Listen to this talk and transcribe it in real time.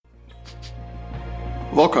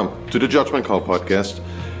Welcome to the Judgment Call podcast,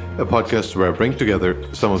 a podcast where I bring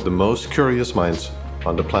together some of the most curious minds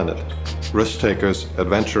on the planet. Risk takers,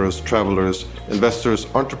 adventurers, travelers, investors,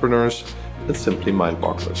 entrepreneurs, and simply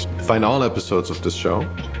mind-bogglers. To find all episodes of this show,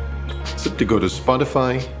 simply go to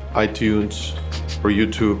Spotify, iTunes, or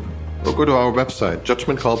YouTube, or go to our website,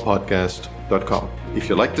 judgmentcallpodcast.com. If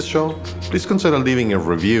you like this show, please consider leaving a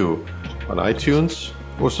review on iTunes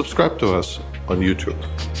or subscribe to us on YouTube.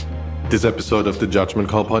 This episode of the Judgment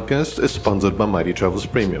Call podcast is sponsored by Mighty Travels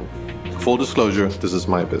Premium. Full disclosure, this is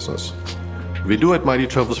my business. What we do at Mighty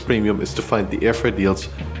Travels Premium is to find the airfare deals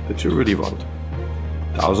that you really want.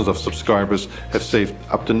 Thousands of subscribers have saved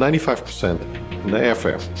up to 95% on their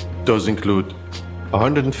airfare. Those include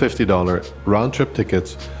 $150 round-trip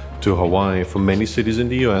tickets to Hawaii from many cities in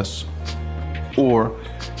the US, or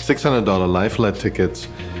 $600 lie-flat tickets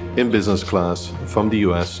in business class from the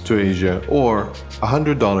US to Asia, or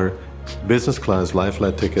 $100 business class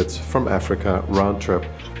lie-flat tickets from Africa round-trip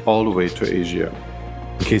all the way to Asia.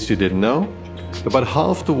 In case you didn't know, about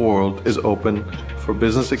half the world is open for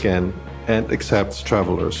business again and accepts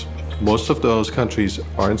travelers. Most of those countries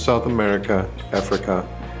are in South America, Africa,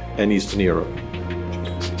 and Eastern Europe.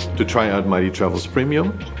 To try out Mighty Travels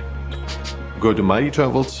Premium, go to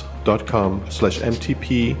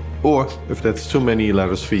mightytravels.com/MTP, or if that's too many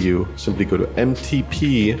letters for you, simply go to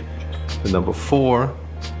MTP, the number 4,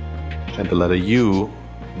 and the letter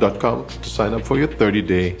U.com to sign up for your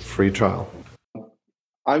 30-day free trial.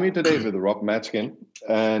 I'm here today with Rob Matzkin,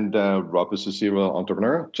 and Rob is a serial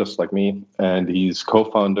entrepreneur, just like me, and he's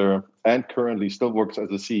co-founder and currently still works as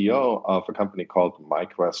the CEO of a company called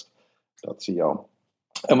MyQuest.co.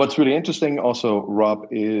 And what's really interesting also, Rob,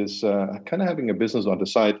 is kind of having a business on the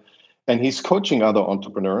side, and he's coaching other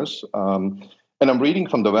entrepreneurs. And I'm reading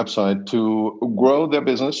from the website to grow their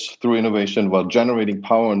business through innovation while generating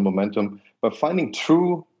power and momentum by finding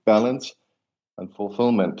true balance and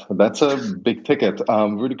fulfillment. That's a big ticket.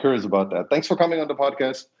 I'm really curious about that. Thanks for coming on the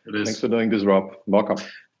podcast. It is. Thanks for doing this, Rob. Welcome.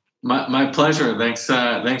 My pleasure. Thanks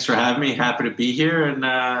for having me. Happy to be here and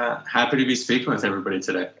happy to be speaking with everybody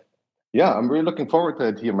today. Yeah, I'm really looking forward to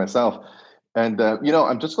it here myself. And,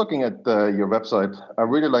 I'm just looking at your website. I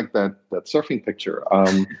really like that surfing picture.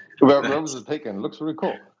 Where was it taken? It looks really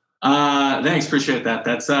cool. Thanks. Appreciate that.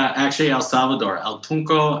 That's actually El Salvador, El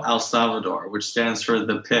Tunco, El Salvador, which stands for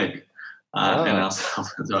the pig in El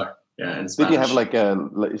Salvador. Yeah, in Spanish. Did you have like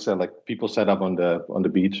you said, like people set up on the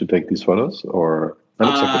beach to take these photos? Or that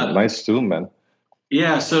looks like a nice zoom, man.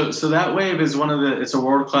 Yeah, so that wave is it's a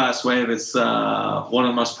world-class wave. It's one of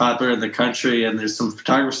the most popular in the country, and there's some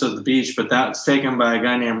photographers at the beach, but that's taken by a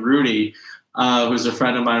guy named Rudy, who's a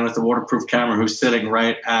friend of mine with a waterproof camera, who's sitting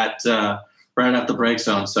right at the break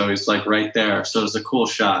zone. So he's like right there. So it's a cool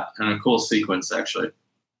shot and a cool sequence, actually.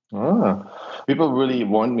 People really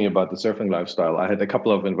warned me about the surfing lifestyle. I had a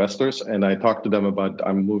couple of investors, and I talked to them about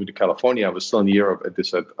I'm moving to California. I was still in Europe, and they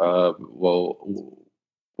said,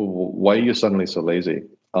 why are you suddenly so lazy?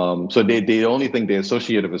 So the only thing they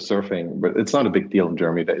associate it with surfing, but it's not a big deal in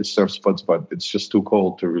Germany. There is surf spots, but it's just too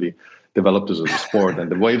cold to really develop this as a sport, and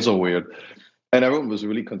the waves are weird. And everyone was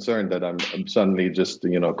really concerned that I'm suddenly just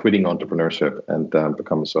quitting entrepreneurship and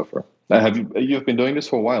become a surfer. You've been doing this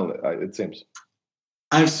for a while, it seems.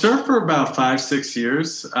 I've surfed for about 5-6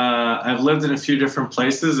 years. I've lived in a few different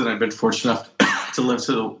places, and I've been fortunate enough to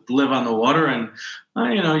live on the water. And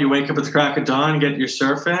you wake up at the crack of dawn, get your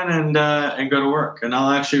surf in, and go to work. And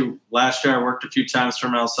last year I worked a few times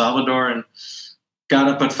from El Salvador and got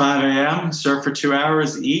up at 5 a.m., surf for 2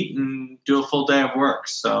 hours, eat, and do a full day of work.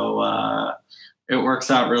 So it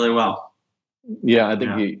works out really well. Yeah, I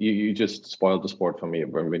think you just spoiled the sport for me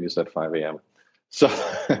when you said 5 a.m. So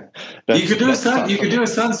you could do a sunset. You could do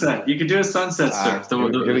a sunset surf. Some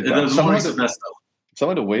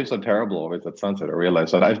of the waves are terrible always at sunset. I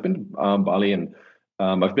realize that. I've been to Bali, and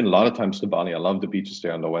I've been a lot of times to Bali. I love the beaches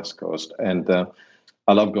there on the West Coast, and I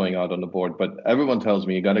love going out on the board. But everyone tells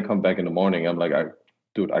me you got to come back in the morning. I'm like,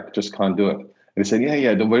 dude, I just can't do it. And they said,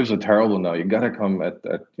 yeah, the waves are terrible now. You got to come at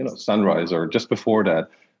sunrise or just before that.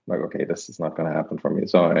 I'm like, okay, this is not going to happen for me.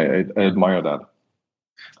 So I admire that.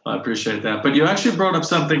 I appreciate that. But you actually brought up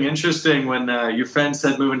something interesting when your friend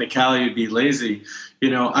said moving to Cali, you'd be lazy.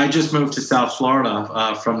 I just moved to South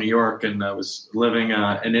Florida from New York, and I was living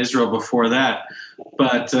in Israel before that.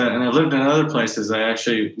 But and I lived in other places. I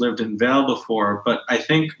actually lived in Vail before. But I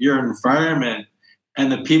think your environment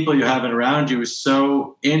and the people you have around you is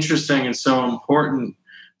so interesting and so important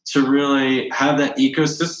to really have that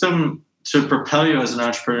ecosystem to propel you as an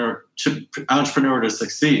entrepreneur to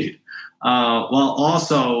succeed. While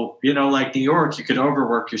also, like New York, you could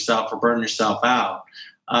overwork yourself or burn yourself out.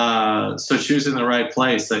 So choosing the right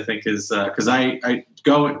place, I think, is because I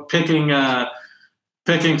go picking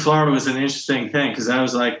Florida was an interesting thing because I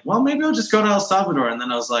was like, well, maybe I'll just go to El Salvador. And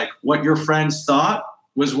then I was like, what your friends thought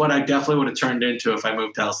was what I definitely would have turned into if I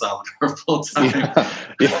moved to El Salvador full time.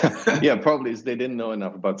 Yeah, probably they didn't know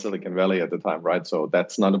enough about Silicon Valley at the time, right? So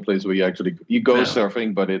that's not a place where you go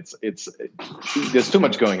surfing, but it's there's too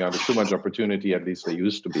much going on. There's too much opportunity, at least there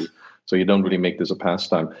used to be. So you don't really make this a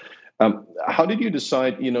pastime. How did you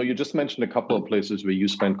decide? You just mentioned a couple of places where you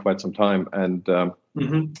spent quite some time, and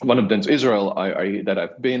one of them is Israel. That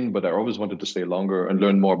I've been, but I always wanted to stay longer and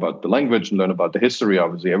learn more about the language and learn about the history.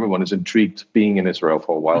 Obviously, everyone is intrigued being in Israel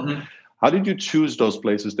for a while. How did you choose those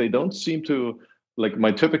places? They don't seem to like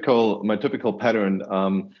my typical pattern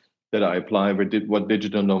that I apply. What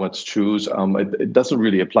digital nomads choose? It doesn't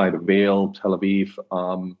really apply to Vail, Tel Aviv,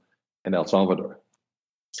 and El Salvador.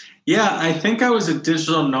 Yeah, I think I was a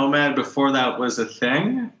digital nomad before that was a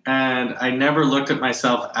thing, and I never looked at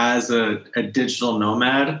myself as a digital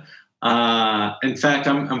nomad. In fact,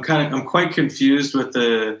 I'm quite confused with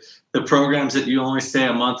the programs that you only stay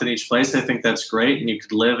a month in each place. I think that's great, and you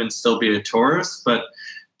could live and still be a tourist, but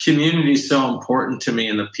community is so important to me,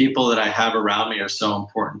 and the people that I have around me are so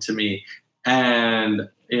important to me. And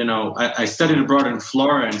I studied abroad in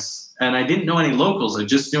Florence, and I didn't know any locals. I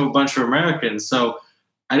just knew a bunch of Americans, so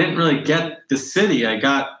I didn't really get the city. I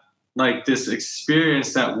got like this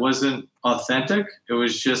experience that wasn't authentic. It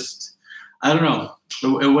was just, I don't know.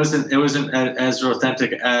 It wasn't as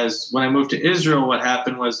authentic as when I moved to Israel. What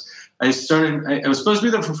happened was I was supposed to be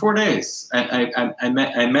there for 4 days. I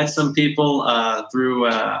met some people through,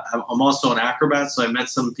 I'm also an acrobat. So I met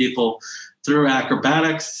some people through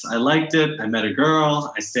acrobatics. I liked it. I met a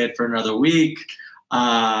girl. I stayed for another week.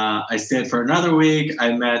 I stayed for another week.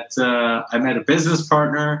 I met a business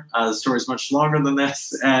partner. The story's much longer than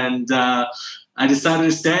this, and I decided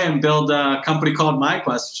to stay and build a company called MyQuest,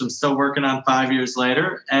 which I'm still working on 5 years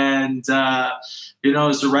later. And it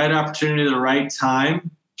was the right opportunity at the right time.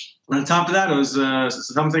 And on top of that, it was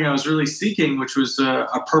something I was really seeking, which was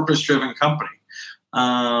a purpose-driven company.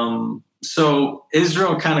 So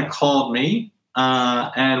Israel kind of called me,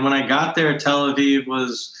 and when I got there, Tel Aviv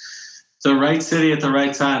was the right city at the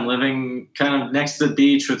right time, living kind of next to the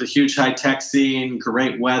beach with a huge high-tech scene,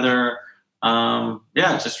 great weather.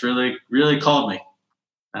 Just really, really called me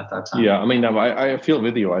at that time. Yeah, I mean, I feel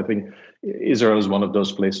with you. I think Israel is one of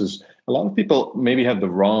those places. A lot of people maybe have the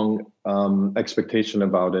wrong expectation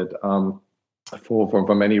about it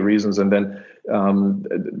for many reasons. And then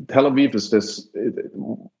Tel Aviv is this...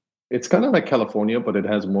 It's kind of like California, but it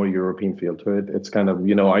has more European feel to it. It's kind of,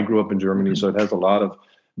 I grew up in Germany, so it has a lot of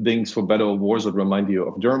things, for better or worse, that remind you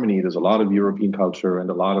of Germany. There's a lot of European culture, and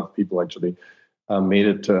a lot of people actually made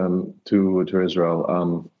it to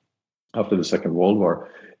Israel after the Second World War.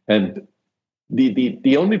 And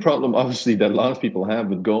the only problem, obviously, that a lot of people have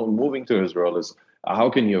with moving to Israel is how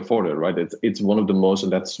can you afford it, right? It's one of the most,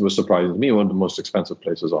 and that's what surprises me, one of the most expensive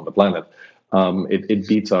places on the planet. It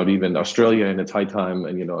beats out even Australia in its high time,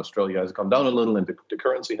 and Australia has come down a little, and the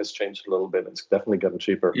currency has changed a little bit. It's definitely getting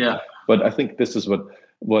cheaper. Yeah, but I think this is what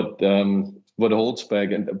holds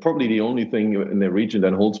back, and probably the only thing in the region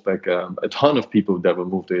that holds back a ton of people that will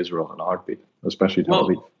move to Israel in a heartbeat, especially Tel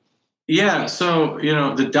Aviv. Yeah, so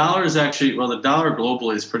the dollar is actually, the dollar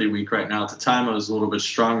globally is pretty weak right now. At the time, it was a little bit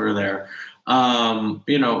stronger there.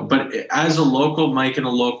 But as a local, making a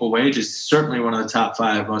local wage is certainly one of the top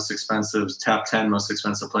 10 most expensive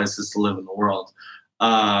places to live in the world.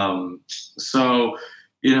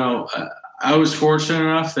 I was fortunate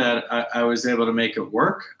enough that I was able to make it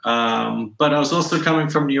work. But I was also coming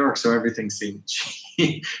from New York, so everything seemed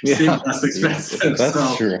less expensive.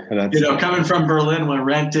 That's true. Coming from Berlin, where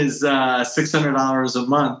rent is $600 a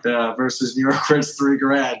month versus New York, where it's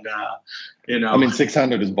 $3,000. I mean,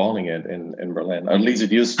 600 is balling it in Berlin. Or at least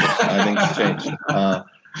it used to. I think it's changed.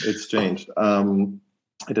 It's changed.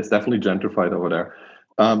 It is definitely gentrified over there.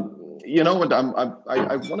 What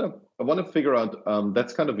I want to figure out.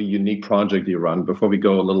 That's kind of a unique project you run. Before we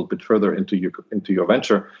go a little bit further into your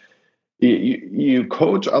venture, you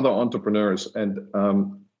coach other entrepreneurs, and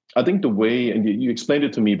I think the way, and you explained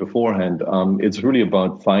it to me beforehand. It's really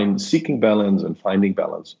about seeking balance and finding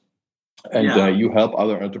balance. And you help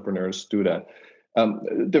other entrepreneurs do that.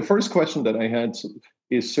 The first question that I had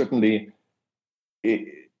is certainly,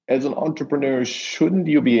 as an entrepreneur, shouldn't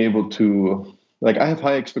you be able to, I have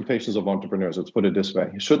high expectations of entrepreneurs, let's put it this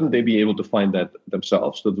way. Shouldn't they be able to find that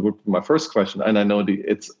themselves? That would be my first question. And I know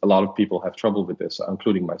it's a lot of people have trouble with this,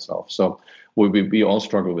 including myself. So we all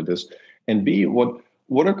struggle with this. And B, what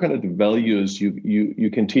what are kind of the values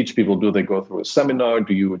you can teach people? Do they go through a seminar?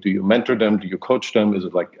 Do you mentor them? Do you coach them? Is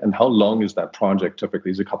it like, and how long is that project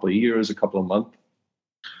typically? Is it a couple of years, a couple of months?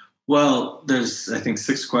 Well, there's, I think,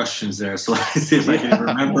 6 questions there. So let's see if I can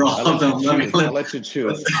remember all of them. I'll let you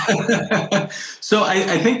choose. So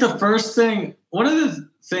I think the first thing, one of the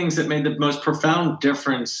things that made the most profound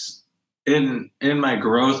difference in my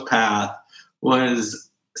growth path was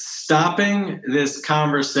stopping this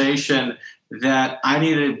conversation that I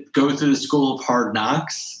needed to go through the school of hard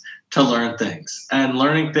knocks to learn things, and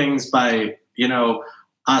learning things by,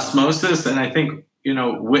 osmosis. And I think,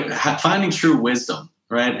 finding true wisdom.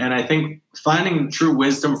 Right. And I think finding true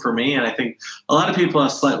wisdom for me, and I think a lot of people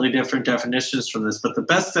have slightly different definitions from this, but the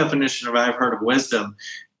best definition I've heard of wisdom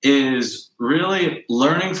is really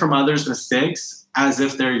learning from others' mistakes as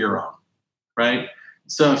if they're your own. Right.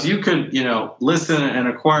 So if you could, listen and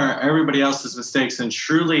acquire everybody else's mistakes and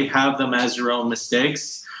truly have them as your own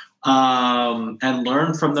mistakes, and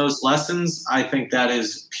learn from those lessons, I think that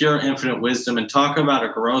is pure infinite wisdom. And talk about a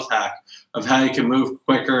growth hack of how you can move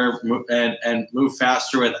quicker and move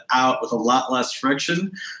faster with a lot less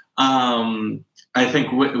friction. I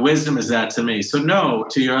think wisdom is that to me. So no,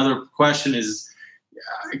 to your other question is,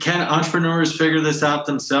 can entrepreneurs figure this out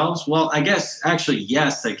themselves? Well, I guess actually,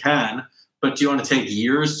 yes, they can. But do you want to take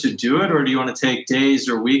years to do it, or do you want to take days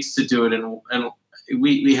or weeks to do it? And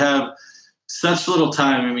we have such little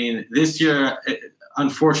time. I mean, this year,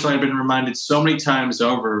 unfortunately, I've been reminded so many times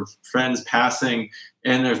over of friends passing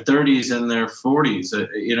in their 30s and their 40s,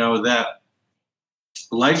 that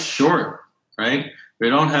life's short, right? We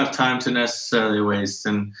don't have time to necessarily waste.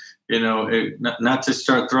 And, not to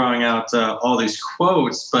start throwing out all these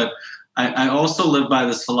quotes, but I also live by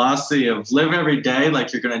this philosophy of live every day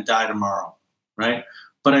like you're going to die tomorrow, right?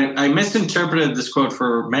 But I misinterpreted this quote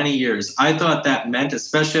for many years. I thought that meant,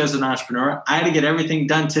 especially as an entrepreneur, I had to get everything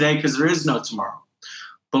done today because there is no tomorrow.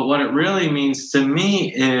 But what it really means to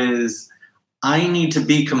me is I need to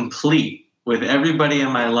be complete with everybody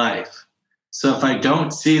in my life. So if I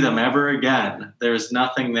don't see them ever again, there's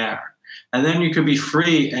nothing there. And then you could be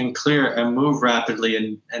free and clear and move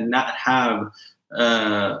rapidly and not have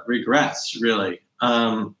regrets, really.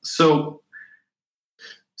 So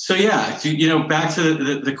yeah, back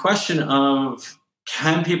to the question of,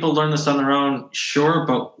 can people learn this on their own? Sure,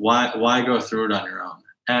 but why go through it on your own?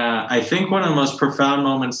 I think one of the most profound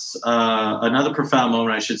moments, another profound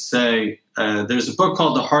moment, I should say, there's a book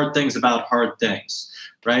called The Hard Things About Hard Things,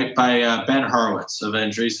 right, by Ben Horowitz of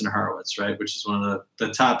Andreessen Horowitz, right, which is one of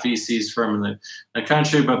the top VCs firm in the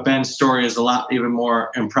country. But Ben's story is a lot even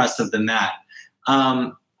more impressive than that.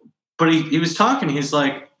 But he was talking, he's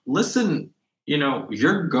like, listen,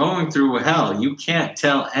 you're going through hell. You can't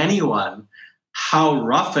tell anyone how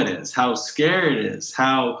rough it is, how scary it is,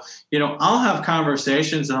 how, I'll have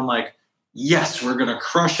conversations and I'm like, yes, we're going to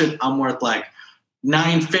crush it. I'm worth like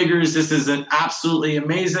 9 figures. This is absolutely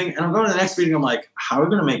amazing. And I'm going to the next meeting. I'm like, how are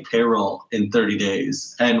we going to make payroll in 30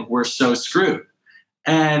 days? And we're so screwed.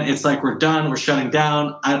 And it's like, we're done. We're shutting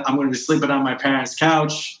down. I'm going to be sleeping on my parents'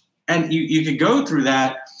 couch. And you could go through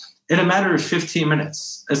that in a matter of 15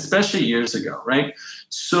 minutes, especially years ago, right?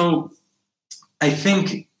 So I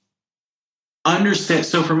think understand.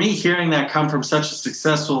 So for me, hearing that come from such a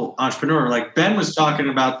successful entrepreneur, like Ben was talking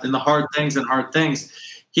about in the hard things,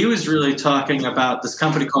 he was really talking about this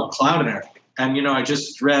company called Cloudinary. And, I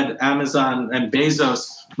just read Amazon and Bezos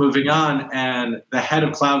moving on and the head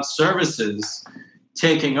of cloud services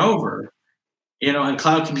taking over. And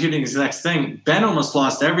cloud computing is the next thing. Ben almost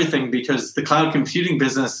lost everything because the cloud computing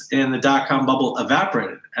business in the dot-com bubble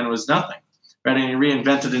evaporated and it was nothing, right? And he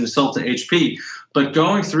reinvented and sold to HP. But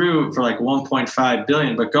going through for like 1.5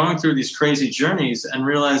 billion, but going through these crazy journeys and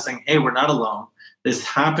realizing, hey, we're not alone. This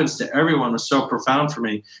happens to everyone was so profound for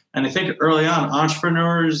me. And I think early on,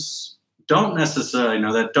 entrepreneurs don't necessarily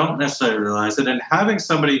know that, don't necessarily realize it. And having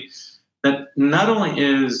somebody that not only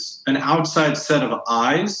is an outside set of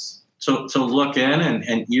eyes to look in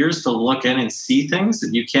and ears to look in and see things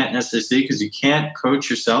that you can't necessarily see because you can't coach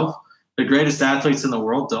yourself. The greatest athletes in the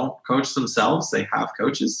world don't coach themselves. They have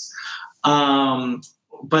coaches.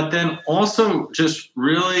 But then also just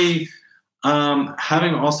really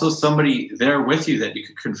having also somebody there with you that you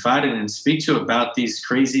could confide in and speak to about these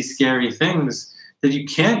crazy, scary things that you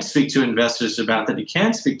can't speak to investors about, that you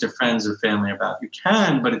can't speak to friends or family about. You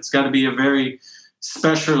can, but it's got to be a very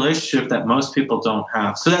special relationship that most people don't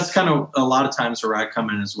have. So that's kind of a lot of times where I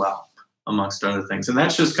come in as well, amongst other things. And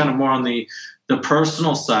that's just kind of more on the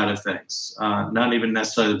personal side of things, not even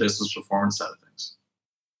necessarily the business performance side of things.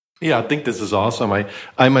 Yeah, I think this is awesome.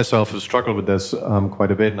 I myself have struggled with this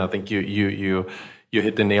quite a bit, and I think you you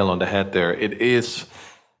hit the nail on the head there. It is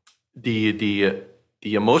the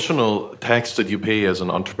emotional tax that you pay as an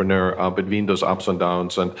entrepreneur between those ups and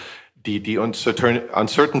downs, and the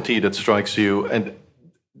uncertainty that strikes you, and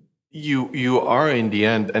you are in the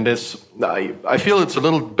end, and I feel it's a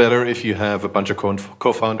little better if you have a bunch of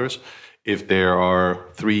co-founders, if there are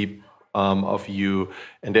three of you,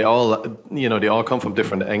 and they all come from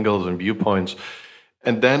different angles and viewpoints.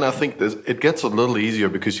 And then I think it gets a little easier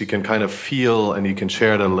because you can kind of feel and you can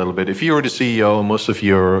share that a little bit. If you're the CEO, most of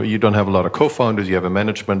you don't have a lot of co-founders, you have a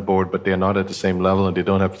management board, but they're not at the same level and they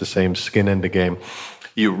don't have the same skin in the game.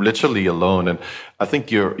 You're literally alone. And I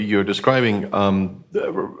think you're describing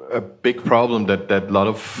a big problem that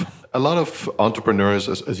a lot of entrepreneurs,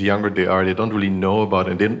 as younger they are, they don't really know about,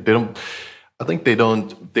 and they don't. I think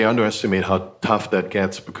they underestimate how tough that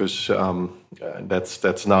gets, because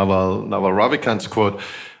that's Naval Ravikant's quote.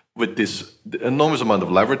 With this enormous amount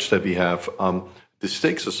of leverage that we have, the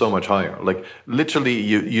stakes are so much higher. Like literally,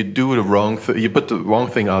 you do the wrong you put the wrong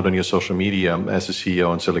thing out on your social media as a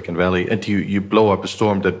CEO in Silicon Valley, and you blow up a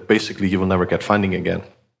storm that basically you will never get funding again.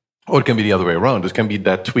 Or it can be the other way around. It can be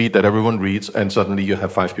that tweet that everyone reads, and suddenly you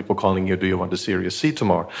have 5 people calling you, "Do you want a Series C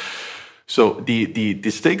tomorrow?" So the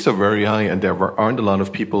stakes are very high, and there aren't a lot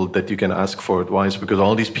of people that you can ask for advice, because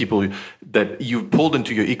all these people that you pulled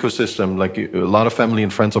into your ecosystem, like a lot of family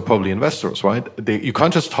and friends, are probably investors, right? You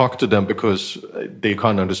can't just talk to them because they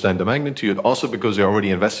can't understand the magnitude. Also because they're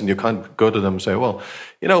already investing, you can't go to them and say, well,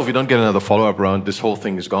 if you don't get another follow-up round, this whole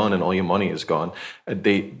thing is gone and all your money is gone.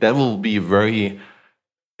 That will be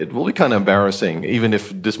it will be kind of embarrassing, even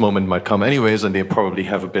if this moment might come anyways, and they probably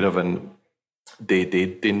have a bit of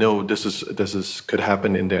they know this could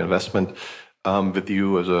happen in their investment with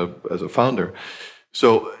you as a founder.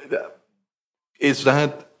 So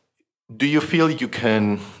do you feel you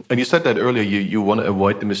can, and you said that earlier, you want to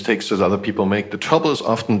avoid the mistakes that other people make. The trouble is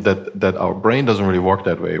often that our brain doesn't really work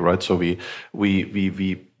that way, right? So we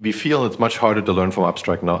feel it's much harder to learn from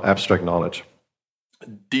abstract knowledge.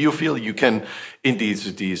 Do you feel you can, in these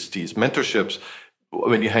mentorships,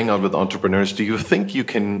 when you hang out with entrepreneurs, do you think you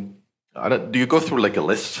can, do you go through like a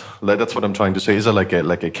list? That's what I'm trying to say. Is it like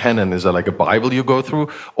a canon? Is it like a Bible you go through?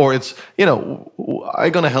 Or it's,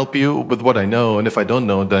 I'm going to help you with what I know, and if I don't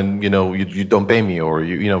know, then, you don't pay me, or,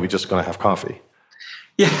 we're just going to have coffee.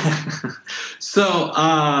 Yeah. So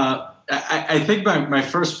I think my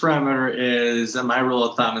first parameter is, and my rule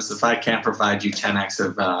of thumb is, if I can't provide you 10x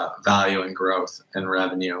of value and growth and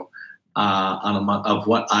revenue on a month of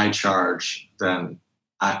what I charge, then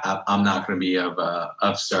I'm not going to be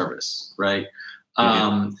of service, right?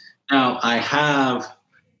 Mm-hmm. Now, I have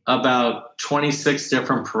about 26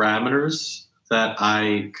 different parameters that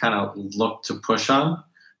I kind of look to push on,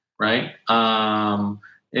 right?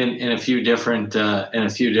 In a few different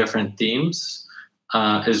themes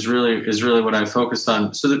is really what I focused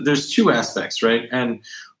on. So there's two aspects, right? And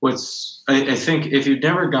I think if you've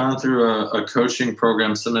never gone through a coaching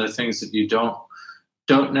program, some of the things that you don't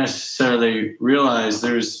necessarily realize,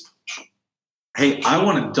 hey, I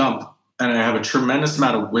want to dump, and I have a tremendous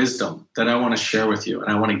amount of wisdom that I want to share with you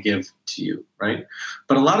and I want to give to you, right?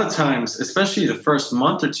 But a lot of times, especially the first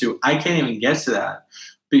month or two, I can't even get to that,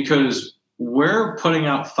 because we're putting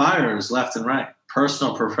out fires left and right,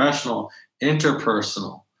 personal, professional,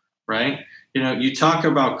 interpersonal, right? You talk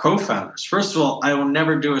about co-founders. First of all, I will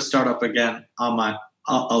never do a startup again on my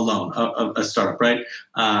alone, a startup, right?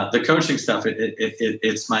 The coaching stuff,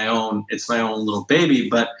 it's my own little baby,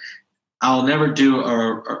 but I'll never do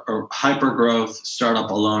a hyper growth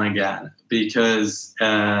startup alone again, because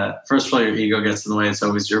first of all, your ego gets in the way. It's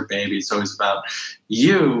always your baby. It's always about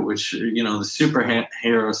you, which, the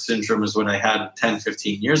superhero syndrome is what I had 10,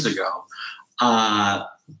 15 years ago.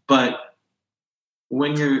 But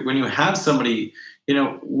when you have somebody,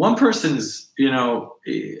 one person's,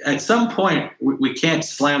 at some point we can't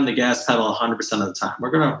slam the gas pedal 100% of the time.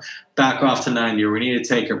 We're going to back off to 90, or we need to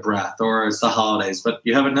take a breath, or it's the holidays. But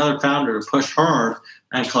you have another founder to push hard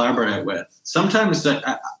and collaborate with. Sometimes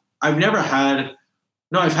I've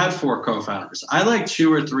had 4 co-founders. I like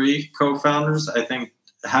 2 or 3 co-founders. I think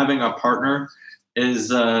having a partner is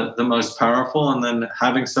the most powerful, and then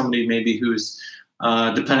having somebody maybe who's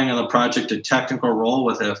depending on the project, a technical role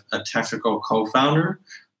with a technical co-founder,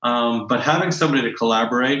 but having somebody to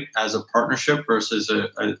collaborate as a partnership versus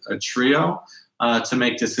a trio to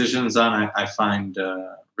make decisions on, I find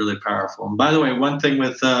really powerful. And by the way, one thing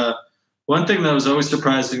that was always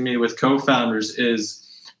surprising me with co-founders is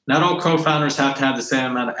not all co-founders have to have the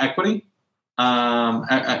same amount of equity.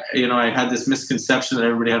 I had this misconception that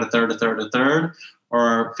everybody had a third,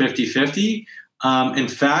 or 50-50. In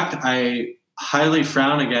fact, highly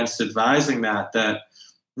frown against advising that,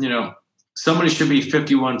 somebody should be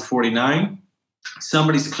 51-49.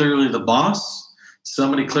 Somebody's clearly the boss.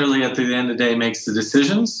 Somebody clearly at the end of the day makes the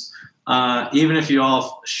decisions. Even if you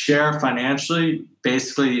all share financially,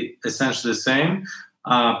 basically essentially the same,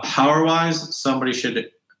 power-wise, somebody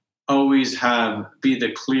should always be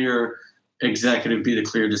the clear executive, be the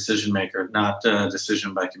clear decision maker, not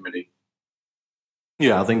decision by committee.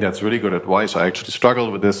 Yeah, I think that's really good advice. I actually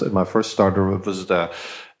struggled with this at my first starter. It was the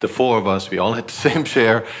four of us. We all had the same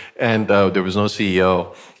share, and there was no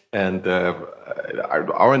CEO. And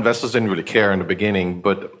our investors didn't really care in the beginning,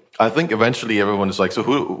 but I think eventually everyone is like, so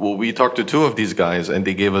well, we talked to two of these guys, and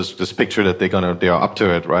they gave us this picture that they are up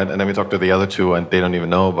to it, right? And then we talked to the other two, and they don't even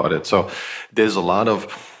know about it. So there's a lot of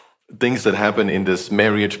things that happen in this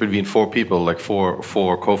marriage between four people, like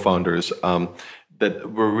four co-founders,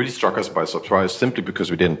 that were really struck us by surprise simply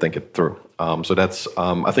because we didn't think it through. So that's,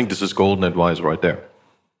 I think this is golden advice right there.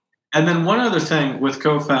 And then one other thing with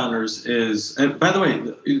co-founders is, and by the way,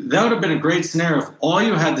 that would have been a great scenario if all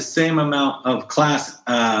you had the same amount of Class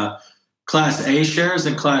A shares,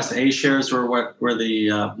 and Class A shares were where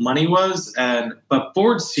the money was, but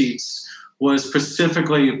board seats was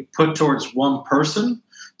specifically put towards one person.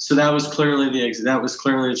 So that was clearly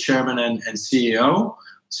the chairman and CEO.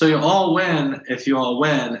 So you all win if you all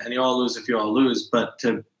win, and you all lose if you all lose. But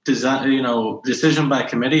to design, decision by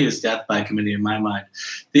committee is death by committee in my mind.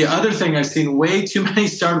 The other thing, I've seen way too many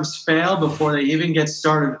startups fail before they even get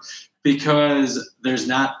started because there's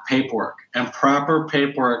not paperwork, and proper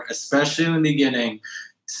paperwork, especially in the beginning,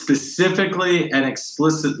 specifically and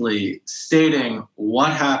explicitly stating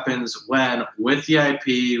what happens when, with the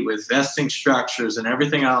IP, with vesting structures and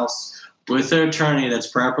everything else, with their attorney that's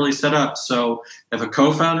properly set up. So if a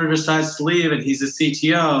co-founder decides to leave and he's a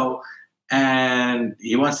CTO and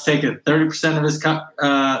he wants to take 30% of his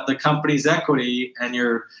the company's equity, and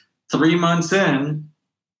you're 3 months in,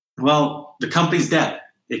 well, the company's dead.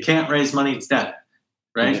 It can't raise money. It's dead,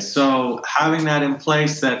 right? Mm-hmm. So having that in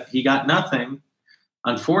place that he got nothing,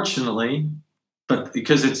 unfortunately, but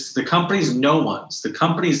because it's the company's no one's, the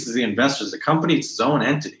company's the investors, the company's its own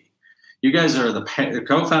entity. You guys are the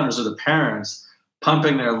co-founders are the parents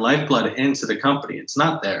pumping their lifeblood into the company. It's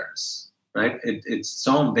not theirs, right? It's its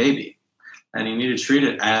own baby, and you need to treat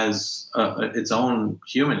it as its own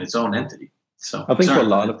human, its own entity. So I think for a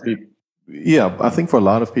lot of people, for a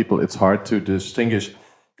lot of people, it's hard to distinguish,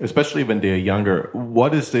 especially when they're younger.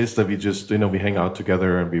 What is this that we just, we hang out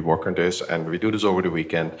together and we work on this and we do this over the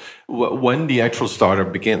weekend? When the actual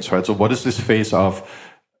startup begins, right? So what is this phase of?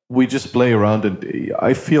 We just play around, and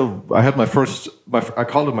I feel I had I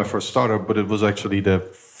called it my first startup, but it was actually the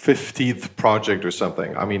 50th project or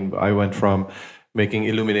something. I mean, I went from making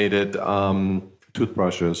illuminated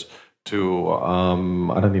toothbrushes to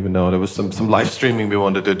I don't even know. There was some live streaming we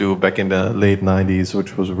wanted to do back in the late 90s,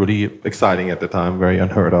 which was really exciting at the time, very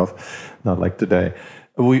unheard of, not like today.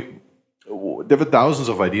 There were thousands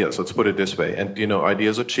of ideas. Let's put it this way, and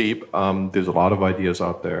ideas are cheap. There's a lot of ideas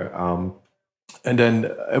out there. And then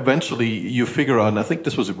eventually you figure out, and I think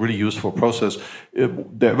this was a really useful process.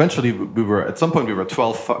 Eventually at some point we were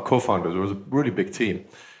 12 co-founders. It was a really big team.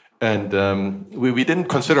 And we didn't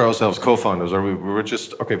consider ourselves co-founders, or we were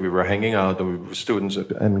just, we were hanging out, and we were students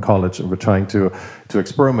in college, and we're trying to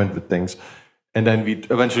experiment with things. And then we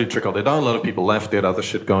eventually trickled it down. A lot of people left, they had other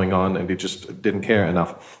shit going on, and they just didn't care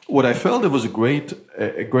enough. What I felt, it was a great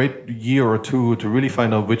year or two to really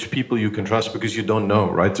find out which people you can trust, because you don't know,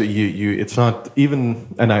 right? So it's not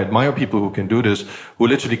even, and I admire people who can do this, who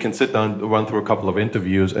literally can sit down, run through a couple of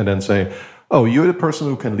interviews, and then say, oh, you're the person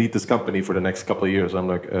who can lead this company for the next couple of years. I'm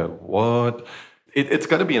like, what? It's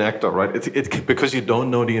got to be an actor, right? It's because you don't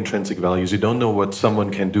know the intrinsic values. You don't know what someone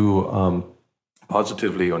can do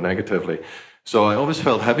positively or negatively. So I always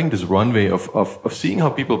felt having this runway of seeing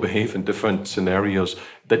how people behave in different scenarios,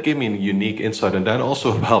 that gave me a unique insight. And that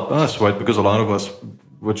also helped us, right? Because a lot of us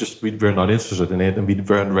we were not interested in it, and we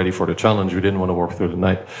weren't ready for the challenge. We didn't want to work through the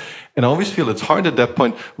night. And I always feel it's hard at that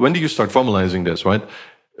point. When do you start formalizing this, right?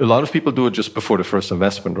 A lot of people do it just before the first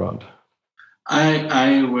investment round. I'd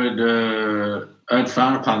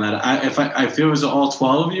frown upon that. If it was all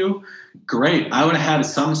 12 of you, great. I would have had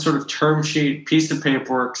some sort of term sheet, piece of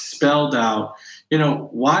paperwork spelled out.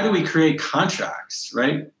 Why do we create contracts,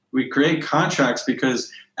 right? We create contracts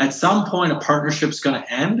because at some point a partnership's going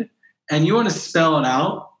to end, and you want to spell it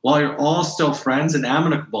out while you're all still friends and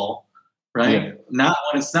amicable, right? Yeah. Not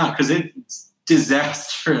when it's not, because it's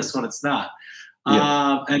disastrous when it's not.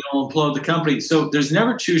 Yeah. And it'll implode the company. So there's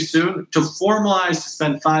never too soon to formalize, to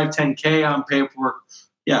spend 5-10K on paperwork.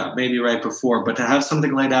 Yeah, maybe right before, but to have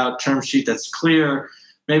something laid out, term sheet that's clear,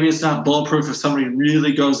 maybe it's not bulletproof if somebody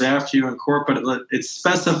really goes after you in court, but it's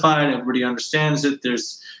specified. Everybody understands it.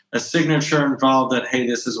 There's a signature involved that, hey,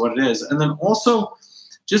 this is what it is. And then also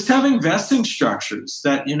just having vesting structures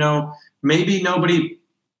that, maybe nobody,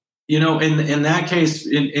 in that case,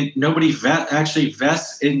 nobody actually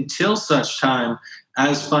vests until such time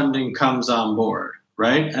as funding comes on board,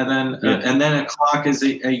 right? And then a clock is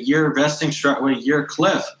a year vesting structure, a year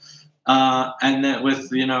cliff, and then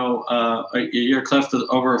with a year cliff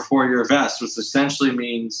over a 4-year vest, which essentially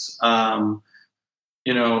means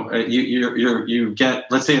you get,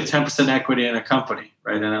 let's say, you have 10% equity in a company,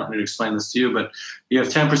 right? And I don't need to explain this to you, but you have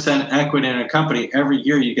 10% equity in a company. Every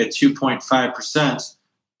year you get 2.5%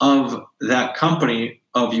 of that company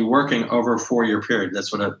of you working over a 4-year period.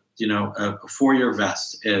 That's what a 4-year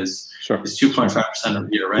vest is. Sure. Is 2.5% of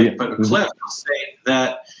the year, right? Yeah. But a cliff will say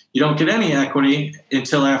that you don't get any equity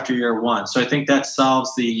until after year 1. So I think that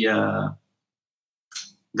solves the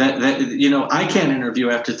I can't interview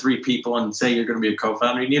after 3 people and say you're going to be a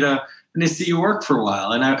co-founder. You need to see you work for a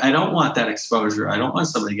while, and I don't want that exposure. I don't want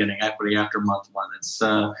somebody getting equity after month 1. It's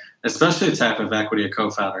especially the type of equity a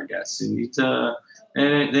co-founder gets. You need to.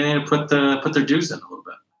 And they need to put their dues in a little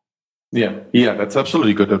bit. Yeah, that's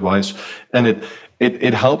absolutely good advice, and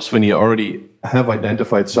it helps when you already have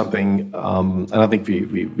identified something. And I think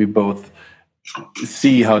we both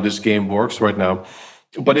see how this game works right now,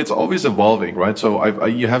 but it's always evolving, right? So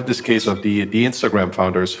you have this case of the Instagram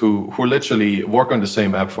founders who literally work on the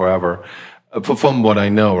same app forever, from what I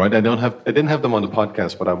know, right? I didn't have them on the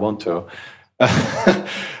podcast, but I want to.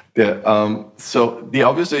 So the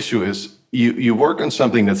obvious issue is. You work on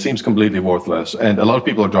something that seems completely worthless, and a lot of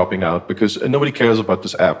people are dropping out because nobody cares about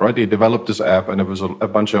this app, right? They developed this app, and it was a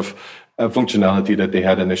bunch of functionality that they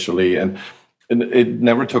had initially, and it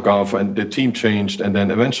never took off, and the team changed, and then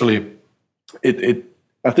eventually,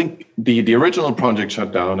 I think the original project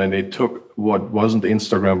shut down, and they took what wasn't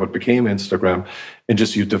Instagram but became Instagram, and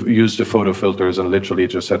just used the photo filters and literally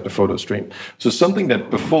just had the photo stream. So something that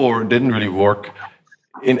before didn't really work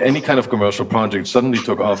in any kind of commercial project suddenly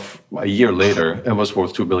took off a year later and was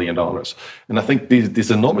worth $2 billion. And I think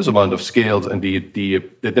this enormous amount of scales and the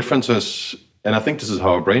differences, and I think this is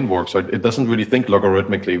how our brain works, right? It doesn't really think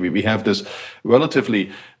logarithmically. We have this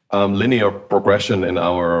relatively linear progression in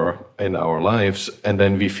our lives, and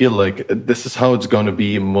then we feel like this is how it's going to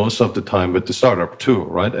be most of the time with the startup too,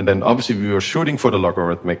 right? And then obviously we were shooting for the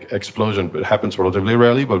logarithmic explosion. It happens relatively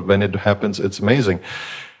rarely, but when it happens, it's amazing.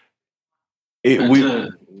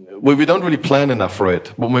 We don't really plan enough for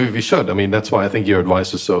it, but maybe we should. I mean, that's why I think your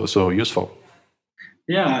advice is so useful.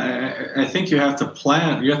 Yeah, I think you have to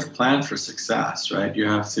plan. You have to plan for success, right? You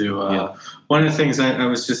have to. One of the things I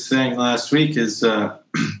was just saying last week is, do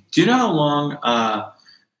you know how long,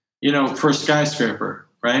 for a skyscraper,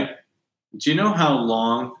 right? Do you know how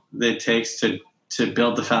long it takes to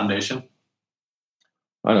build the foundation?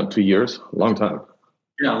 I don't know, 2 years, a long time.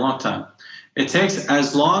 Yeah, a long time. It takes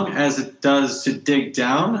as long as it does to dig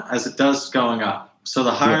down as it does going up. So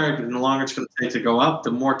the higher and the longer it's going to take to go up,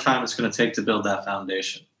 the more time it's going to take to build that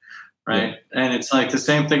foundation, right? Yeah. And it's like the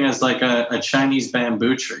same thing as like a Chinese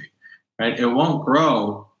bamboo tree, right? It won't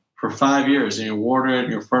grow for 5 years, and you water it,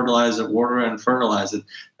 and you fertilize it, water it, and fertilize it.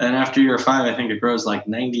 And after year 5, I think it grows like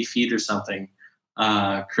 90 feet or something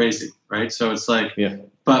crazy, right? So it's like,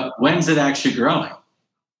 but when's it actually growing?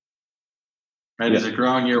 Right? Is it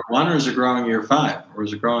growing year 1, or is it growing year 5, or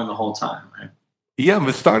is it growing the whole time? Right? Yeah,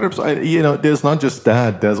 with startups, there's not just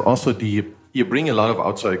that. There's also you bring a lot of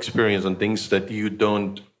outside experience on things that you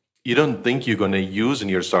don't think you're going to use in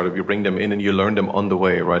your startup. You bring them in and you learn them on the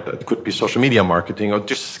way, right? It could be social media marketing or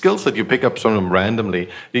just skills that you pick up from them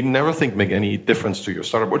randomly. You never think make any difference to your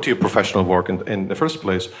startup or to your professional work in the first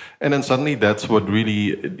place. And then suddenly that's what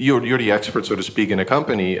really, you're the expert, so to speak, in a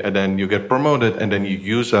company, and then you get promoted, and then you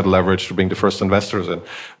use that leverage to bring the first investors in.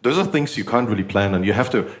 Those are things you can't really plan on. You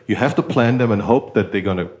have to plan them and hope that they're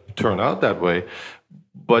going to turn out that way.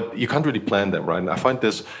 But you can't really plan them, right? And I find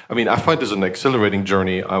this an exhilarating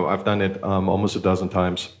journey. I've done it almost a dozen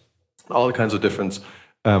times, all kinds of different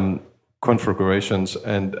configurations,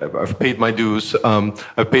 and I've paid my dues.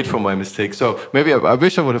 I've paid for my mistakes. So maybe I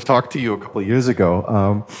wish I would have talked to you a couple of years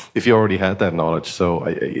ago if you already had that knowledge. So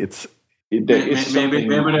maybe a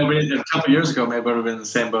couple of years ago, maybe I would have been in the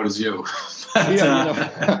same boat as you.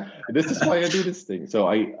 But, this is why I do this thing. So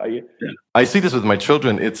I see this with my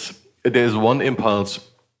children. There's one impulse,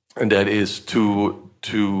 and that is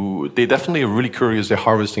they definitely are really curious. They're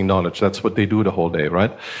harvesting knowledge. That's what they do the whole day,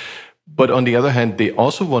 right? But on the other hand, they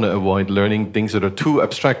also want to avoid learning things that are too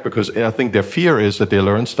abstract, because I think their fear is that they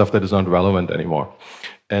learn stuff that is not relevant anymore.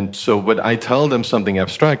 And so when I tell them something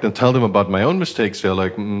abstract and tell them about my own mistakes, they're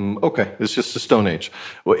like, "Okay, it's just the Stone Age."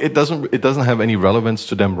 Well, it doesn't have any relevance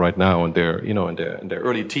to them right now, and they're in their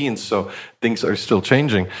early teens, so things are still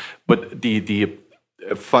changing. But the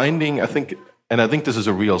finding, I think this is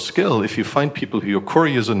a real skill. If you find people who are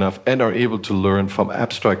curious enough and are able to learn from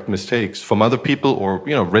abstract mistakes from other people, or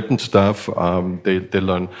written stuff, they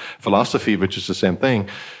learn philosophy, which is the same thing.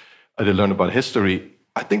 They learn about history.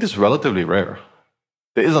 I think it's relatively rare.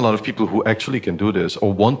 There isn't a lot of people who actually can do this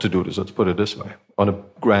or want to do this, let's put it this way, on a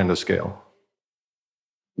grander scale.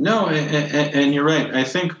 No, and you're right. I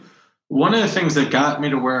think one of the things that got me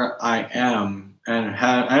to where I am, and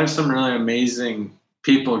I have some really amazing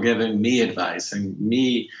people giving me advice, and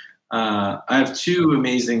I have two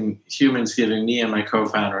amazing humans giving me and my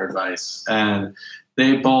co-founder advice, and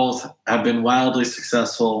they both have been wildly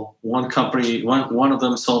successful. One of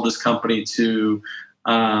them sold his company to,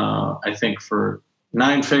 I think, for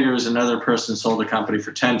 9 figures. Another person sold a company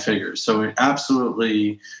for 10 figures. So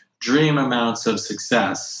absolutely dream amounts of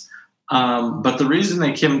success. But the reason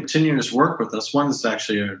they continue to work with us, one is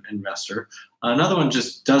actually an investor. Another one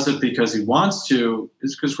just does it because he wants to,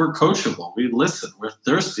 is because we're coachable. We listen. We're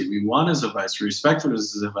thirsty. We want his advice. We respect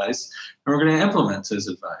his advice. And we're going to implement his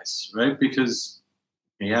advice, right? Because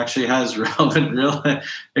he actually has relevant, real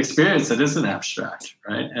experience that isn't abstract,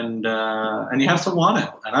 right? And you have to want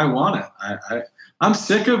it, and I want it. I'm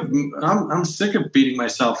sick of beating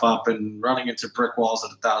myself up and running into brick walls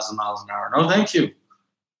at 1,000 miles an hour. No, thank you.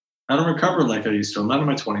 I don't recover like I used to. I'm not in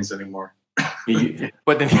my 20s anymore.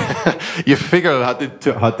 But then you figure out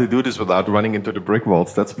how to do this without running into the brick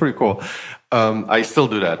walls. That's pretty cool. I still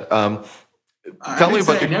do that. Tell me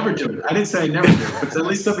about. I never do it. I didn't say I never do it, but at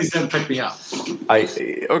least somebody's going to pick me up.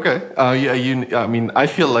 Okay. I mean, I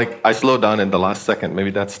feel like I slow down in the last second.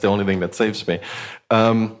 Maybe that's the only thing that saves me.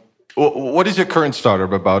 What is your current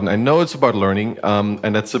startup about? And I know it's about learning,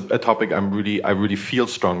 and that's a topic I really feel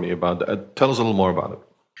strongly about. Tell us a little more about it.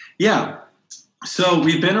 Yeah. So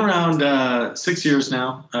we've been around 6 years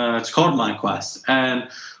now. It's called MindQuest, and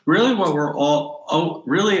really what we're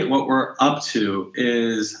up to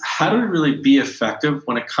is how do we really be effective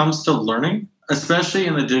when it comes to learning, especially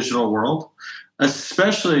in the digital world,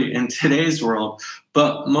 especially in today's world,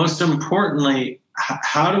 but most importantly,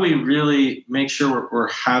 how do we really make sure we're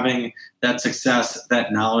having that success,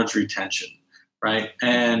 that knowledge retention, right?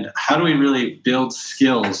 And how do we really build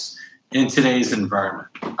skills in today's environment?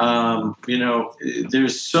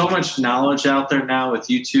 There's so much knowledge out there now with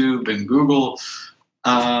YouTube and Google.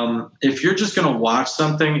 If you're just going to watch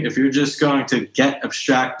something, if you're just going to get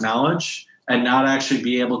abstract knowledge and not actually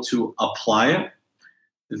be able to apply it,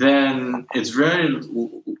 then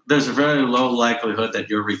there's a very low likelihood that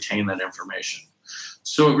you'll retain that information.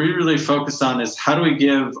 So what we really focus on is how do we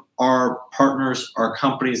give our partners, our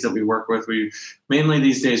companies that we work with. We mainly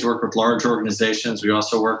these days work with large organizations. We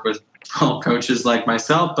also work with coaches like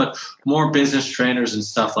myself, but more business trainers and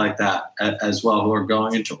stuff like that as well, who are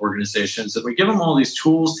going into organizations. And we give them all these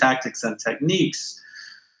tools, tactics, and techniques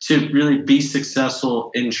to really be successful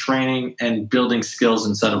in training and building skills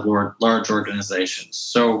inside of large organizations.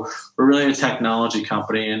 So we're really a technology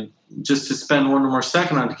company. And just to spend one more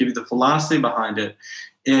second on to give you the philosophy behind it,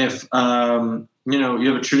 if you have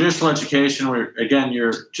a traditional education where, again,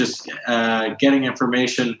 you're just getting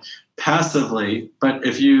information passively, but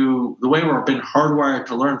the way we've been hardwired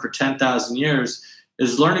to learn for 10,000 years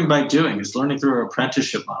is learning by doing, is learning through our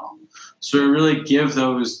apprenticeship model. So we really give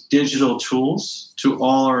those digital tools to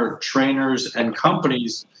all our trainers and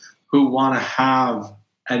companies who want to have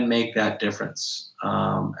and make that difference,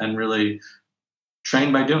 and really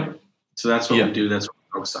train by doing. So that's what we do. That's what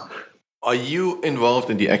we focus on. Are you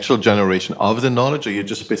involved in the actual generation of the knowledge, or you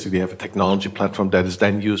just basically have a technology platform that is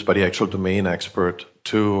then used by the actual domain expert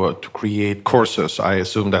to create courses? I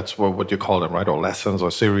assume that's what you call them, right? Or lessons,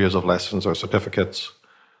 or series of lessons, or certificates?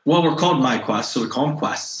 Well, we're called MyQuest, so we call them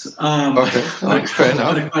quests. Okay, fair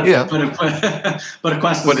enough. But a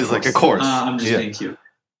quest is like a course. I'm just being cute.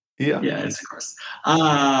 Yeah, it's a course.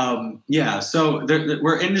 So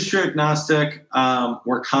we're industry agnostic.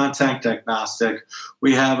 We're content agnostic.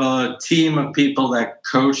 We have a team of people that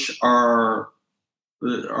coach our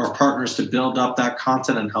partners to build up that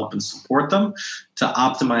content and help and support them to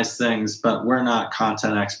optimize things. But we're not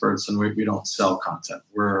content experts, and we don't sell content.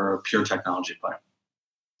 We're a pure technology player.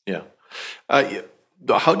 Yeah.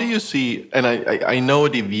 How do you see, and I know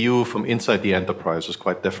the view from inside the enterprise is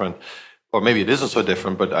quite different, or maybe it isn't so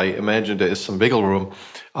different, but I imagine there is some wiggle room.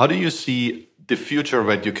 How do you see the future of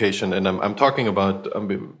education? And I'm talking about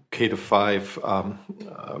K-5,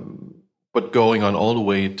 but going on all the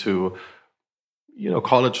way to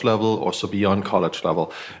college level, also beyond college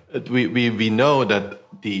level. We know that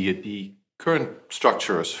the current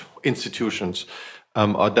structures, institutions,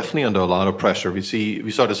 are definitely under a lot of pressure.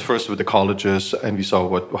 We saw this first with the colleges, and we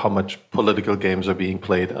saw how much political games are being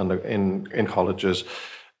played in colleges.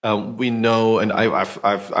 We know, and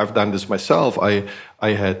I've done this myself. I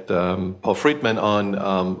had Paul Friedman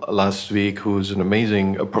on last week, who's an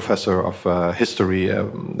amazing professor of history,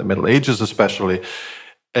 the Middle Ages especially.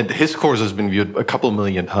 And his course has been viewed a couple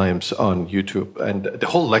million times on YouTube, and the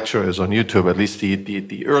whole lecture is on YouTube. At least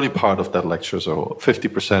the early part of that lecture, so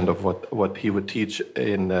 50% of what he would teach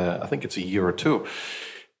in I think it's a year or two.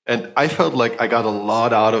 And I felt like I got a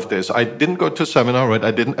lot out of this. I didn't go to a seminar, right?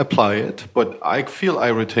 I didn't apply it, but I feel I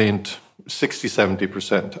retained 60,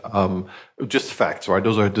 70%. Just facts, right?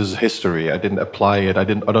 This is history. I didn't apply it. I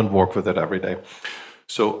don't work with it every day.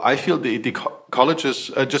 So I feel the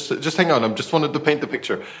colleges, just hang on, I just wanted to paint the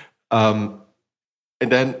picture. And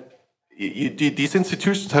then these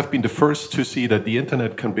institutions have been the first to see that the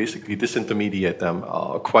internet can basically disintermediate them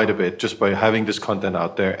quite a bit just by having this content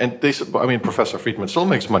out there. And Professor Friedman still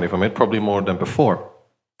makes money from it, probably more than before.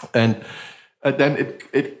 And then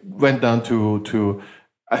it went down to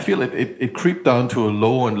I feel it creeped down to a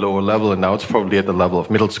lower and lower level, and now it's probably at the level of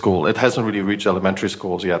middle school. It hasn't really reached elementary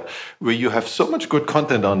schools yet, where you have so much good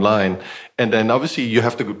content online, and then obviously you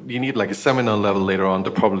need like a seminar level later on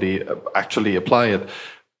to probably actually apply it.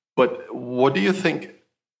 But what do you think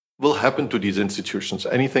will happen to these institutions?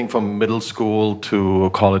 Anything from middle school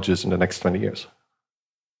to colleges in the next 20 years?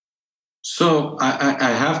 So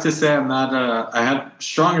I have to say I have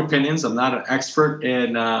strong opinions. I'm not an expert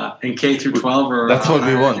in K through 12 or that's what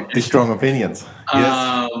we want. These strong opinions.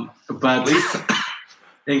 Yes. But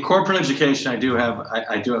in corporate education, I do have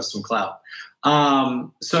some clout.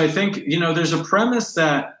 So I think there's a premise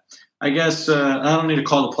that I guess I don't need to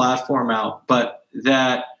call the platform out, but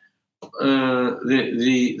that the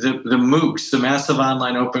MOOCs, the massive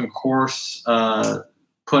online open course.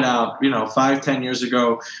 Put out 5-10 years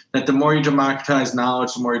ago that the more you democratize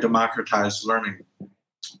knowledge, the more you democratize learning,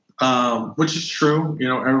 which is true.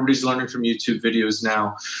 Everybody's learning from YouTube videos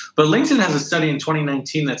now, but LinkedIn has a study in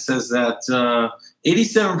 2019 that says that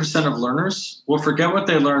 87% of learners will forget what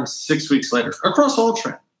they learned 6 weeks later across all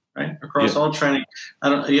training, right? Across all training.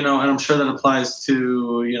 And I'm sure that applies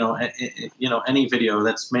to any video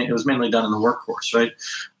it was mainly done in the workforce, right?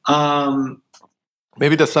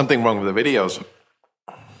 Maybe there's something wrong with the videos.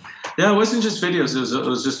 Yeah, it wasn't just videos. It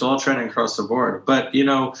was just all training across the board. But and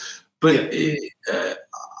a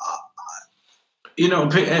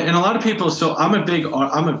lot of people. So I'm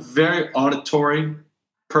a very auditory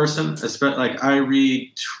person. Especially, like I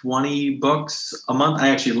read 20 books a month. I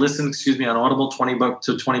actually listen, on Audible, 20 books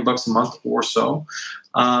a month or so.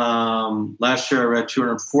 Last year I read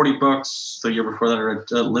 240 books. The year before that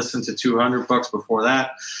I listened to 200 books before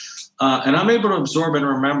that. And I'm able to absorb and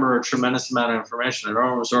remember a tremendous amount of information. I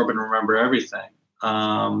don't absorb and remember everything.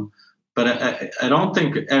 But I don't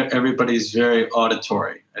think everybody's very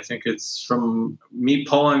auditory. I think it's from me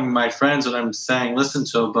polling my friends when I'm saying, listen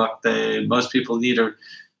to a book, most people need to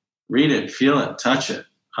read it, feel it, touch it.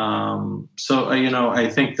 I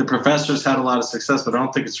think the professors had a lot of success, but I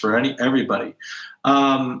don't think it's for everybody.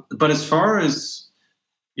 But as far as,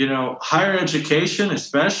 higher education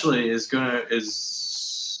especially it's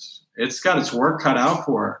got its work cut out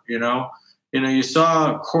for it, you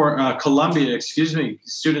saw Columbia,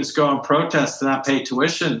 students go and protest to not pay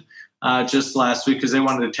tuition just last week because they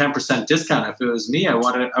wanted a 10% discount. If it was me, I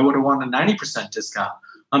would have wanted a 90% discount.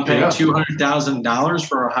 I'm paying $200,000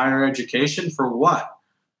 for a higher education for what?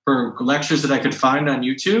 For lectures that I could find on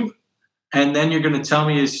YouTube? And then you're going to tell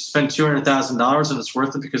me you spend $200,000 and it's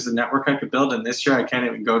worth it because the network I could build, and this year I can't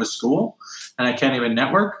even go to school and I can't even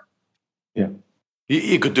network? Yeah.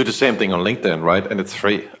 You could do the same thing on LinkedIn, right? And it's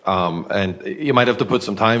free. And you might have to put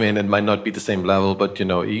some time in. It might not be the same level, but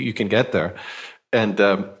you can get there. And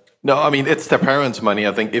it's their parents' money.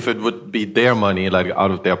 I think if it would be their money, like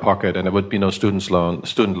out of their pocket, and there would be no student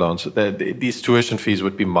loans, these tuition fees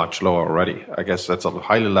would be much lower already. I guess that's a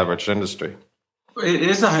highly leveraged industry. It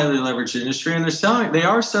is a highly leveraged industry, and they're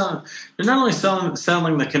not only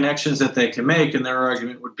selling the connections that they can make, and their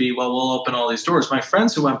argument would be, well, we'll open all these doors. My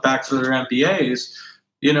friends who went back for their MBAs,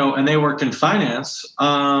 and they work in finance,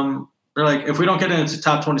 they're like, if we don't get into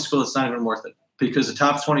top 20 school, it's not even worth it. Because the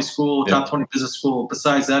top 20 school, top 20 business school,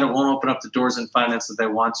 besides that, it won't open up the doors in finance that they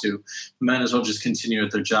want to. You might as well just continue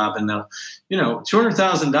at their job. And they'll,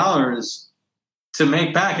 $200,000 to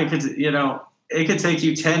make back, it could take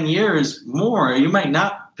you 10 years more. You might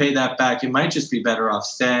not pay that back. You might just be better off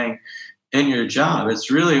staying in your job.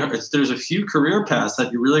 There's a few career paths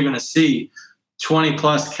that you're really going to see 20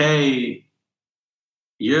 plus K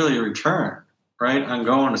yearly return, right, on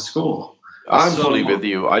going to school. I'm fully with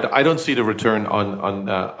you. I don't see the return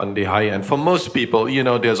on the high end. For most people,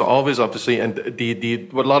 there's always obviously, and the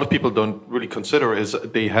what a lot of people don't really consider is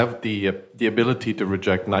they have the ability to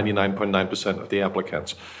reject 99.9% of the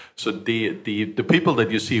applicants. So the people that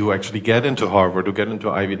you see who actually get into Harvard, who get into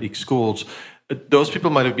Ivy League schools, those people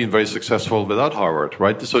might have been very successful without Harvard,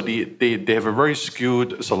 right? So they have a very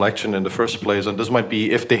skewed selection in the first place, and this might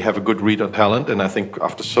be if they have a good read on talent, and I think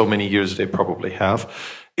after so many years they probably have.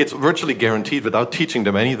 It's virtually guaranteed without teaching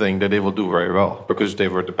them anything that they will do very well because they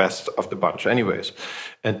were the best of the bunch anyways.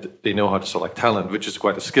 And they know how to select talent, which is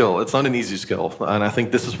quite a skill. It's not an easy skill. And I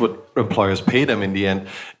think this is what employers pay them in the end.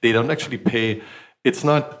 They don't actually pay, it's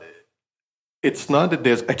not that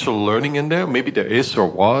there's actual learning in there. Maybe there is or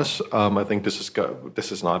was. I think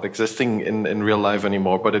this is not existing in real life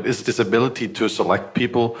anymore, but it is this ability to select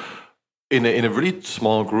people in a really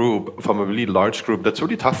small group from a really large group. That's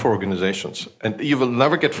really tough for organizations, and you will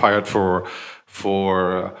never get fired for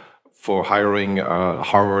hiring a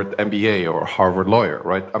Harvard MBA or a Harvard lawyer,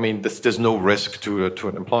 right? I mean, there's no risk to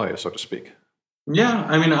an employer, so to speak. Yeah,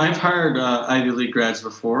 I mean, I've hired Ivy League grads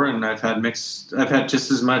before, and I've had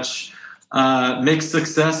just as much mixed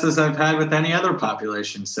success as I've had with any other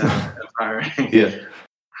population set of hiring. Yeah.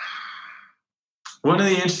 One of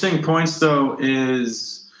the interesting points, though,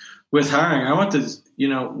 is with hiring, I want to,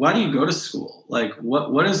 why do you go to school? Like,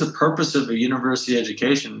 what is the purpose of a university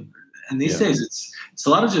education? And these days, it's a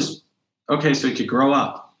lot of just, okay, so you could grow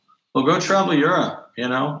up. Well, go travel Europe,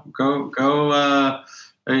 go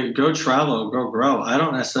travel, go grow. I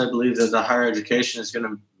don't necessarily believe that the higher education is going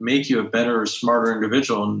to make you a better or smarter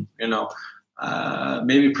individual. And,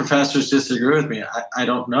 maybe professors disagree with me. I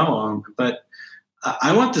don't know. But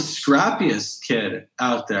I want the scrappiest kid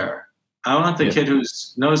out there. I want the kid who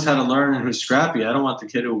knows how to learn and who's scrappy. I don't want the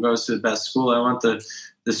kid who goes to the best school. I want the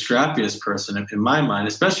scrappiest person in my mind,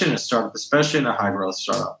 especially in a startup, especially in a high growth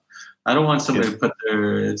startup. I don't want somebody to put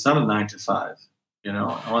it's not a 9 to 5.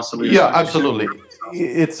 I want somebody. Yeah, absolutely.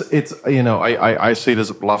 It's I say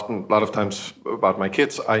this a lot of times about my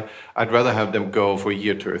kids. I'd rather have them go for a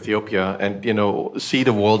year to Ethiopia and see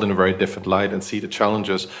the world in a very different light and see the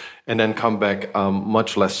challenges, and then come back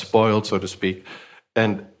much less spoiled, so to speak,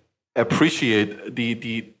 and appreciate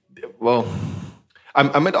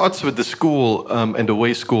I'm at odds with the school and the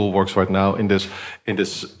way school works right now in this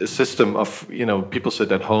system of people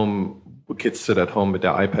sit at home, kids sit at home with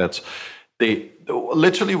their iPads. They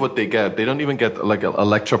literally what they get, they don't even get like a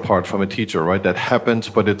lecture part from a teacher, right? That happens,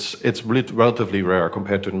 but it's really relatively rare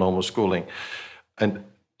compared to normal schooling. And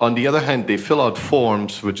on the other hand, they fill out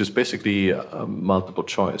forms, which is basically multiple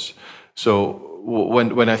choice. So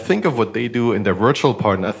when I think of what they do in their virtual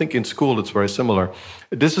part, and I think in school it's very similar,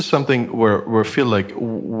 this is something where I feel like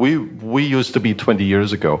we used to be 20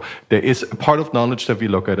 years ago. There is a part of knowledge that we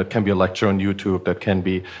look at. It can be a lecture on YouTube, that can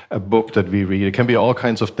be a book that we read, it can be all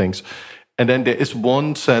kinds of things. And then there is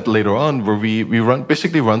one set later on where we run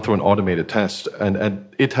through an automated test, and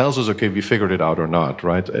it tells us, okay, we figured it out or not,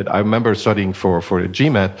 right? I remember studying for a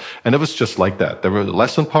GMAT, and it was just like that. There was a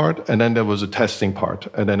lesson part, and then there was a testing part,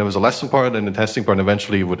 and then there was a lesson part and a testing part, and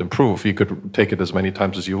eventually you would improve. You could take it as many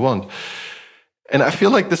times as you want. And I feel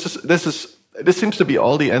like this seems to be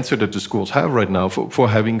all the answer that the schools have right now for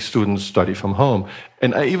having students study from home.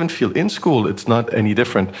 And I even feel in school it's not any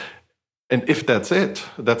different. And if that's it,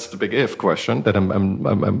 that's the big if question that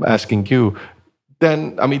I'm asking you,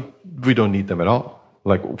 then, I mean, we don't need them at all.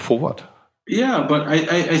 Like, for what? Yeah, but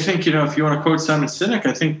I think, if you want to quote Simon Sinek,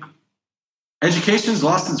 I think education's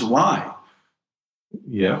lost its why.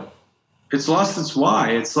 Yeah. It's lost its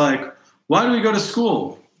why. It's like, why do we go to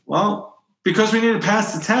school? Well, because we need to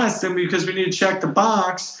pass the test, and because we need to check the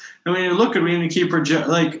box, and we need to look at it, we need to keep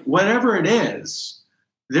like, whatever it is.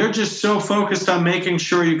 They're just so focused on making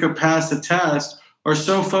sure you could pass the test, or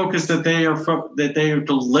so focused that they are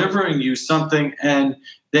delivering you something, and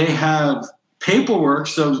they have paperwork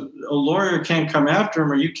so a lawyer can't come after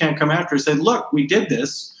them, or you can't come after and say, look, we did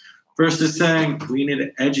this, versus saying we need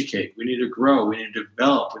to educate, we need to grow, we need to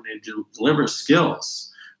develop, we need to deliver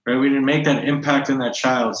skills, right? We need to make that impact in that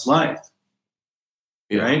child's life,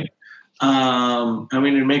 right? And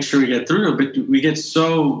we need to make sure we get through it, but we get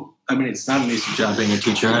so... I mean, it's not an easy job being a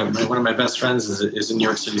teacher. One of my best friends is a New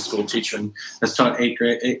York City school teacher and has taught eighth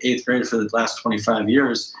grade for the last 25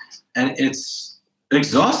 years. And it's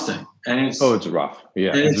exhausting. And it's rough.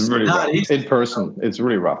 Yeah, it's really rough. Easy. In person, it's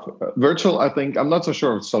really rough. Virtual, I think, I'm not so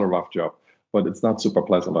sure it's still a rough job, but it's not super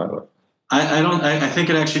pleasant either. I don't. I think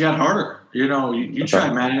it actually got harder. You try,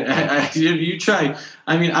 man. You try.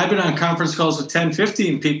 I mean, I've been on conference calls with 10,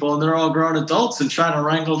 15 people, and they're all grown adults, and trying to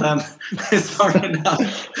wrangle them is hard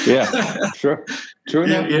enough. Yeah, sure. True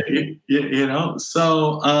enough.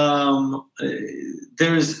 So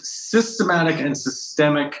there's systematic and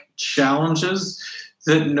systemic challenges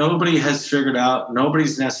that nobody has figured out,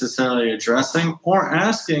 nobody's necessarily addressing or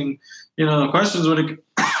asking, the questions when it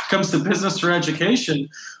comes to business or education.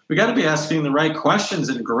 We got to be asking the right questions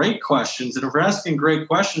and great questions. And if we're asking great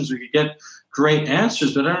questions, we could get great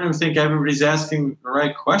answers, but I don't even think everybody's asking the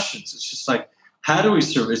right questions. It's just like, how do we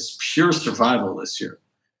survive? It's pure survival this year.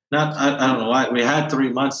 I don't know why. We had 3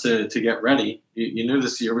 months to get ready. You knew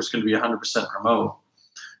this year was going to be 100% remote.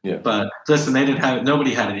 Yeah. But listen,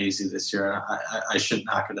 nobody had it easy this year. I shouldn't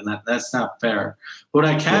knock it, and that's not fair. What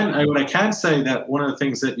I can say, that one of the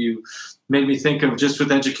things that you made me think of, just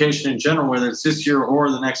with education in general, whether it's this year or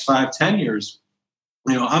the next 5-10 years,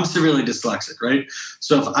 I'm severely dyslexic, right?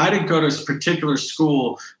 So if I didn't go to a particular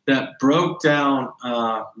school that broke down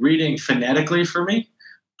reading phonetically for me,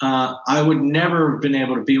 I would never have been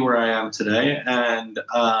able to be where I am today, and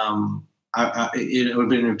it would have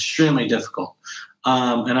been extremely difficult.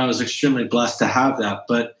 And I was extremely blessed to have that.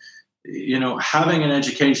 But, having an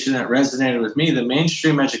education that resonated with me, the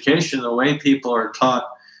mainstream education, the way people are taught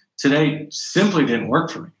today, simply didn't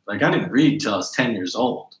work for me. Like, I didn't read till I was 10 years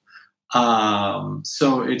old.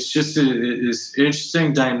 So it's just this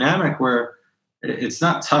interesting dynamic where it's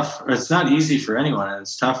not tough. It's not easy for anyone, and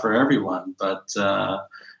it's tough for everyone. But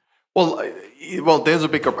Well, there's a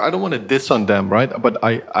big. I don't want to diss on them, right? But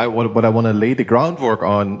what I want to lay the groundwork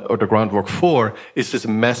on, or the groundwork for, is this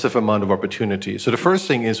massive amount of opportunity. So the first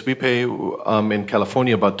thing is we pay in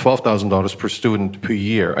California about $12,000 per student per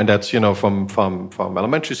year, and that's from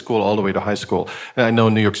elementary school all the way to high school. And I know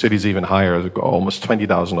New York City is even higher, almost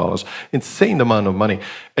 $20,000. Insane amount of money.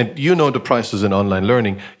 And the prices in online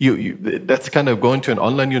learning. That's kind of going to an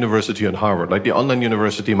online university in Harvard. Like, the online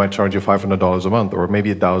university might charge you $500 a month, or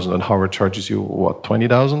maybe $1,000, and Harvard charges you what,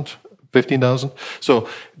 20,000, 15,000? So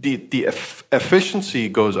the efficiency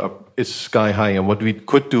goes up, it's sky high. And what we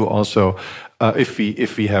could do also, if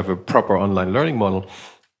we have a proper online learning model,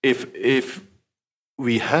 if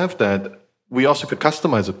we have that, we also could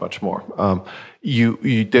customize it much more.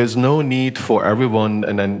 There's no need for everyone,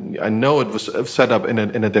 and then I know it was set up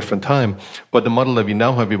in a different time, but the model that we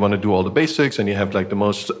now have, we want to do all the basics, and you have like the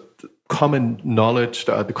most common knowledge,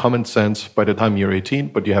 the common sense by the time you're 18,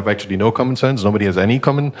 but you have actually no common sense. Nobody has any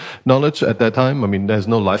common knowledge at that time. I mean, there's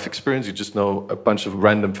no life experience. You just know a bunch of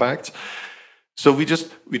random facts. So we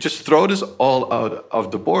just throw this all out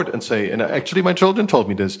of the board and say, and actually my children told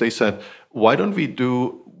me this, they said, why don't we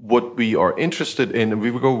do what we are interested in, and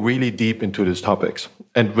we will go really deep into these topics.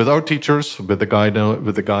 And with our teachers, with the guide,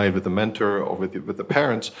 with the mentor, or with the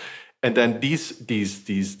parents, and then these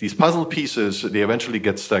puzzle pieces, they eventually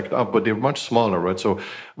get stacked up, but they're much smaller, right? So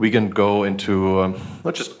we can go into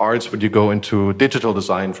not just arts, but you go into digital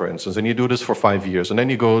design, for instance, and you do this for 5 years, and then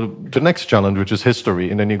you go to the next challenge, which is history,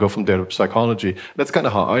 and then you go from there to psychology. That's kind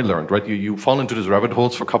of how I learned, right? You fall into these rabbit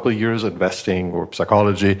holes for a couple of years, investing or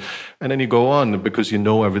psychology, and then you go on because you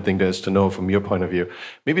know everything there is to know from your point of view.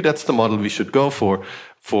 Maybe that's the model we should go for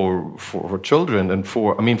children, and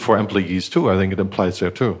for employees too. I think it applies there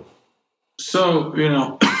too. So,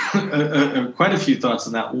 quite a few thoughts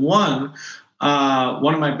on that. One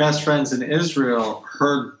of my best friends in Israel,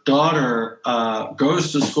 her daughter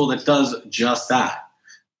goes to a school that does just that.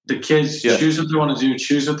 The kids choose what they want to do,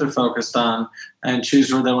 choose what they're focused on, and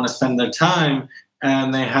choose where they want to spend their time.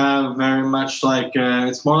 And they have very much like,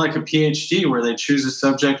 it's more like a PhD, where they choose a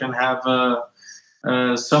subject and have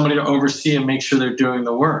somebody to oversee and make sure they're doing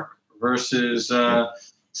the work, versus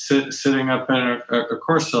sitting up in a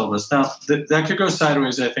course syllabus. Now, that could go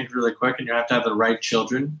sideways, I think, really quick, and you have to have the right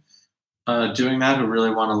children doing that who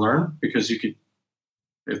really want to learn, because you could,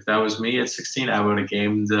 if that was me at 16, I would have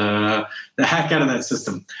gamed the heck out of that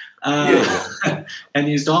system and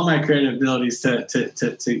used all my creative abilities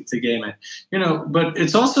to game it. But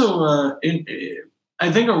it's also, I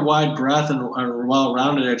think, a wide breadth and a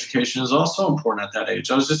well-rounded education is also important at that age.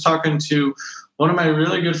 I was just talking to one of my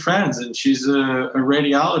really good friends, and she's a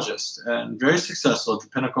radiologist and very successful at the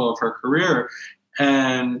pinnacle of her career.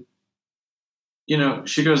 And,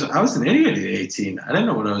 she goes, I was an idiot at 18. I didn't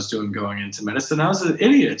know what I was doing going into medicine. I was an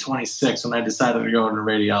idiot at 26 when I decided to go into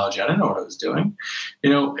radiology. I didn't know what I was doing.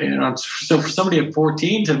 So for somebody at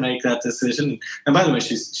 14 to make that decision, and by the way,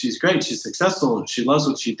 she's great. She's successful. She loves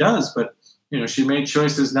what she does, but, she made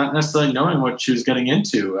choices not necessarily knowing what she was getting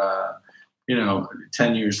into,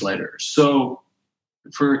 10 years later. So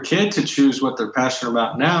for a kid to choose what they're passionate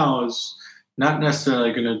about now is not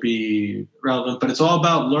necessarily going to be relevant, but it's all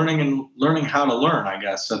about learning how to learn, I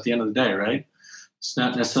guess, at the end of the day, right? It's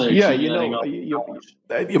not necessarily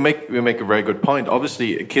you make a very good point. Obviously,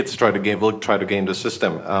 kids will try to game the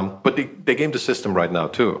system, but they game the system right now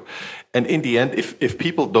too. And in the end, if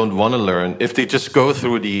people don't want to learn, if they just go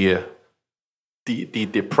through the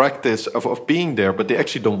practice of being there, but they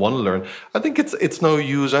actually don't want to learn, I think it's no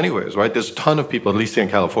use anyways, right? There's a ton of people, at least here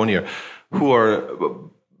in California, who are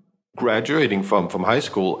graduating from high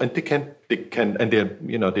school, and they can and they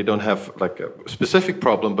don't have like a specific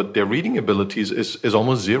problem, but their reading abilities is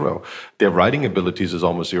almost zero. Their writing abilities is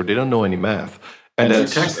almost zero. They don't know any math. And their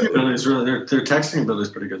texting ability is their texting ability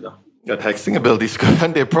is pretty good though. Their texting ability is good,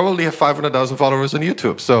 and they probably have 500,000 followers on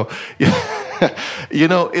YouTube. So yeah.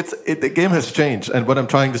 The game has changed, and what I'm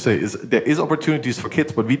trying to say is there is opportunities for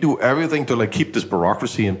kids, but we do everything to like keep this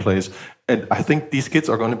bureaucracy in place. And I think these kids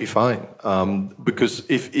are going to be fine, because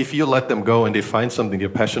if you let them go and they find something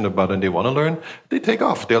they're passionate about and they want to learn, they take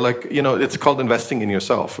off. They're like, it's called investing in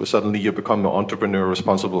yourself. Suddenly you become an entrepreneur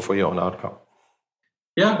responsible for your own outcome.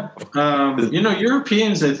 Yeah.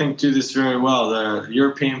 Europeans, I think, do this very well. The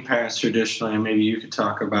European parents traditionally, and maybe you could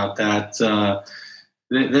talk about that.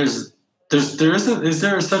 Is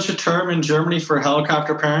there such a term in Germany for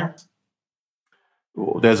helicopter parent?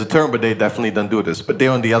 There's a term, but they definitely don't do this. But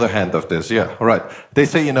they're on the other hand of this. Yeah, right. They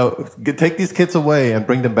say, take these kids away and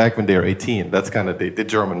bring them back when they're 18. That's kind of the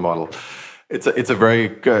German model. It's a very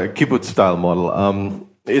kibbutz style model.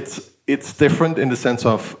 It's different in the sense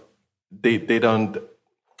of they don't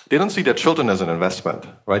see their children as an investment,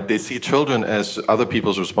 right? They see children as other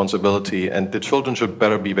people's responsibility, and the children should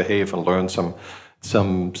better behave and learn some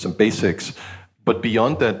basics. But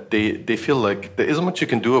beyond that, they feel like there isn't much you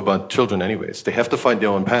can do about children anyways. They have to find their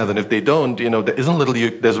own path, and if they don't,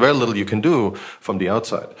 there's very little you can do from the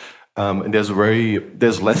outside. And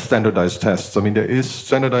there's less standardized tests. I mean, there is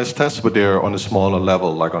standardized tests, but they're on a smaller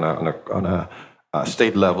level, like on a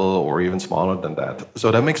state level, or even smaller than that.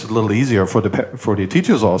 So that makes it a little easier for the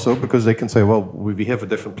teachers also, because they can say, well, we have a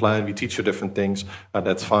different plan, we teach you different things, and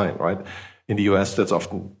that's fine, right? In the US, that's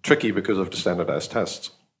often tricky because of the standardized tests.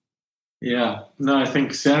 Yeah, no, I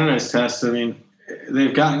think standardized tests, I mean,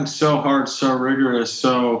 they've gotten so hard, so rigorous,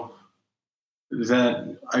 so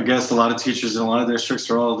that I guess a lot of teachers in a lot of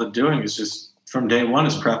districts are all they're doing is just from day one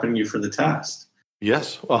is prepping you for the test.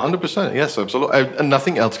 Yes, 100%. Yes, absolutely. And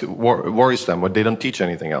nothing else worries them, or they don't teach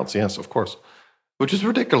anything else. Yes, of course. Which is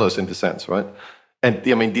ridiculous in the sense, right? And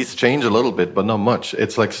I mean, these change a little bit, but not much.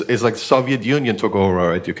 It's like Soviet Union took over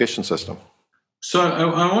our education system. So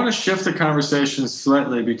I want to shift the conversation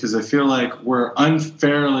slightly, because I feel like we're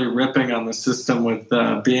unfairly ripping on the system with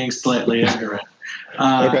being slightly ignorant.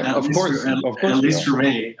 Okay, of course, at least for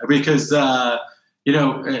me, because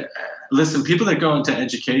listen, people that go into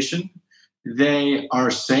education, they are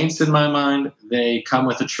saints in my mind. They come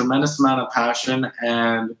with a tremendous amount of passion,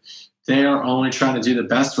 and they are only trying to do the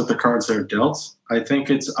best with the cards they're dealt. I think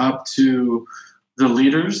it's up to the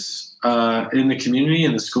leaders in the community,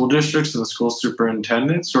 in the school districts, and the school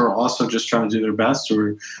superintendents, who are also just trying to do their best, who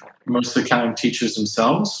are most of the time teachers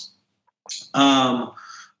themselves.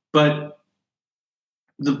 But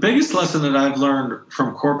the biggest lesson that I've learned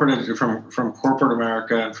from corporate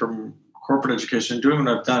America and from corporate education, doing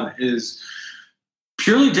what I've done, is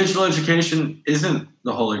purely digital education isn't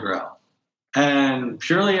the holy grail. And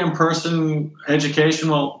purely in-person education,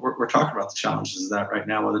 well, we're talking about the challenges of that right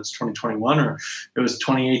now, whether it's 2021 or it was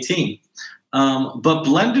 2018. But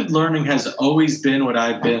blended learning has always been what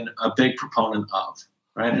I've been a big proponent of,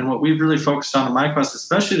 right? And what we've really focused on in my class,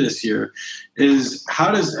 especially this year, is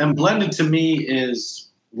and blended to me is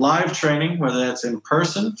live training, whether that's in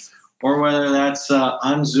person or whether that's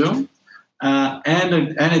on Zoom, and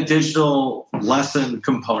a digital lesson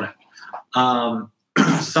component.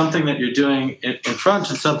 Something that you're doing in front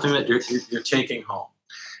and something that you're taking home.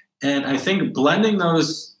 And I think blending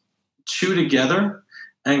those two together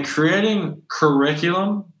and creating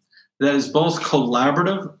curriculum that is both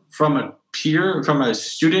collaborative from a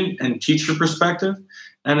student and teacher perspective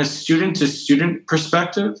and a student to student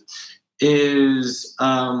perspective is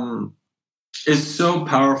so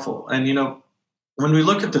powerful. And, when we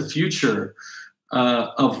look at the future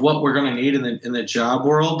of what we're going to need in the job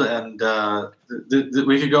world, and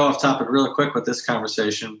we could go off topic really quick with this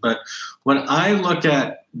conversation, but when I look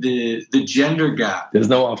at the gender gap, there's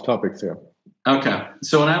no off topics here. Okay,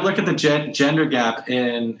 so when I look at the gender gap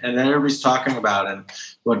and everybody's talking about and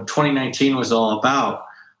what 2019 was all about,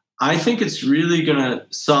 I think it's really going to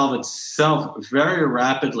solve itself very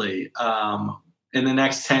rapidly in the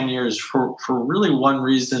next 10 years for really one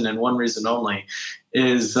reason and one reason only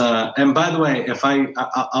is, and by the way, if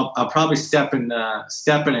I'll probably step in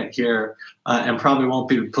it here, and probably won't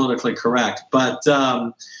be politically correct, but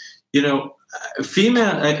I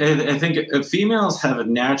think females have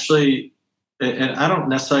naturally, and I don't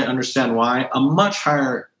necessarily understand why, a much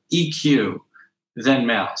higher EQ than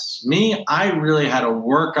males. Me, I really had to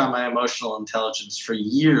work on my emotional intelligence for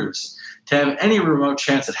years to have any remote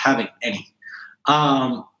chance at having any.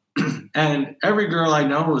 And every girl I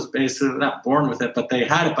know was basically not born with it, but they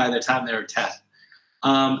had it by the time they were 10.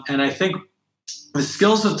 And I think the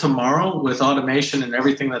skills of tomorrow with automation and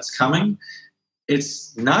everything that's coming,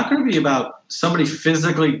 it's not going to be about somebody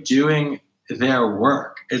physically doing their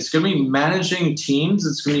work. It's going to be managing teams.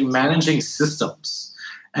 It's going to be managing systems.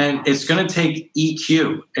 And it's going to take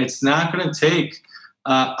EQ. It's not going to take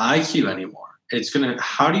IQ anymore. It's going to,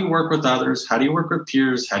 how do you work with others? How do you work with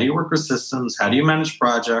peers? How do you work with systems? How do you manage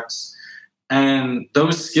projects? And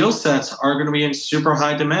those skill sets are going to be in super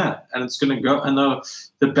high demand. And it's going to go, and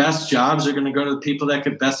the best jobs are going to go to the people that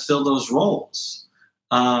could best fill those roles,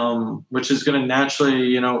 which is going to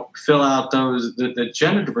naturally, fill out the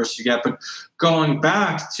gender diversity gap. But going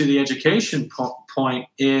back to the education point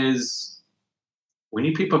is we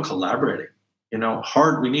need people collaborating,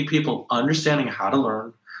 we need people understanding how to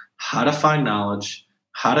learn, how to find knowledge,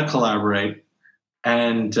 how to collaborate,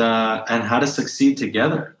 and how to succeed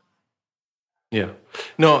together. Yeah.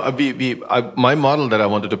 No, my model that I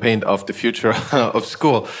wanted to paint of the future of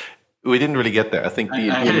school, we didn't really get there. I think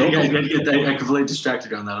I completely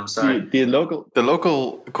distracted on that. I'm sorry. The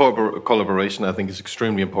local collaboration, I think, is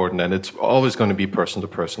extremely important, and it's always going to be person to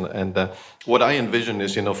person. And what I envision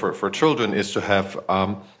is, for children, is to have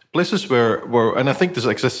places where, and I think this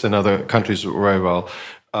exists in other countries very well.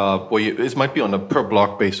 It might be on a per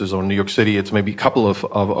block basis, or in New York City, it's maybe a couple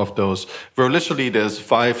of those, where literally there's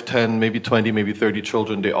 5, 10, maybe 20, maybe 30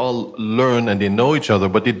 children. They all learn and they know each other,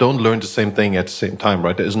 but they don't learn the same thing at the same time,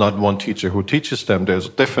 right? There's not one teacher who teaches them. There's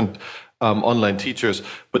different online teachers,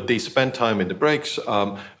 but they spend time in the breaks,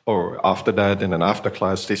 or after that in an after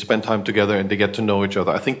class. They spend time together and they get to know each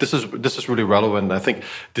other. I think this is really relevant. I think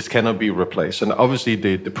this cannot be replaced. And obviously,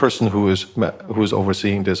 the person who is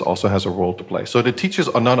overseeing this also has a role to play. So the teachers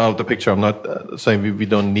are not out of the picture. I'm not saying we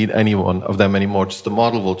don't need any one of them anymore. Just the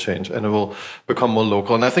model will change and it will become more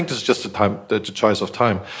local. And I think this is just the choice of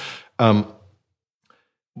time.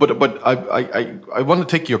 But I want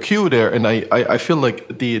to take your cue there, and I feel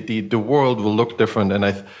like the world will look different, and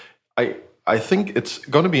I think it's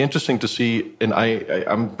going to be interesting to see, and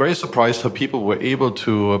I'm very surprised how people were able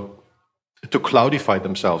to cloudify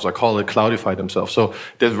themselves. I call it cloudify themselves. So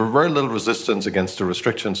there's very little resistance against the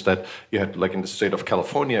restrictions that you had, like in the state of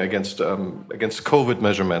California, against COVID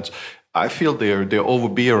measurements. I feel they're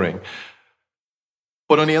overbearing.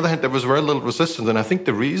 But on the other hand, there was very little resistance. And I think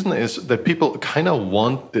the reason is that people kind of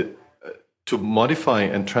want to modify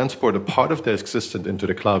and transport a part of their existence into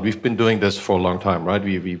the cloud. We've been doing this for a long time, right?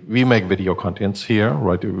 We make video contents here,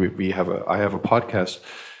 right? I have a podcast.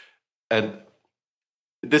 And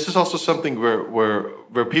this is also something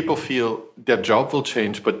where people feel their job will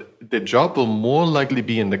change, but their job will more likely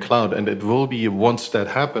be in the cloud. And it will be, once that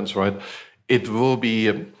happens, right, it will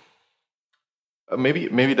be,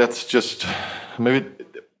 maybe that's just... Maybe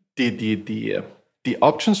the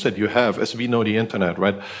options that you have, as we know the internet,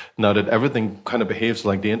 right? Now that everything kind of behaves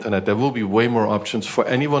like the internet, there will be way more options for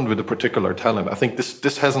anyone with a particular talent. I think this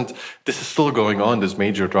is still going on, this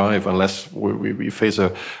major drive, unless we face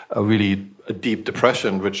a really deep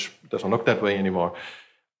depression, which doesn't look that way anymore.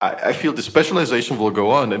 I feel the specialization will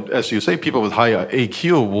go on, and as you say, people with high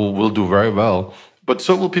AQ will do very well. But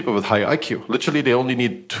so will people with high IQ. Literally, they only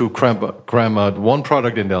need to cram out one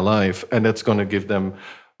product in their life, and that's going to give them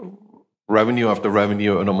revenue after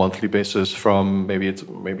revenue on a monthly basis from maybe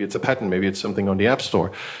it's a patent, maybe it's something on the App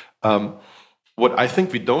Store. What I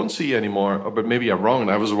think we don't see anymore, but maybe I'm wrong,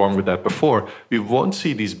 and I was wrong with that before, we won't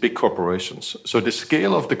see these big corporations. So the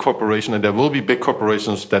scale of the corporation, and there will be big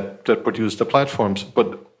corporations that produce the platforms,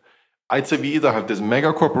 but I'd say we either have these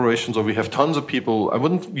mega corporations or we have tons of people. I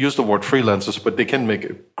wouldn't use the word freelancers, but they can make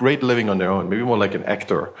a great living on their own, maybe more like an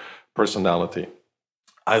actor personality.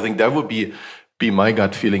 I think that would be my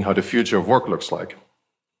gut feeling how the future of work looks like.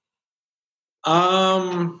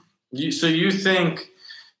 So you think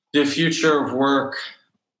the future of work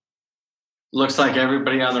looks like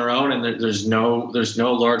everybody on their own and there's no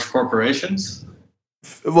large corporations?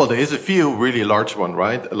 Well, there is a few really large one,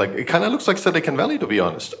 right? Like it kind of looks like Silicon Valley, to be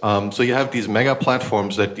honest. So you have these mega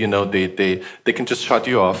platforms that they can just shut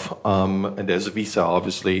you off, and there's Visa,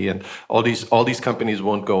 obviously, and all these companies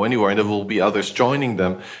won't go anywhere, and there will be others joining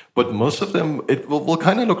them. But most of them, it will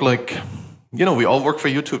kind of look like, we all work for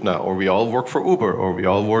YouTube now, or we all work for Uber, or we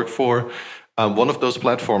all work for one of those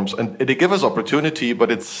platforms, and they give us opportunity,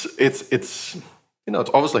 but it's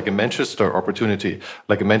always like a Manchester opportunity,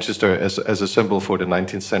 like a Manchester as a symbol for the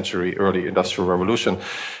 19th century early industrial revolution.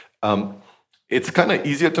 It's kind of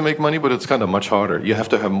easier to make money, but it's kind of much harder. You have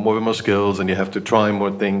to have more skills, and you have to try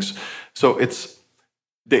more things. So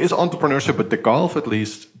there is entrepreneurship, but the gulf, at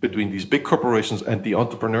least, between these big corporations and the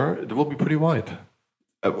entrepreneur, it will be pretty wide.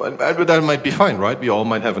 But that might be fine, right? We all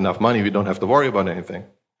might have enough money. We don't have to worry about anything.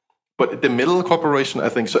 But the middle corporation, I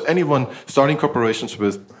think, so anyone starting corporations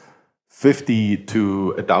with 50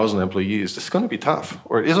 to 1,000 employees, it's going to be tough,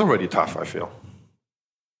 or it is already tough, I feel.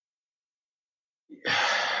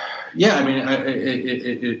 Yeah, I mean,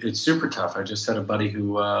 it's super tough. I just had a buddy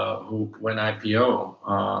who went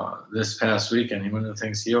IPO this past weekend. One of the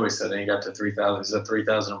things he always said, and he got to 3,000. He's at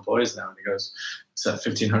 3,000 employees now. And he goes, it's at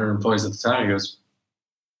 1,500 employees at the time. He goes,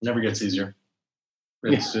 never gets easier.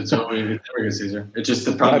 It never gets easier. It's just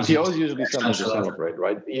the problem. IPO is usually something to celebrate,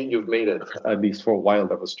 right? You've made it, at least for a while.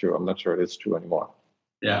 That was true. I'm not sure it's true anymore.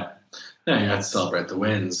 Yeah, you have to celebrate the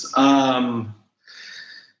wins.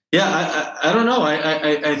 Yeah, I don't know.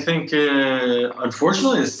 I think,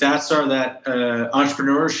 unfortunately, the stats are that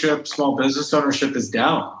entrepreneurship, small business ownership is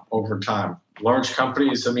down over time. Large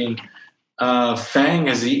companies, I mean, FANG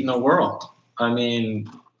has eaten the world. I mean,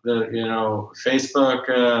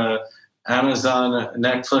 Facebook, Amazon,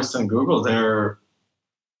 Netflix, and Google, they're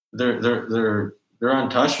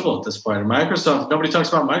untouchable at this point. And Microsoft, nobody talks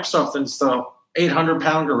about Microsoft, and it's the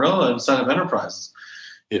 800-pound gorilla inside of enterprises.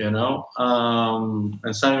 It's not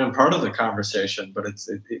even part of the conversation, but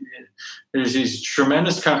there's these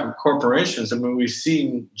tremendous corporations. I mean, we've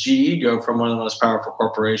seen GE go from one of the most powerful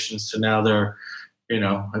corporations to now they're,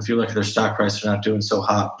 if you look at their stock price, they're not doing so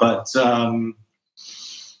hot. But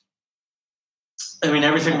I mean,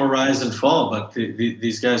 everything will rise and fall, but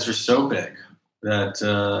these guys are so big that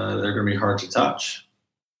they're going to be hard to touch.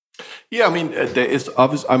 Yeah, I mean, there is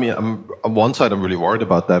obvious. I mean, on one side, I'm really worried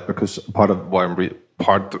about that, because part of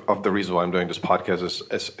the reason why I'm doing this podcast is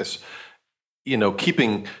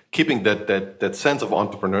keeping that sense of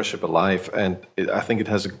entrepreneurship alive, and I think it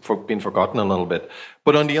has been forgotten a little bit.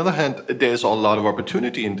 But on the other hand, there's a lot of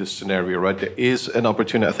opportunity in this scenario, right? There is an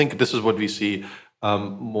opportunity. I think this is what we see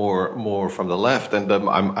more from the left, and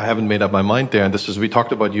I haven't made up my mind there. And we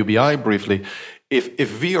talked about UBI briefly.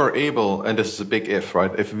 If we are able, and this is a big if,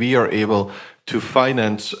 right? If we are able to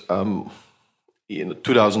finance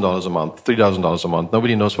 $2,000 a month, $3,000 a month,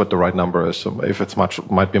 nobody knows what the right number is. So if it's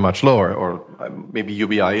might be much lower, or maybe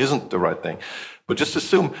UBI isn't the right thing. But just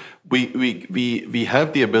assume we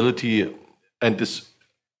have the ability, and this.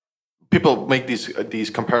 People make these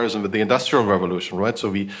comparisons with the Industrial Revolution, right? So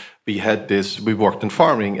we worked in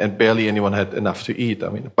farming, and barely anyone had enough to eat. I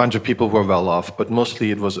mean, a bunch of people were well off, but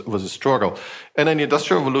mostly it was a struggle. And then the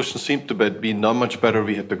Industrial Revolution seemed to be not much better.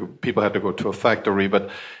 People had to go to a factory, but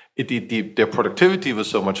their productivity was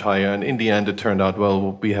so much higher. And in the end, it turned out,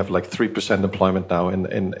 well, we have like 3% employment now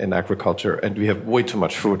in agriculture, and we have way too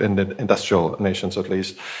much food in the industrial nations, at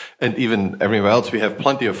least. And even everywhere else, we have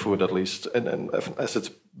plenty of food, at least, and as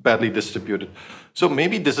it's badly distributed. So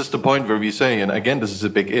maybe this is the point where we say, and again, this is a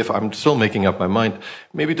big if, I'm still making up my mind,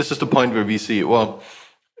 maybe this is the point where we see, well,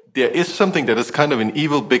 there is something that is kind of an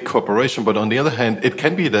evil big corporation, but on the other hand, it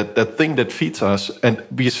can be that thing that feeds us, and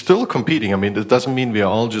we're still competing. I mean, it doesn't mean we are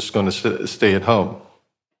all just going to stay at home.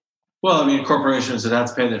 Well, I mean, corporations would have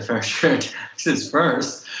to pay their fair share of taxes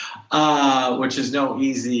first, which is no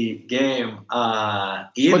easy game either.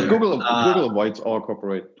 But Google avoids all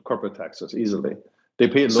corporate taxes easily. They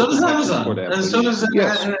pay local taxes for them. And so does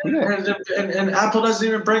and Apple doesn't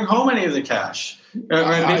even bring home any of the cash.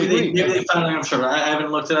 Maybe they finally, I'm sure. I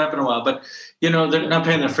haven't looked it up in a while, but they're not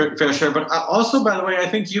paying their fair share. But also, by the way, I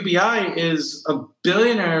think UBI is a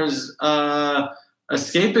billionaire's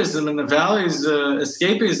escapism, and the Valley's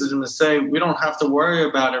escapism to say we don't have to worry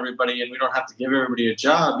about everybody, and we don't have to give everybody a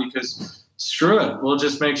job, because screw it, we'll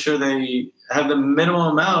just make sure they have the minimum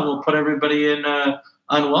amount. We'll put everybody in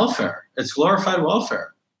on welfare. It's glorified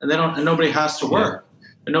welfare, and nobody has to work,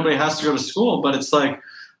 and nobody has to go to school. But it's like,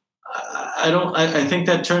 I think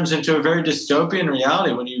that turns into a very dystopian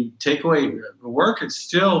reality when you take away work. It's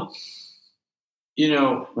still,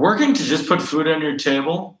 working to just put food on your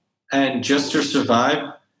table and just to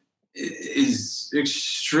survive is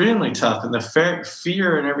extremely tough, and the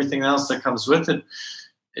fear and everything else that comes with it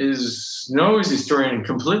is no easy story. And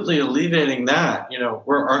completely alleviating that,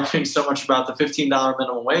 we're arguing so much about the $15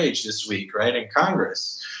 minimum wage this week, right, in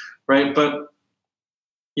Congress, right? But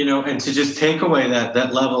and to just take away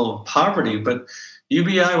that level of poverty, but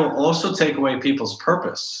UBI will also take away people's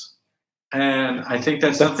purpose, and I think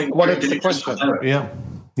that's something. What is the question?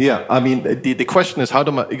 Yeah. I mean, the question is how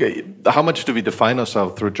much do we define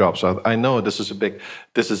ourselves through jobs? I know this is a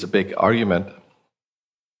big argument.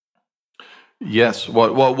 Yes.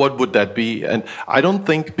 What would that be? And I don't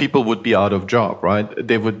think people would be out of job, right?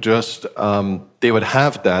 They would just they would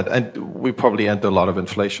have that, and we probably enter a lot of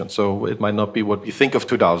inflation. So it might not be what we think of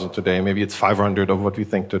 2000 today. Maybe it's 500 of what we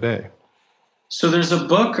think today. So there's a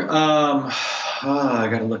book. I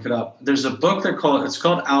got to look it up. There's a book it's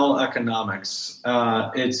called Owl Economics.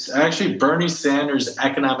 It's actually Bernie Sanders'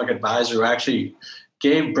 economic advisor who actually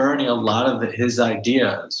gave Bernie a lot of his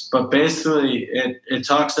ideas. But basically, it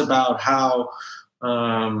talks about how,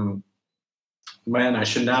 I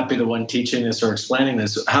should not be the one teaching this or explaining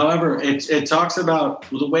this. However, it talks about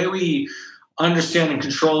the way we understand and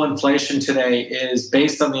control inflation today is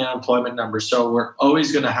based on the unemployment numbers. So we're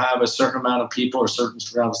always going to have a certain amount of people or a certain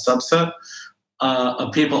amount of subset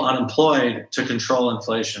of people unemployed to control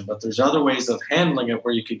inflation. But there's other ways of handling it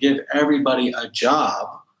where you could give everybody a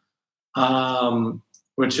job,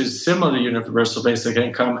 which is similar to universal basic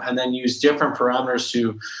income, and then use different parameters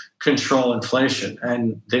to control inflation.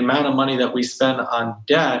 And the amount of money that we spend on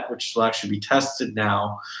debt, which will actually be tested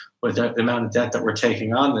now with the amount of debt that we're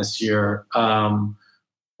taking on this year,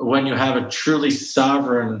 when you have a truly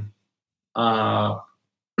sovereign,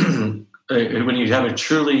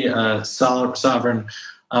 sovereign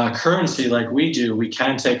currency like we do, we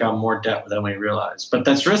can take on more debt than we realize. But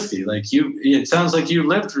that's risky. It sounds like you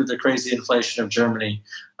lived through the crazy inflation of Germany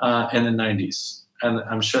in the 90s. And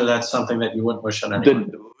I'm sure that's something that you wouldn't wish on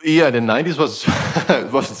anyone. The 90s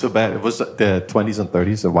wasn't so bad. It was the 20s and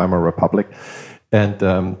 30s, the Weimar Republic. And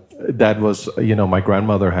that was, my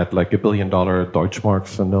grandmother had like $1 billion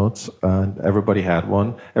Deutschmarks and notes, and everybody had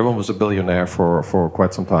one. Everyone was a billionaire for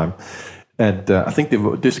quite some time. And I think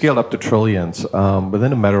they scaled up to trillions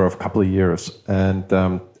within a matter of a couple of years. And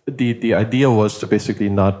the idea was to basically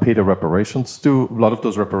not pay the reparations. A lot of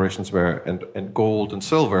those reparations were in gold and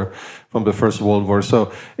silver from the First World War.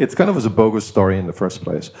 So it's kind of was a bogus story in the first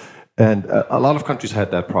place. And a lot of countries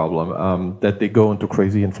had that problem, that they go into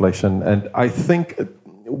crazy inflation. And I think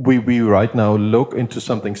we right now look into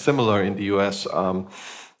something similar in the US.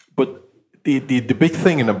 But the big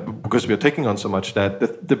thing, because we're taking on so much debt,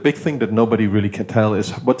 the big thing that nobody really can tell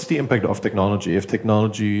is what's the impact of technology.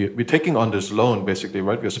 We're taking on this loan, basically,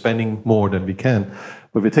 right? We're spending more than we can,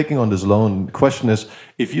 but we're taking on this loan. The question is,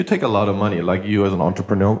 if you take a lot of money, like you as an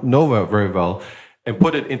entrepreneur know very well, and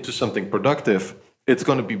put it into something productive, it's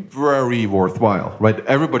going to be very worthwhile, right?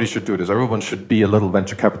 Everybody should do this. Everyone should be a little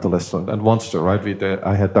venture capitalist and wants to, right?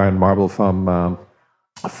 I had Darren Marble from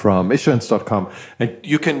issuance.com, and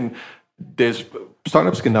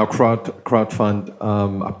startups can now crowdfund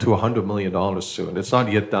up to $100 million soon. It's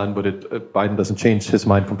not yet done, but Biden doesn't change his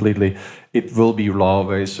mind completely. It will be law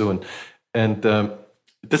very soon, and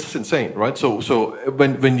this is insane, right? So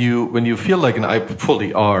when you feel like, and I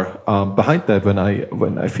fully are behind that,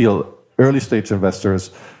 when I feel early stage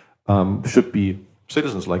investors should be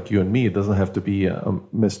citizens like you and me. It doesn't have to be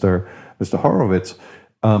Mr. Horowitz.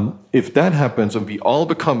 If that happens and we all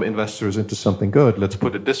become investors into something good, let's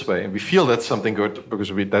put it this way, and we feel that's something good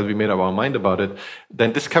because we made up our mind about it,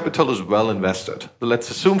 then this capital is well invested. But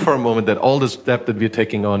let's assume for a moment that all this debt that we're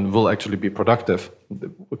taking on will actually be productive.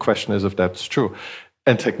 The question is if that's true.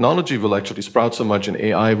 And technology will actually sprout so much, and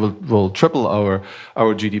AI will triple our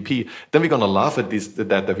GDP. Then we're going to laugh at the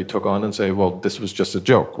debt that we took on and say, well, this was just a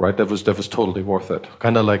joke, right? That was totally worth it.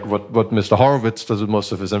 Kind of like what Mr. Horowitz does with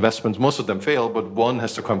most of his investments. Most of them fail, but one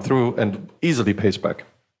has to come through and easily pays back.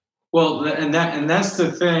 Well, and that's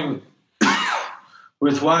the thing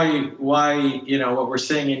with why what we're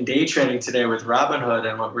seeing in day trading today with Robinhood,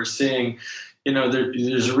 and what we're seeing.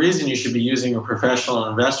 There's a reason you should be using a professional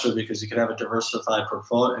investor, because you can have a diversified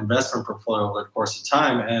investment portfolio over the course of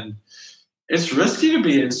time. And it's risky to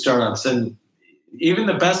be in startups. And even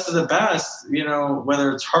the best of the best,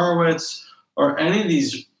 whether it's Horowitz or any of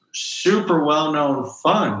these super well-known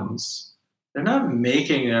funds, they're not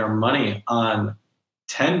making their money on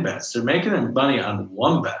 10 bets. They're making their money on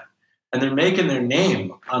one bet. And they're making their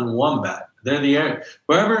name on one bet. They're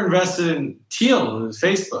whoever invested in Thiel,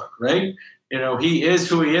 Facebook, right? He is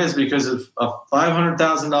who he is because of a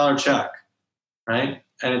 $500,000 check, right?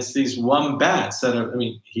 and it's these one bats that are, I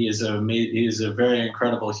mean, he is a very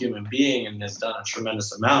incredible human being and has done a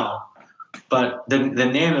tremendous amount. But the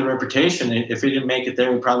name, the reputation, if he didn't make it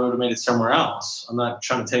there, he probably would have made it somewhere else. I'm not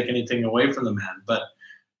trying to take anything away from the man, but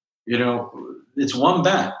it's one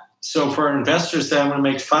bet. So for an investor to say, I'm going to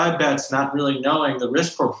make 5 bets, not really knowing the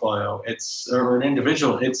risk portfolio, or an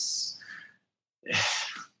individual,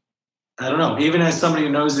 I don't know. Even as somebody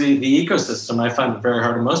who knows the ecosystem, I find it very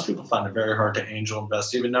hard, and most people find it very hard to angel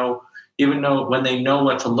invest, even though when they know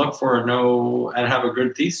what to look for, and have a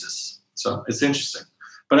good thesis. So it's interesting.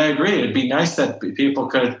 But I agree. It'd be nice that people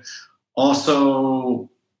could also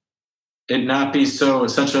it not be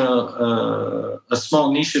such a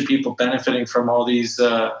small niche of people benefiting from all these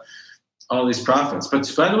profits.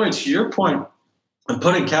 But by the way, to your point, of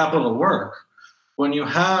putting capital to work, when you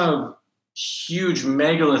have huge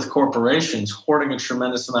megalith corporations hoarding a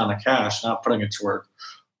tremendous amount of cash, not putting it to work,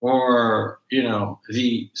 or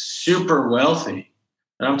the super wealthy,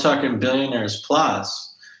 and I'm talking billionaires plus,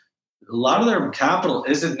 a lot of their capital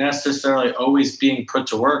isn't necessarily always being put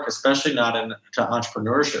to work, especially not into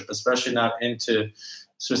entrepreneurship, especially not into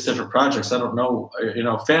specific projects. I don't know,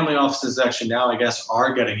 family offices actually now, I guess,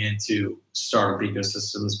 are getting into startup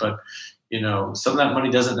ecosystems, but some of that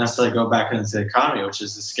money doesn't necessarily go back into the economy, which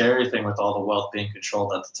is the scary thing with all the wealth being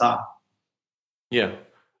controlled at the top. Yeah.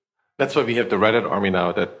 That's why we have the Reddit army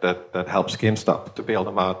now that helps GameStop to bail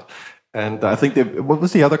them out. And I think what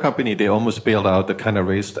was the other company they almost bailed out that kind of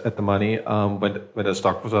raised at the money when the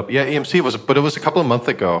stock was up? Yeah, EMC was, but it was a couple of months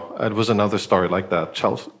ago. It was another story like that.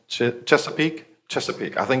 Chesapeake.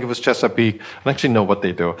 I think it was Chesapeake. I don't actually know what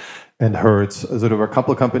they do. And Hertz. So there were a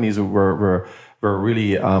couple of companies who were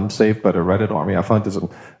really saved by the Reddit army. I found this a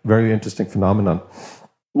very interesting phenomenon.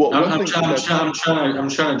 Well, I'm trying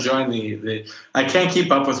to join the. I can't keep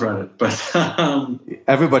up with Reddit, but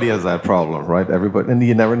everybody has that problem, right? Everybody, and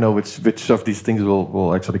you never know which of these things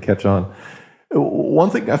will actually catch on. One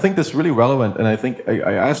thing I think that's really relevant, and I think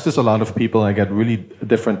I asked this a lot of people, and I get really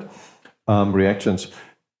different reactions.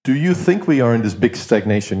 Do you think we are in this big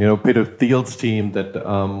stagnation? Peter Thiel's team that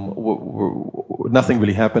nothing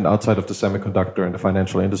really happened outside of the semiconductor and the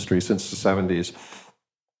financial industry since the 70s.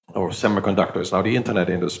 Or semiconductors, now the internet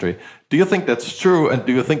industry. Do you think that's true? And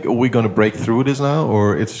do you think we're going to break through this now,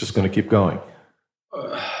 or it's just going to keep going?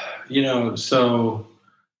 So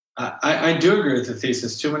I do agree with the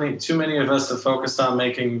thesis. Too many of us have focused on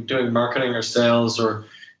doing marketing or sales, or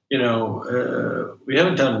we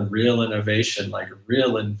haven't done real innovation, like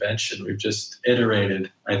real invention. We've just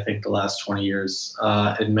iterated, I think, the last 20 years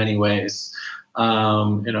in many ways.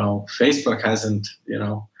 Facebook hasn't,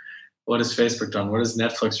 what has Facebook done? What has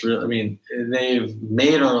Netflix really? I mean, they've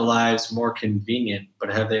made our lives more convenient,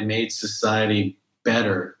 but have they made society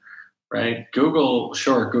better? Right? Google,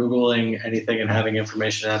 sure, Googling anything and having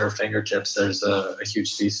information at our fingertips, there's a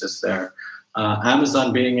huge thesis there.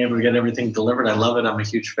 Amazon being able to get everything delivered, I love it. I'm a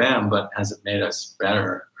huge fan, but has it made us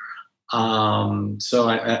better? So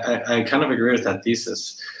I kind of agree with that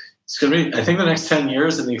thesis. It's going to be, I think the next 10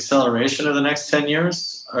 years and the acceleration of the next 10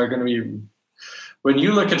 years are going to be, when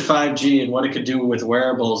you look at 5G and what it could do with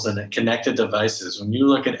wearables and connected devices, when you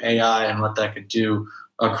look at AI and what that could do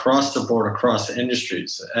across the board, across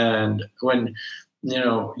industries, and when,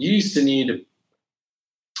 you used to need,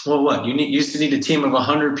 you used to need a team of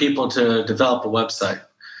 100 people to develop a website.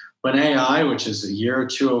 When AI, which is a year or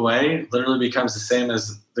two away, literally becomes the same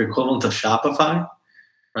as the equivalent of Shopify,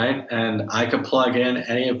 right? And I could plug in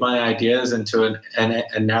any of my ideas into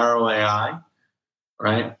a narrow AI,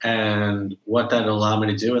 right? And what that allow me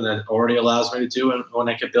to do, and that already allows me to do when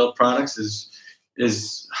I can build products,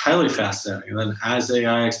 is highly fascinating. And then as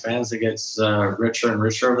AI expands, it gets richer and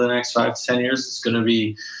richer over the next 5 to 10 years. It's going to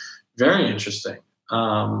be very interesting.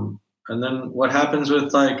 And then what happens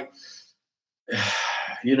with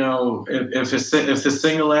if the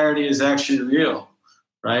singularity is actually real,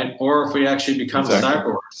 right? Or if we actually become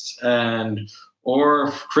cyborgs, or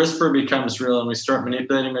if CRISPR becomes real and we start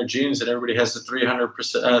manipulating our genes and everybody has a 300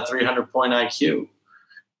 point IQ,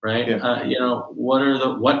 right? Yeah.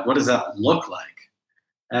 What does that look like?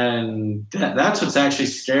 And that's what's actually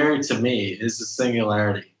scary to me, is the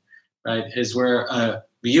singularity, right? Is where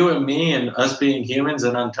you and me and us being humans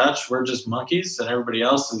and untouched, we're just monkeys, and everybody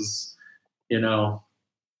else is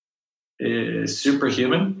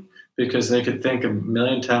superhuman because they could think a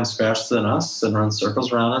million times faster than us and run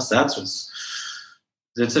circles around us.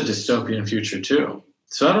 It's a dystopian future too.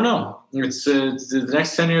 So I don't know. It's the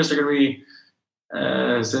next 10 years are going to be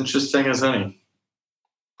as interesting as any.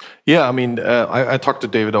 Yeah, I mean, I talked to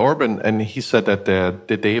David Orban, and he said that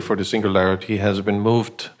the day for the singularity has been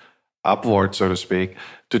moved upward, so to speak,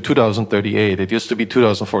 to 2038. It used to be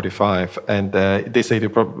 2045, and they say they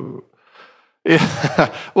probably.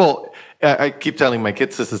 Yeah, well, I keep telling my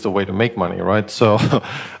kids this is the way to make money, right? So,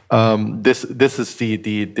 this is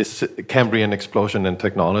this Cambrian explosion in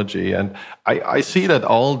technology, and I see that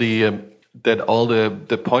all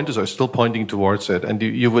the pointers are still pointing towards it, and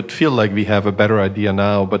you would feel like we have a better idea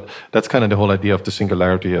now, but that's kind of the whole idea of the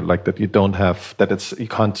singularity, like that you don't have that it's you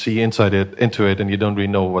can't see into it, and you don't really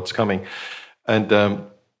know what's coming, and by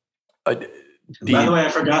the way, I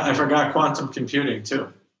forgot quantum computing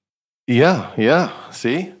too. Yeah.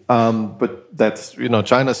 See, but that's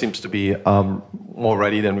China seems to be more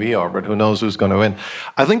ready than we are. But who knows who's going to win?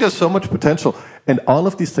 I think there's so much potential, and all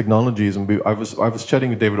of these technologies. And I was chatting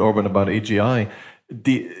with David Orban about AGI.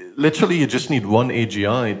 Literally, you just need one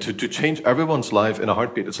AGI to change everyone's life in a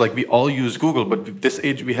heartbeat. It's like we all use Google, but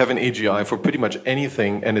we have an AGI for pretty much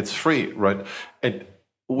anything, and it's free, right? And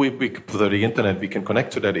we through the internet we can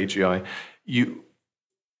connect to that AGI.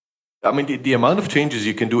 I mean, the amount of changes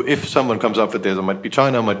you can do if someone comes up with this, it might be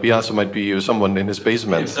China, it might be us, it might be someone in his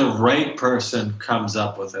basement. If the right person comes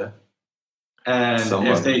up with it, and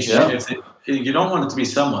you don't want it to be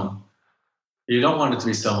someone. You don't want it to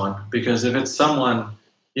be someone, because if it's someone,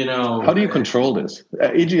 How do you control this?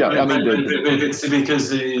 AGI, it's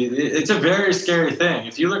because it's a very scary thing.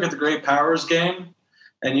 If you look at the great powers game,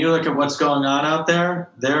 and you look at what's going on out there,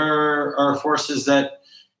 there are forces that,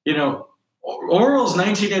 Orwell's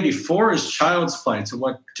 1984 is child's play to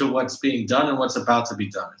what's being done and what's about to be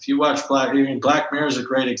done. If you watch Black Mirror is a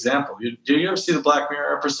great example. Do you ever see the Black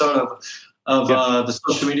Mirror episode of the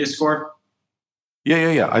social media score?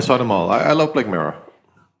 Yeah. I saw them all. I love Black Mirror.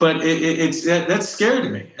 But that's scary to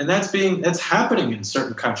me, and that's happening in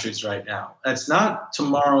certain countries right now. That's not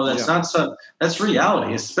tomorrow. That's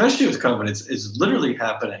reality, especially with COVID. It's literally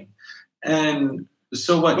happening, and.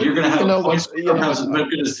 So what? You're going to have a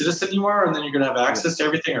good citizen you are, and then you're going to have access to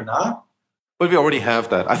everything or not? But we already have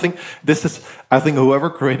that. I think whoever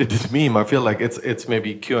created this meme, I feel like it's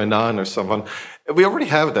maybe QAnon or someone. We already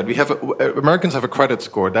have that. Americans have a credit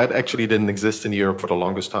score that actually didn't exist in Europe for the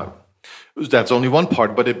longest time. That's only one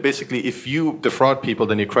part, but it basically, if you defraud people,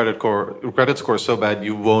 then your credit score is so bad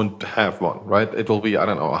you won't have one, right? It will be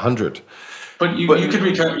 100. But you could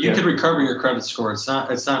recover your credit score. It's not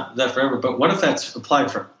that forever. But what if that's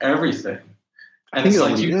applied for everything? And it's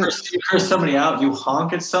like you curse somebody out, you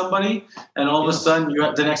honk at somebody, and all of a sudden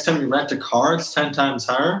the next time you rent a car, it's 10 times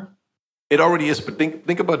higher. It already is, but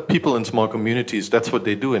think about people in small communities. That's what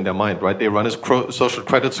they do in their mind, right? They run a social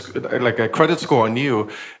credit, like a credit score on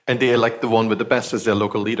you, and they elect the one with the best as their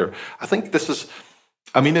local leader. I think this is.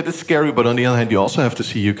 I mean, it is scary, but on the other hand, you also have to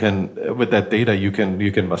see with that data, you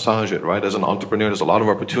can massage it, right? As an entrepreneur, there's a lot of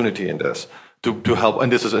opportunity in this to help.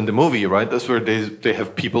 And this is in the movie, right? That's where they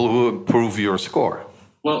have people who improve your score.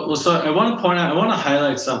 Well, so I want to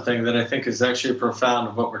highlight something that I think is actually profound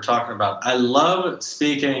of what we're talking about. I love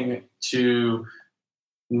speaking to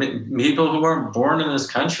people who weren't born in this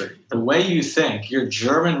country. The way you think, your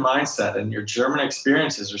German mindset and your German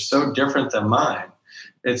experiences are so different than mine.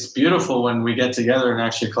 It's beautiful when we get together and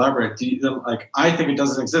actually collaborate. Like, I think it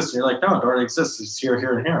doesn't exist. And you're like, no, it already exists. It's here,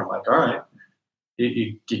 and here. I'm like, all right,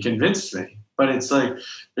 you convinced me. But it's like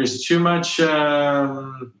there's too much. We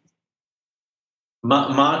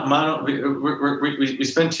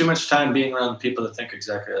spend too much time being around people that think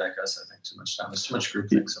exactly like us. I think too much time. There's too much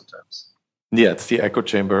groupthink sometimes. Yeah, it's the echo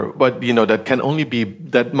chamber. But,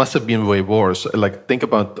 that must have been way worse. Like, think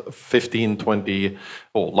about 15, 20,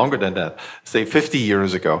 or longer than that, say 50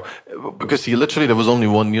 years ago. Because there was only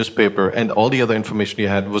one newspaper, and all the other information you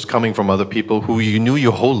had was coming from other people who you knew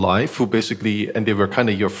your whole life, and they were kind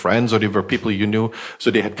of your friends, or they were people you knew.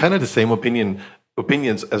 So they had kind of the same opinions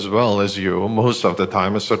as well as you most of the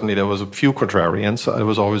time. And certainly there was a few contrarians. There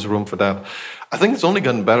was always room for that. I think it's only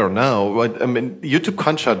gotten better now. I mean, YouTube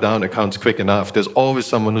can't shut down accounts quick enough. There's always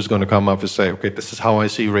someone who's going to come up and say, "Okay, this is how I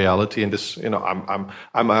see reality," and this,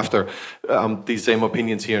 I'm after these same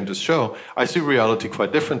opinions here in this show. I see reality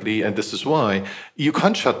quite differently, and this is why you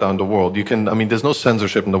can't shut down the world. There's no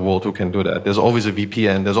censorship in the world who can do that. There's always a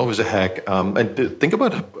VPN. There's always a hack. And think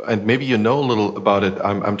about, and maybe you know a little about it.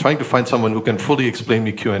 I'm trying to find someone who can fully explain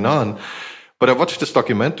me QAnon, but I watched this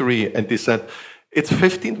documentary, and they said. It's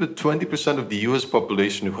 15 to 20% of the US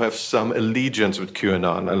population who have some allegiance with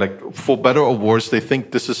QAnon. And like, for better or worse, they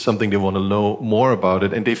think this is something they want to know more about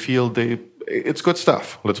it, and they feel it's good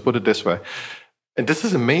stuff. Let's put it this way. And this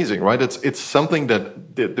is amazing, right? It's something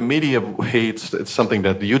that the media hates. It's something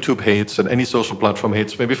that YouTube hates, and any social platform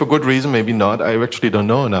hates. Maybe for good reason, maybe not. I actually don't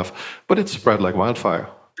know enough. But it's spread like wildfire.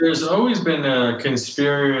 There's always been a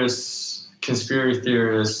conspiracy conspiracy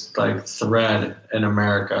theorist like thread in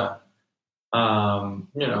America.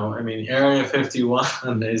 I mean, Area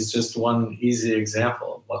 51 is just one easy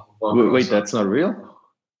example of what Wait, goes on. that's not real?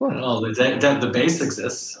 What? Well, the base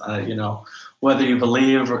exists. Whether you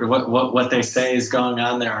believe or what they say is going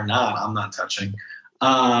on there or not, I'm not touching.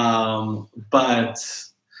 But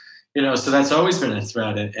so that's always been a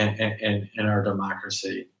threat in our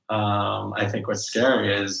democracy. I think what's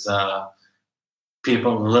scary is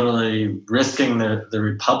people literally risking the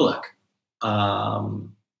republic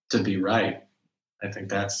to be right. I think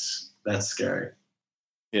that's scary.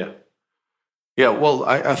 Yeah. Yeah, well,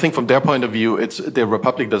 I think from their point of view, it's the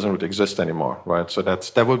republic doesn't really exist anymore, right? So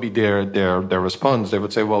that would be their response. They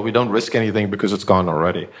would say, well, we don't risk anything because it's gone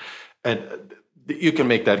already, and you can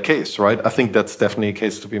make that case, right? I think that's definitely a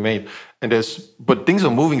case to be made. But things are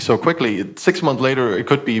moving so quickly. 6 months later, it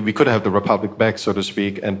could be we could have the republic back, so to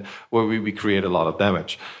speak, and where we create a lot of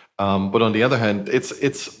damage. But on the other hand,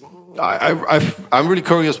 I'm really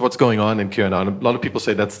curious what's going on in QAnon. A lot of people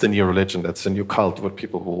say that's the new religion, that's the new cult, what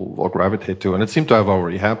people will gravitate to, and it seemed to have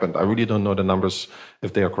already happened. I really don't know the numbers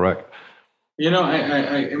if they are correct.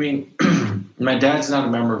 I mean, my dad's not a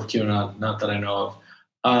member of QAnon, not that I know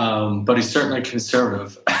of, but he's certainly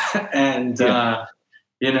conservative, and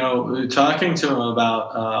talking to him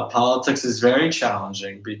about politics is very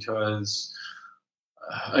challenging because,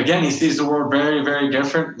 again, he sees the world very, very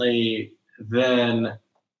differently than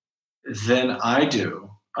I do,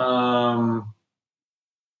 and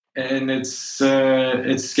it's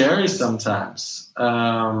scary sometimes.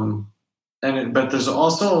 But there's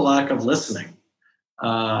also a lack of listening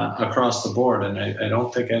across the board, and I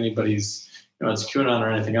don't think anybody's, it's QAnon or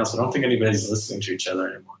anything else. I don't think anybody's listening to each other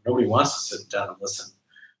anymore. Nobody wants to sit down and listen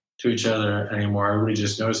to each other anymore. Everybody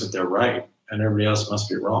just knows that they're right, and everybody else must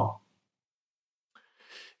be wrong.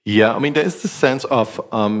 Yeah, I mean, there is this sense of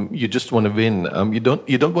you just want to win. You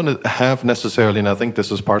don't want to have necessarily, and I think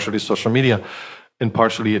this is partially social media, and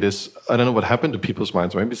partially it is, I don't know what happened to people's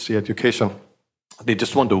minds. Maybe it's the education. They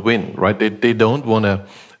just want to win, right? They don't want to.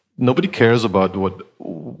 Nobody cares about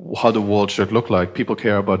how the world should look like. People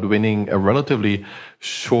care about winning a relatively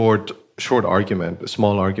short argument, a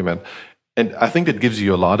small argument, and I think that gives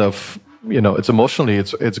you a lot of, it's emotionally,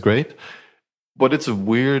 it's great, but it's a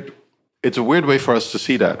weird way for us to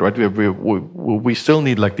see that, right? We still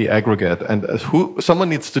need like the aggregate, and someone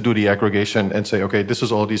needs to do the aggregation and say, okay, this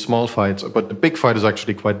is all these small fights, but the big fight is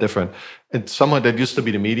actually quite different. And someone that used to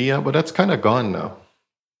be the media, but that's kind of gone now.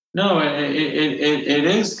 No, it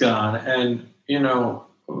is gone, and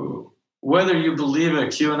whether you believe a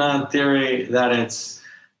QAnon theory that it's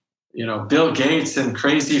Bill Gates and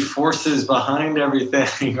crazy forces behind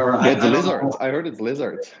everything, or it's lizards. I heard it's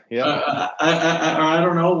lizards. Yeah, I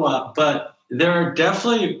don't know what, but there are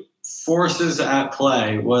definitely forces at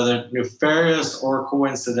play, whether nefarious or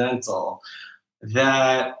coincidental,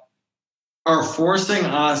 that are forcing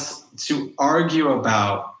us to argue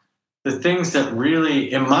about the things that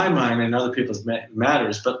really, in my mind and other people's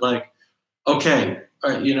matters. But like, okay,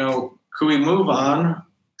 could we move on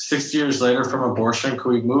 60 years later from abortion? Could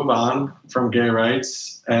we move on from gay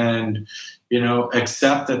rights and,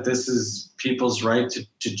 accept that this is people's right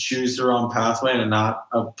to choose their own pathway and not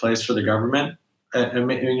a place for the government?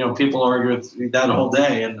 And people argue with that all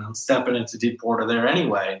day, and I'm stepping into deep water there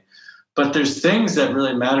anyway. But there's things that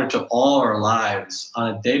really matter to all our lives on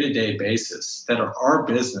a day-to-day basis that are our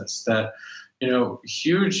business, that,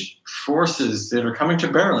 huge forces that are coming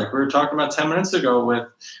to bear, like we were talking about 10 minutes ago with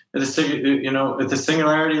the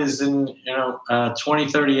singularity is in,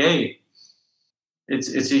 2038.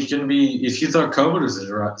 It's going to be, if you thought COVID was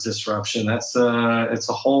a disruption, it's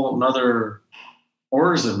a whole another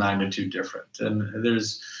orders of magnitude different. And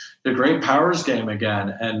there's the great powers game again.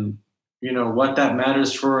 And, what that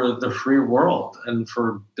matters for the free world and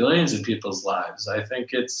for billions of people's lives. I think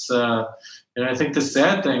it's, I think the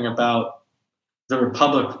sad thing about the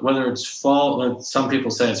republic, whether it's some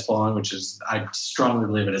people say it's falling, which is, I strongly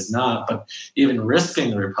believe it is not, but even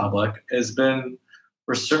risking the republic has been,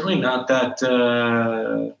 we're certainly not that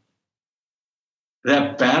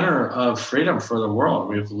banner of freedom for the world.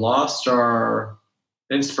 We've lost our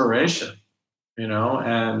inspiration.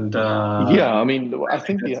 And I mean, I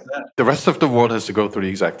think the rest of the world has to go through the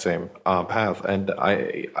exact same path. And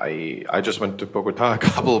I just went to Bogota a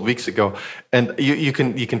couple of weeks ago, and you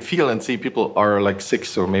can feel and see people are like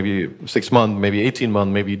 6 or maybe 6 months, maybe 18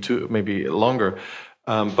 months, maybe 2, maybe longer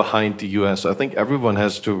behind the US. I think everyone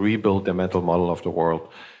has to rebuild their mental model of the world,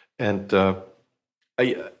 and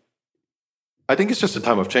I I think it's just a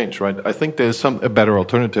time of change, right? I think there's a better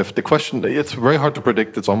alternative. The question, it's very hard to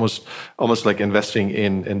predict. It's almost like investing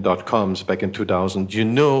in dot-coms back in 2000.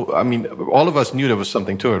 I mean, all of us knew there was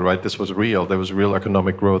something to it, right? This was real. There was real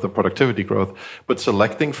economic growth and productivity growth. But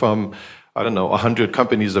selecting from, I don't know, 100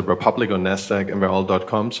 companies that were public on NASDAQ and were all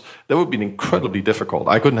dot-coms, that would be incredibly difficult.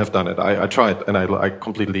 I couldn't have done it. I tried, and I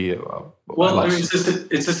completely Well, I mean,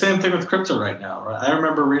 it's the same thing with crypto right now, right? I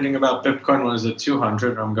remember reading about Bitcoin when it was at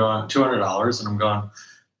 200, and I'm going $200, and I'm going,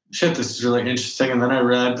 shit, this is really interesting. And then I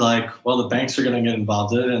read like, well, the banks are going to get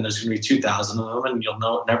involved in it, and there's going to be 2,000 of them, and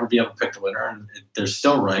you'll never be able to pick the winner. And they're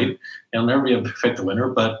still right; you'll never be able to pick the winner.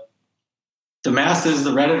 But the masses,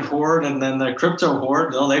 the Reddit horde, and then the crypto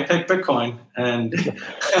horde, well, they pick Bitcoin, and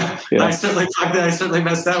Yeah. I certainly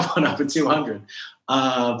messed that one up at 200.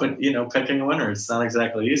 But picking a winner, it's not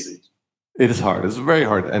exactly easy. It is hard. It's very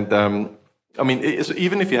hard. And I mean,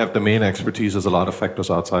 even if you have domain expertise, there's a lot of factors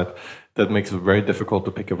outside that makes it very difficult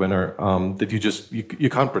to pick a winner that you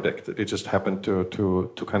can't predict. It just happened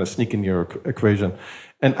to kind of sneak in your equation.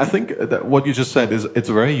 And I think that what you just said it's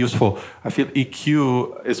very useful. I feel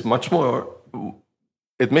EQ is much more.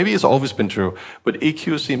 It maybe has always been true, but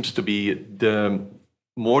EQ seems to be the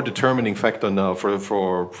more determining factor now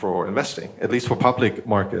for investing, at least for public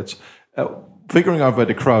markets. Figuring out where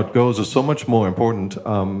the crowd goes is so much more important,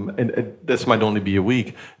 and this might only be a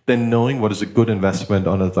week, than knowing what is a good investment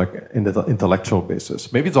on in the intellectual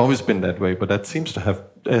basis. Maybe it's always been that way, but that seems to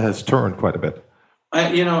it has turned quite a bit.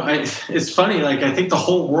 It's funny. Like, I think the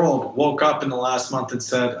whole world woke up in the last month and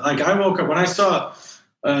said, like, I woke up when I saw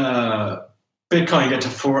Bitcoin get to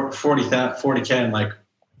 40K, and like,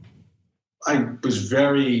 I was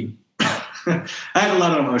very, I had a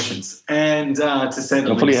lot of emotions, and to say the least.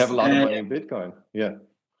 Hopefully you have a lot of money in Bitcoin. Yeah.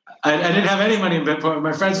 I didn't have any money in Bitcoin.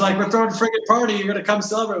 My friends were like, we're throwing a friggin' party. You're going to come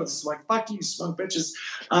celebrate with us. I'm like, fuck you, smug bitches.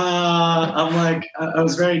 I'm like, I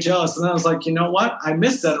was very jealous. And then I was like, you know what? I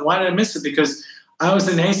missed that. Why did I miss it? Because I was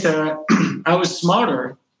a naysayer. I was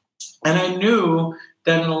smarter. And I knew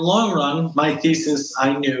that in the long run, my thesis,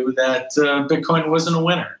 I knew that Bitcoin wasn't a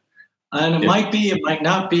winner. And it might be, it might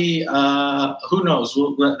not be. Who knows?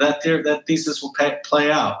 That thesis will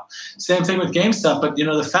play out. Same thing with GameStop. But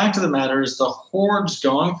the fact of the matter is, the horde's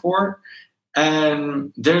going for it,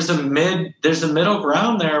 and there's a middle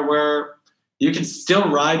ground there where you can still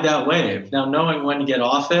ride that wave. Now, knowing when to get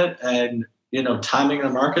off it, and timing the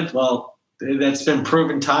market, well, that's been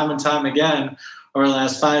proven time and time again over the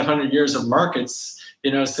last 500 years of markets.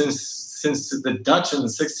 Since the Dutch in the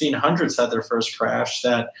 1600s had their first crash,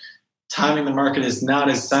 that timing the market is not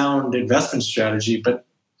a sound investment strategy, but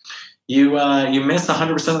you miss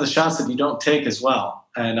 100% of the shots that you don't take as well.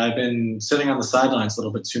 And I've been sitting on the sidelines a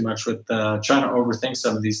little bit too much with trying to overthink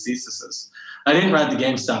some of these theses. I didn't ride the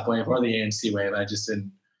GameStop wave or the AMC wave. I just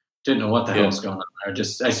didn't know what the hell was going on.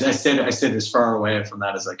 I stayed as far away from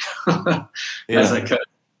that as I could.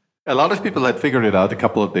 A lot of people had figured it out a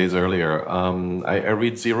couple of days earlier. I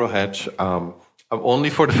read Zero Hedge only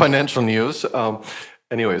for the financial news.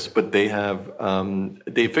 Anyways, but they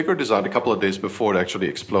figured this out a couple of days before it actually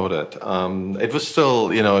exploded. It was still,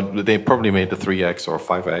 they probably made the 3x or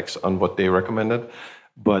 5x on what they recommended,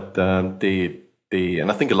 but and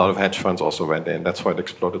I think a lot of hedge funds also went in. That's why it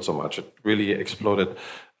exploded so much. It really exploded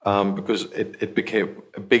because it became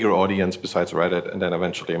a bigger audience besides Reddit, and then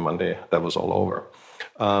eventually on Monday that was all over.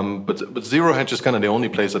 But Zero Hedge is kind of the only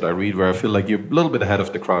place that I read where I feel like you're a little bit ahead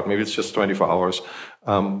of the crowd. Maybe it's just 24 hours.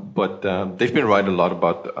 But they've been writing a lot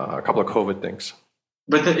about a couple of COVID things.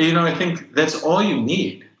 But I think that's all you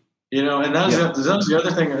need. And that was the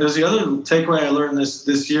other thing. That was the other takeaway I learned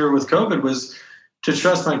this year with COVID, was to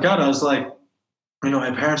trust my gut. I was like,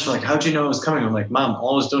 my parents were like, "How'd you know it was coming?" I'm like, "Mom,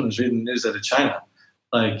 all I was doing was reading the news out of China.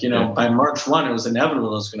 Like, by March 1, it was inevitable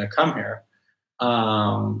it was going to come here."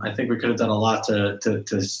 I think we could have done a lot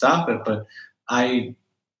to stop it, but I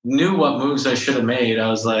knew what moves I should have made. I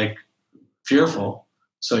was like fearful,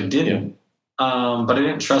 so I didn't. But I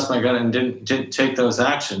didn't trust my gut and didn't take those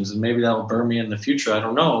actions, and maybe that will burn me in the future. I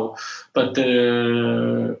don't know, but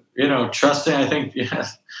trusting. I think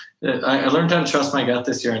I learned how to trust my gut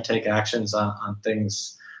this year and take actions on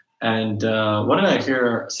things. And what did I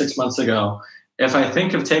hear 6 months ago? If I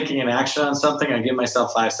think of taking an action on something, I give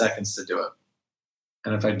myself 5 seconds to do it.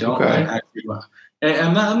 And if I don't, I'm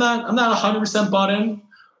not 100% bought in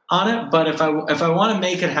on it. But if I want to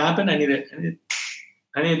make it happen, I need to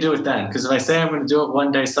do it then. Because if I say I'm going to do it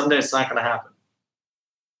one day, someday it's not going to happen.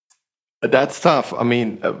 That's tough. I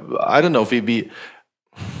mean, I don't know, VB.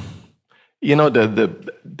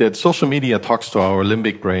 That social media talks to our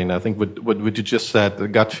limbic brain. I think what you just said, the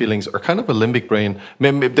gut feelings are kind of a limbic brain.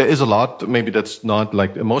 Maybe there is a lot. Maybe that's not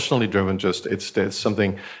like emotionally driven. Just there's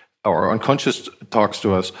something our unconscious talks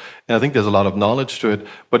to us, and I think there's a lot of knowledge to it.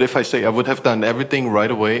 But if I say I would have done everything right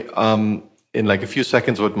away, in like a few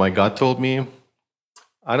seconds, what my gut told me,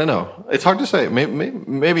 I don't know. It's hard to say.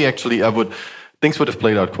 Maybe actually things would have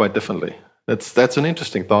played out quite differently. That's an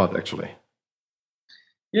interesting thought, actually.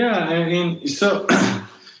 Yeah, I mean, so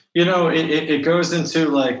it goes into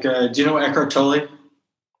like, do you know Eckhart Tolle?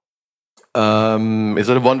 Is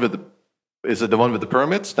it the one with the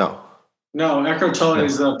pyramids? No. No, Eckhart Tolle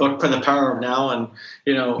is the book for the power of now, and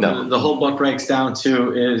the whole book breaks down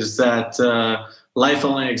to is that life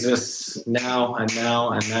only exists now and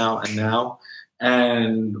now and now and now,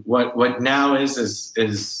 and what now is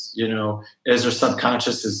our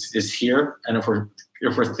subconscious is here, and if we're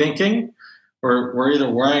thinking. We're either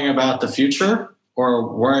worrying about the future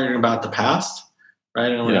or worrying about the past,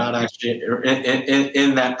 right? And we're not actually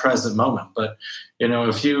in that present moment. But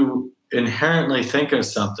if you inherently think of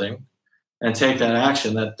something and take that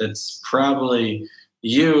action, that's probably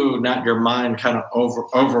you, not your mind, kind of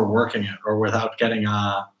overworking it, or without getting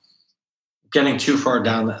too far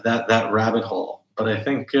down that rabbit hole. But I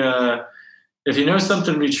think if you know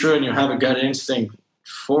something to be true and you have a gut instinct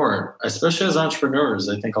for it, especially as entrepreneurs,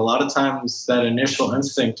 I think a lot of times that initial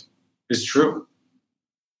instinct is true.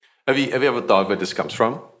 Have you ever thought where this comes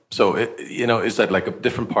from? So, is that like a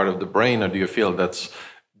different part of the brain, or do you feel there's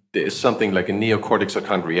something like a neocortex that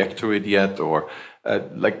can't react to it yet? Or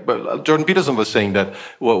but Jordan Peterson was saying that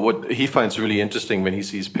what he finds really interesting when he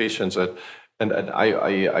sees patients and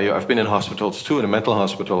I've been in hospitals too, in a mental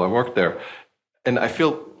hospital. I worked there, and I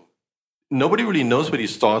feel nobody really knows where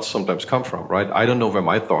these thoughts sometimes come from, right? I don't know where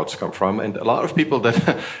my thoughts come from. And a lot of people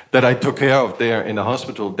that I took care of there in the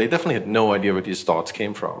hospital, they definitely had no idea where these thoughts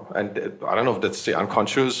came from. And I don't know if that's the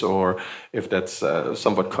unconscious or if that's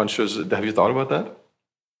somewhat conscious. Have you thought about that?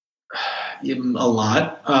 A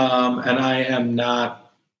lot. And I am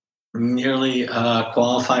not nearly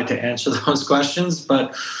qualified to answer those questions.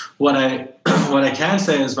 But what I can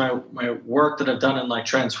say is my work that I've done in like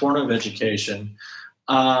transformative education,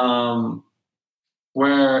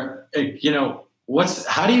 where what's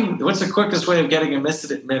the quickest way of getting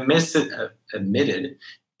admitted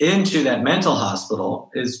into that mental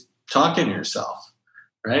hospital is talking to yourself,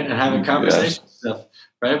 right, and having conversations stuff,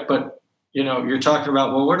 right? But you're talking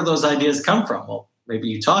about, well, where do those ideas come from? Well, maybe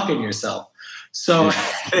you talking to yourself. So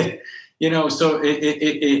so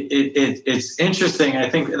it's interesting. I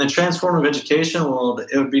think in the transformative education world,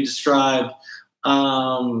 it would be described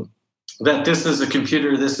that this is a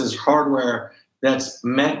computer, this is hardware that's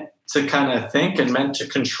meant to kind of think and meant to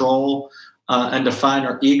control and define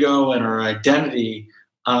our ego and our identity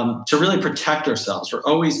to really protect ourselves. We're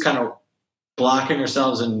always kind of blocking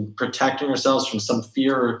ourselves and protecting ourselves from some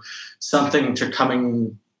fear or something to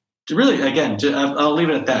coming to really, again, I'll leave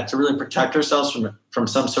it at that, to really protect ourselves from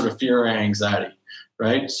some sort of fear or anxiety,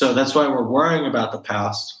 right? So that's why we're worrying about the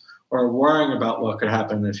past or worrying about what could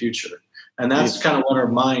happen in the future. And that's kind of what our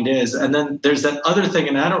mind is. And then there's that other thing,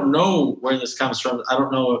 and I don't know where this comes from. I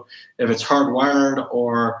don't know if it's hardwired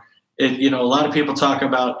or a lot of people talk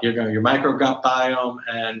about your microgut biome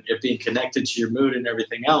and it being connected to your mood and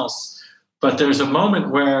everything else. But there's a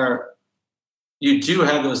moment where you do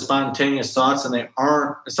have those spontaneous thoughts, and they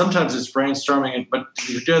are, sometimes it's brainstorming, but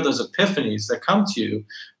you do have those epiphanies that come to you.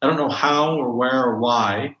 I don't know how or where or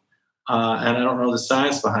why, and I don't know the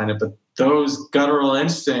science behind it, but those guttural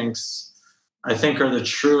instincts, I think, are the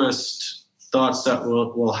truest thoughts that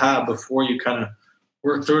we'll have before you kind of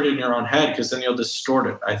work through it in your own head, because then you'll distort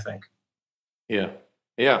it, I think. Yeah.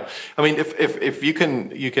 I mean, if you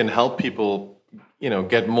can help people,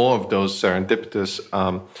 get more of those serendipitous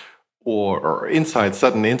or insights,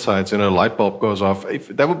 sudden insights, a light bulb goes off,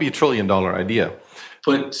 that would be $1 trillion idea.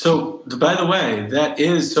 But so, by the way, that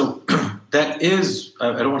is,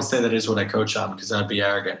 I don't want to say that is what I coach on, because that'd be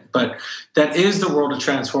arrogant, but that is the world of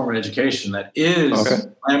transformative education. That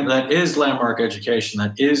is landmark education.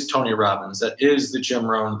 That is Tony Robbins. That is the Jim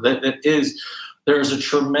Rohn. There's a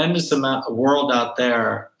tremendous amount of world out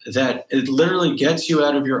there that it literally gets you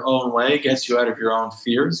out of your own way, gets you out of your own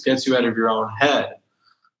fears, gets you out of your own head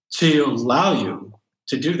to allow you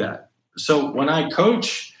to do that. So when I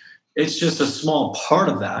coach, it's just a small part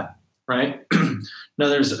of that, right? Now,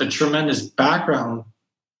 there's a tremendous background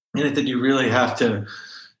in it that you really have to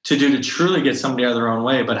do to truly get somebody out of their own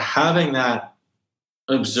way. But having that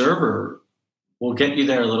observer will get you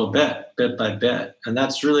there a little bit by bit. And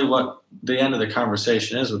that's really what the end of the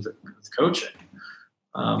conversation is with coaching.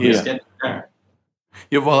 Is getting there.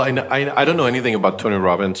 Yeah, well, I don't know anything about Tony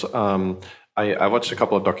Robbins. I watched a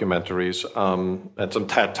couple of documentaries and some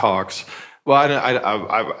TED Talks. Well,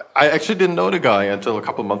 I actually didn't know the guy until a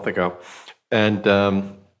couple of months ago. And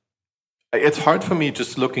it's hard for me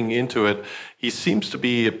just looking into it. He seems to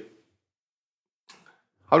be,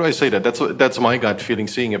 how do I say that? That's my gut feeling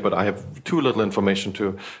seeing it, but I have too little information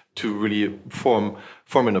to really form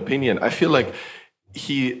an opinion. I feel like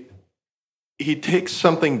he takes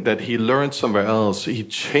something that he learned somewhere else, he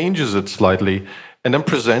changes it slightly, and then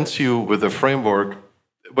presents you with a framework,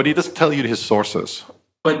 but he doesn't tell you his sources.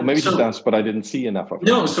 But well, maybe he does, but I didn't see enough of it.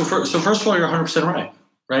 No, so first of all, you're 100% right.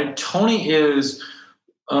 Right? Tony has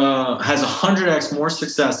 100x more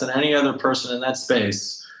success than any other person in that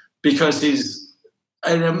space because he's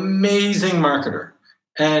an amazing marketer.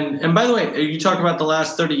 And by the way, you talk about the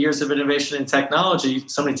last 30 years of innovation in technology.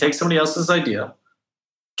 Somebody takes somebody else's idea,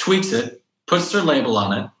 tweaks it, puts their label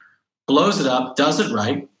on it, blows it up, does it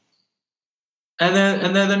right, and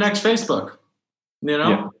then the next Facebook. You know,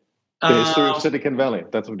 yeah. The history of Silicon Valley.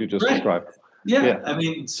 That's what you just described. Yeah, I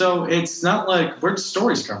mean, so it's not like where do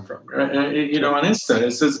stories come from, right? You know, on Insta,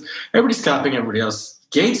 it says everybody's copying everybody else.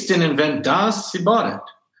 Gates didn't invent DOS; he bought it,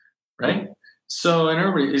 right? So and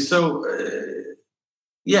everybody, so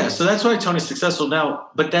that's why Tony's successful now.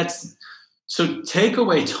 But so take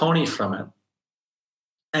away Tony from it,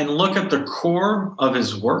 and look at the core of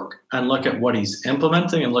his work, and look at what he's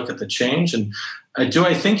implementing, and look at the change. And do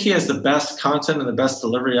I think he has the best content and the best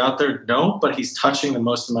delivery out there? No, but he's touching the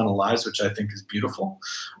most amount of lives, which I think is beautiful.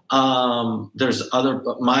 There's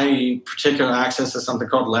my particular access to something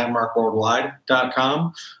called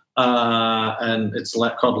landmarkworldwide.com, and it's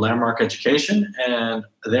called Landmark Education, and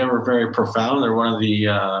they were very profound. They're one of the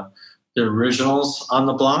originals on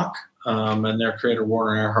the block. And their creator,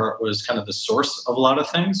 Warren Earhart, was kind of the source of a lot of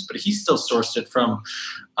things, but he still sourced it from,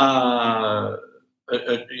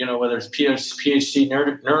 whether it's PhD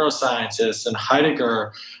neuroscientists and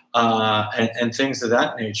Heidegger and things of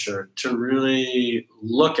that nature, to really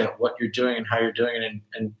look at what you're doing and how you're doing it,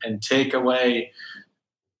 and take away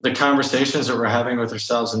the conversations that we're having with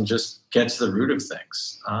ourselves and just get to the root of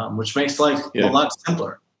things, which makes life a lot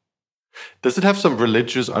simpler. Does it have some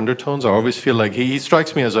religious undertones? I always feel like he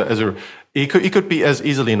strikes me as he could be as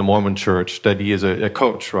easily in a Mormon church that he is a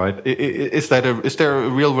coach, right? Is there a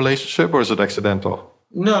real relationship, or is it accidental?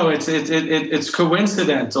 No, it's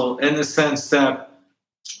coincidental in the sense that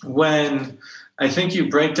when I think you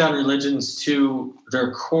break down religions to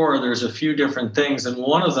their core, there's a few different things, and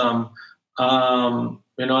one of them, I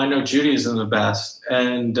know Judaism the best,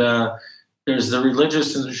 and there's the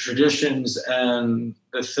religious and the traditions and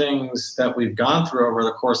the things that we've gone through over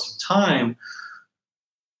the course of time.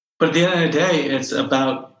 But at the end of the day, it's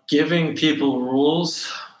about giving people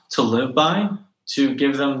rules to live by, to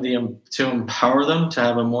give them to empower them to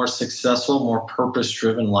have a more successful, more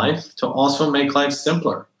purpose-driven life, to also make life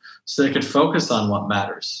simpler so they could focus on what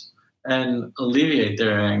matters and alleviate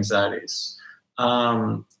their anxieties.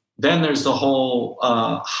 Then there's the whole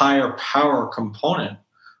higher power component.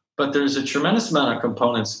 But there's a tremendous amount of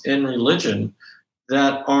components in religion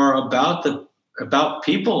that are about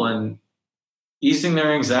people and easing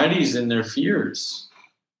their anxieties and their fears,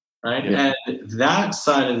 right? Yeah. And that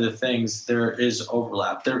side of the things, there is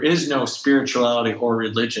overlap. There is no spirituality or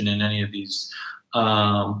religion in any of these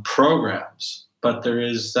programs, but there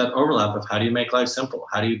is that overlap of how do you make life simple?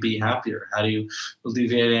 How do you be happier? How do you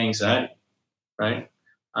alleviate anxiety, right?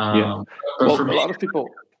 Well, for me, a lot of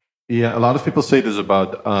people... Yeah, a lot of people say this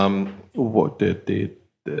about what the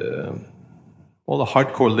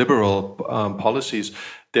hardcore liberal policies.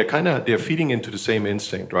 They're feeding into the same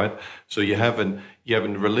instinct, right? So you have a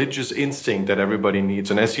religious instinct that everybody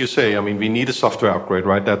needs, and as you say, I mean, we need a software upgrade,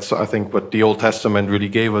 right? That's, I think, what the Old Testament really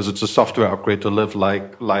gave us. It's a software upgrade to live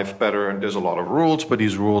life better, and there's a lot of rules, but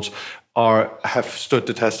these rules have stood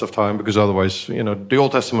the test of time, because otherwise, the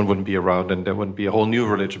Old Testament wouldn't be around, and there wouldn't be a whole new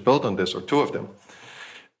religion built on this, or two of them.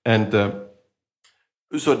 And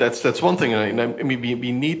so that's one thing. I mean,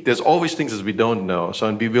 we need. There's always things that we don't know.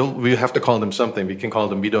 So we have to call them something. We can call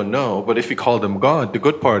them we don't know. But if we call them God, the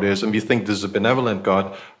good part is, and we think this is a benevolent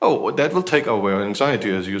God, that will take away our anxiety,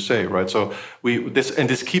 as you say, right? So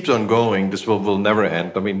this keeps on going. This will never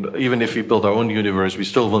end. I mean, even if we build our own universe, we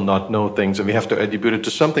still will not know things, and we have to attribute it to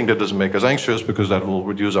something that doesn't make us anxious, because that will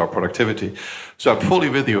reduce our productivity. So I'm fully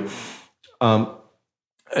with you.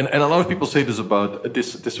 And a lot of people say this about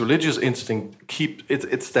this religious instinct.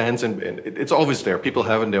 It stands, and it's always there. People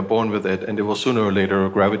have it; they're born with it, and they will sooner or later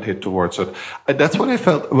gravitate towards it. That's what I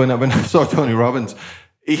felt when I saw Tony Robbins.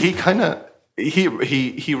 He kind of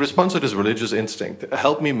he responds to this religious instinct.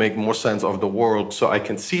 Help me make more sense of the world so I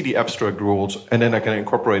can see the abstract rules and then I can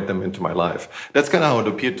incorporate them into my life. That's kind of how it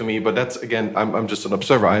appeared to me. But that's, again, I'm just an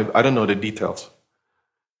observer. I don't know the details.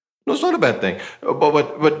 No, it's not a bad thing.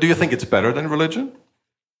 But do you think it's better than religion?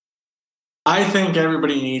 I think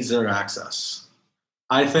everybody needs their access.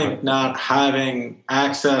 I think not having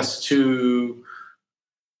access to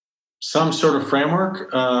some sort of framework.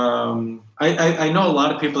 I know a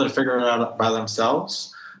lot of people that figure it out by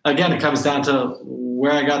themselves. Again, it comes down to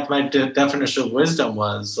where I got my definition of wisdom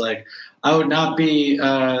was like, I would not be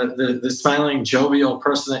the smiling, jovial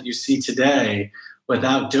person that you see today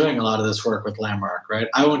without doing a lot of this work with Landmark, right?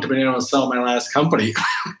 I wouldn't have been able to sell my last company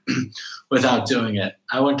without doing it.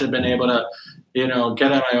 I wouldn't have been able to,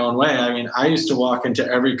 get out my own way. I mean, I used to walk into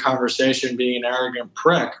every conversation being an arrogant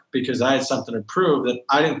prick because I had something to prove that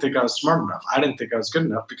I didn't think I was smart enough. I didn't think I was good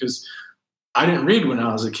enough because I didn't read when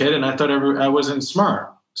I was a kid and I thought I wasn't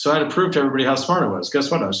smart. So I had to prove to everybody how smart I was. Guess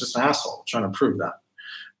what? I was just an asshole trying to prove that.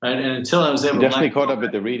 Right? And until I was able to definitely caught up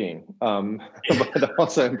with the reading, but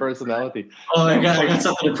also in personality. Oh, I got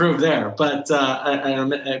something to prove there, but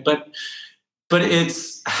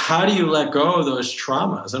it's how do you let go of those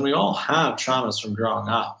traumas? And we all have traumas from growing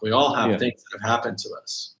up. We all have things that have happened to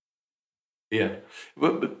us. Yeah,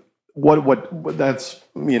 but what that's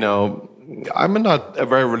I'm not a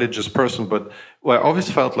very religious person, but I always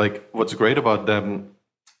felt like what's great about them.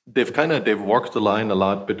 They've walked the line a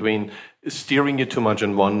lot between steering you too much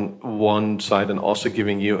on one side and also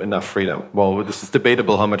giving you enough freedom. Well, this is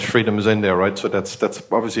debatable how much freedom is in there, right? So that's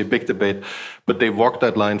obviously a big debate, but they've walked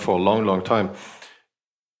that line for a long, long time.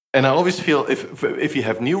 And I always feel if you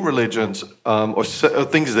have new religions or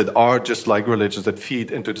things that are just like religions that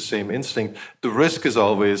feed into the same instinct, the risk is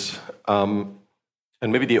always, and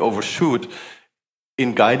maybe they overshoot,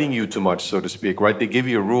 in guiding you too much, so to speak, right? They give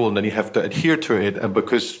you a rule and then you have to adhere to it. And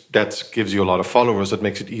because that gives you a lot of followers, that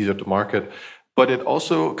makes it easier to market. But it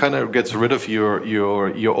also kind of gets rid of your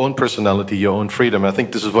own personality, your own freedom. I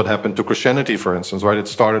think this is what happened to Christianity, for instance, right? It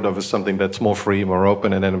started off as something that's more free, more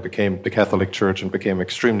open, and then it became the Catholic Church and became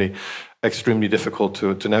extremely, extremely difficult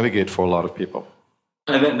to navigate for a lot of people.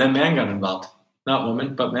 And then man got involved. Not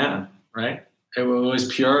woman, but man, right? It was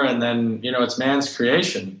pure, and then, it's man's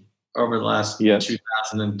creation over the last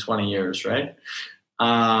 2020 years, right?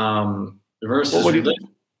 Versus religion.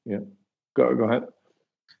 Yeah, go ahead.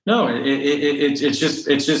 No, it's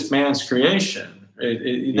just man's creation.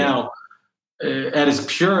 Now, at its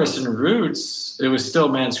purest and roots, it was still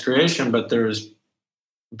man's creation, but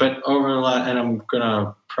over a lot, and I'm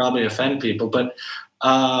gonna probably offend people, but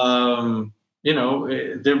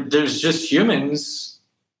there's just humans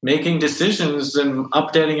making decisions and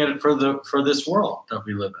updating it for this world that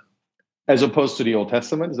we live in. As opposed to the Old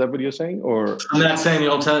Testament, is that what you're saying? Or I'm not saying the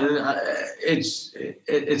Old Testament.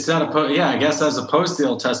 It's not opposed. Yeah, I guess as opposed to the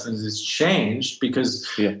Old Testament, it's changed because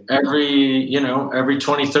every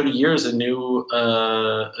 20, 30 years, a new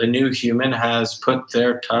human has put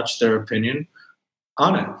their touch, their opinion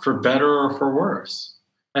on it, for better or for worse.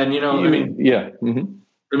 And look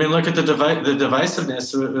at the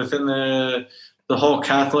divisiveness within the whole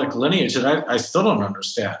Catholic lineage that I still don't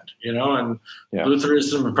understand, and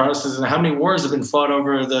Lutheranism and Protestantism. How many wars have been fought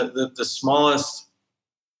over the smallest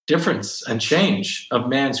difference and change of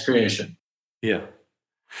man's creation? Yeah.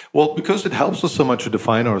 Well, because it helps us so much to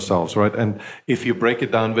define ourselves, right? And if you break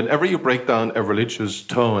it down, whenever you break down a religious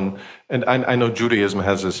tone, and I know Judaism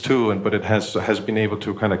has this too, but it has been able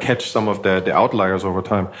to kind of catch some of the outliers over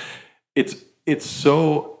time. It's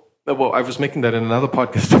so. Well, I was making that in another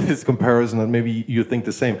podcast, this comparison, and maybe you think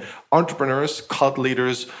the same. Entrepreneurs, cult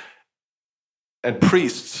leaders, and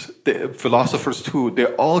priests, philosophers too,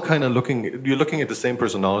 they're all kind of you're looking at the same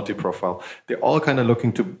personality profile. They're all kind of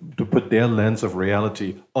looking to put their lens of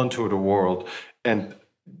reality onto the world. And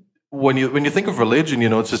when you think of religion,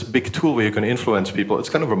 it's this big tool where you can influence people. It's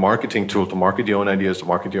kind of a marketing tool to market your own ideas, to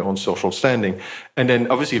market your own social standing. And then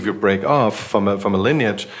obviously if you break off from a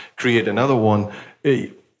lineage, create another one,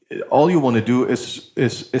 all you want to do is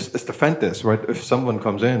defend this, right? If someone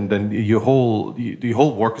comes in, then the whole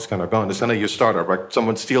work is kind of gone. It's kind of your startup, right?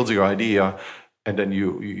 Someone steals your idea, and then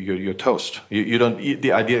you're toast. You don't.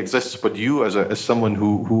 The idea exists, but you as someone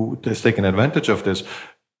who has taken advantage of this,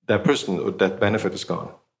 that person, that benefit is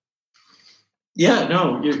gone. Yeah,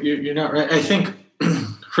 no, you're not right. I think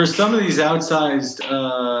for some of these outsized,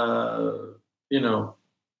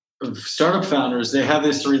 startup founders, they have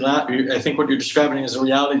this. I think what you're describing is a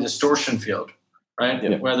reality distortion field, right?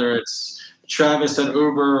 Yeah. Whether it's Travis at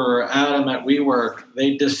Uber or Adam at WeWork,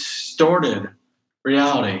 they distorted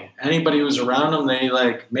reality. Anybody who was around them, they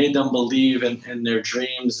like made them believe in their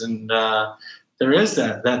dreams, and there is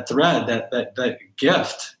that thread, that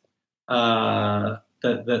gift that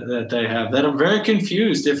they have. That I'm very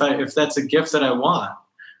confused if that's a gift that I want,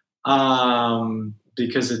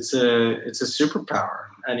 because it's a superpower,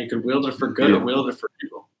 and you could wield it for good or wield it for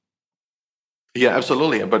evil. Yeah,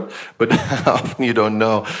 absolutely. But often you don't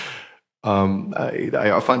know.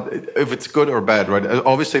 I find if it's good or bad, right? I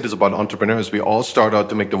always say this about entrepreneurs. We all start out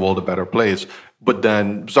to make the world a better place. But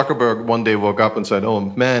then Zuckerberg one day woke up and said, oh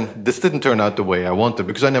man, this didn't turn out the way I wanted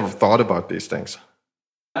because I never thought about these things.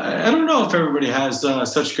 I don't know if everybody has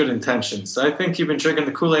such good intentions. I think you've been drinking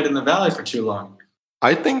the Kool-Aid in the Valley for too long.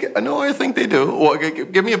 I think they do. Well,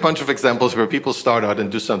 give me a bunch of examples where people start out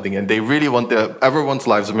and do something and they really want everyone's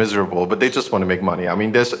lives are miserable, but they just want to make money. I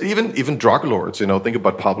mean, there's even drug lords, think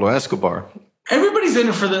about Pablo Escobar. Everybody's in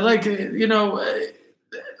it for a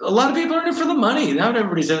lot of people are in it for the money. Not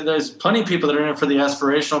everybody's in it. There's plenty of people that are in it for the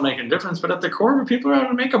aspirational making a difference, but at the core, people are out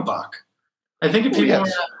to make a buck. I think if people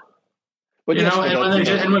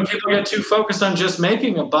and when people get too focused on just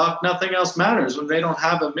making a buck, nothing else matters. When they don't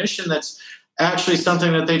have a mission that's actually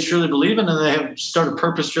something that they truly believe in, and they have start a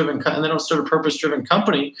purpose-driven, and they don't start a purpose-driven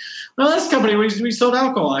company. Well, this company, we sold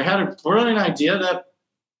alcohol. I had a brilliant idea that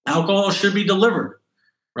alcohol should be delivered,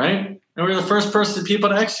 right? And we were the first people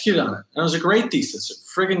to execute on it. And it was a great thesis.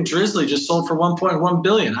 Friggin' Drizzly just sold for $1.1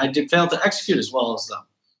 billion. I failed to execute as well as them.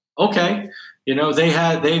 Okay, I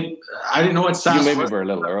didn't know what SaaS was. You maybe were a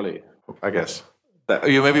little early, I guess.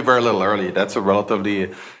 You may be very little early. That's a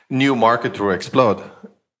relatively new market to explode.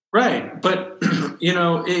 Right, but there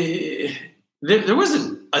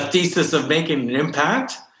wasn't a thesis of making an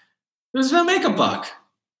impact. It was to make a buck.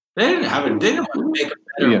 They didn't have it. They didn't want to make a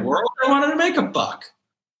better world. They wanted to make a buck.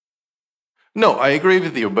 No, I agree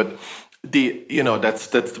with you, but that's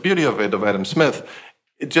the beauty of it, of Adam Smith.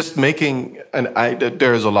 Just making,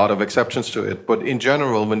 there's a lot of exceptions to it, but in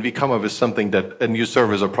general, when we come up with something a new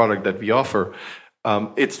service or product that we offer,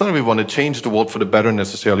 it's not that we want to change the world for the better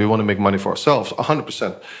necessarily. We want to make money for ourselves,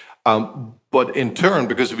 100%. But in turn,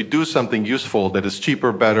 because we do something useful that is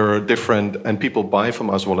cheaper, better, different, and people buy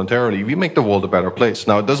from us voluntarily, we make the world a better place.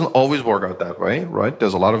 Now, it doesn't always work out that way, right?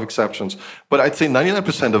 There's a lot of exceptions. But I'd say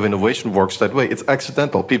 99% of innovation works that way. It's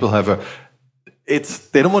accidental. People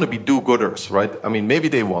they don't want to be do-gooders, right? I mean, maybe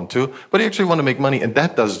they want to, but they actually want to make money, and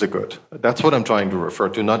that does the good. That's what I'm trying to refer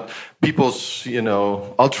to, not people's,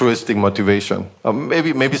 altruistic motivation.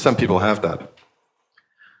 Maybe some people have that.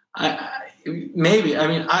 Maybe. I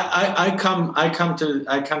mean, I come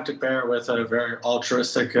to bear with a very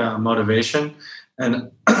altruistic motivation,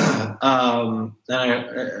 and I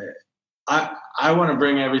want to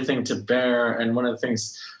bring everything to bear. And one of the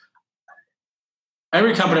things.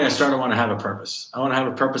 Every company I start, I want to have a purpose. I want to have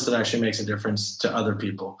a purpose that actually makes a difference to other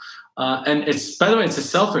people. And by the way, it's a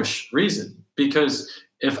selfish reason, because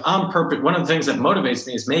if I'm one of the things that motivates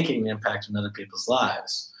me is making an impact in other people's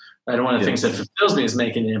lives. Right? And one of the things that fulfills me is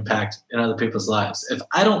making an impact in other people's lives. If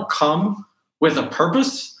I don't come with a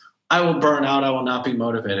purpose, I will burn out. I will not be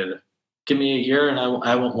motivated. Give me a year and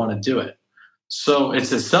I won't want to do it. So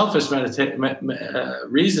it's a selfish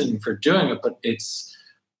reason for doing it, but it's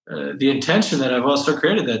the intention that I've also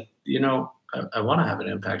created that, I want to have an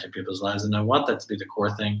impact in people's lives, and I want that to be the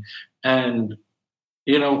core thing. And,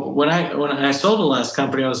 when I sold the last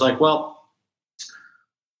company, I was like, well,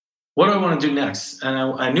 what do I want to do next? And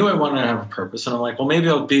I knew I wanted to have a purpose. And I'm like, well, maybe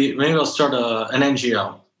I'll start an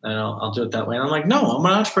NGO, and I'll do it that way. And I'm like, no, I'm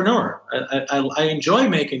an entrepreneur. I enjoy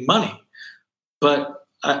making money, but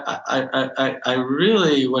I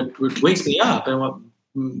really, what wakes me up and what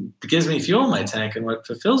gives me fuel in my tank and what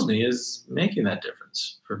fulfills me is making that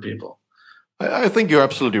difference for people. I think you're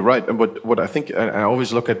absolutely right. And what I think, I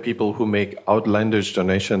always look at people who make outlandish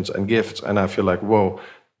donations and gifts, and I feel like, whoa,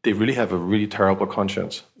 they really have a really terrible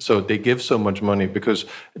conscience. So they give so much money because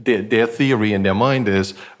their theory in their mind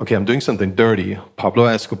is, okay, I'm doing something dirty, Pablo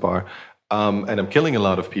Escobar, and I'm killing a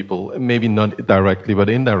lot of people, maybe not directly, but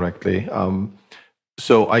indirectly.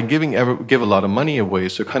 So I give a lot of money away,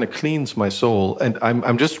 so it kind of cleans my soul. And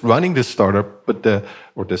I'm just running this startup,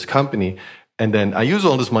 or this company, and then I use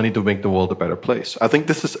all this money to make the world a better place. I think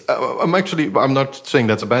this is. I'm not saying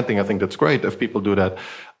that's a bad thing. I think that's great if people do that,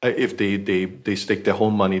 if they stick their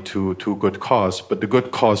whole money to good cause. But the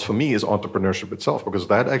good cause for me is entrepreneurship itself, because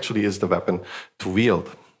that actually is the weapon to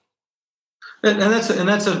wield. And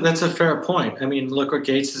that's a fair point. I mean, look what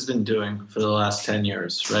Gates has been doing for the last 10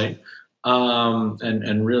 years, right?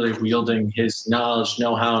 and really wielding his knowledge,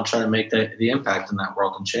 know-how, and trying to make the impact in that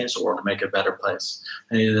world and change the world to make it a better place.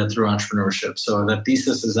 And he did that through entrepreneurship. So that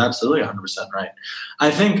thesis is absolutely 100% right.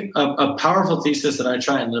 I think a powerful thesis that I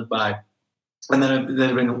try and live by, and that have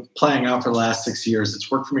been playing out for the last 6 years,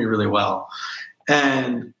 it's worked for me really well.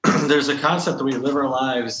 And there's a concept that we live our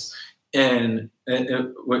lives in,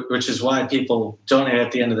 which is why people donate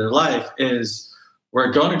at the end of their life, is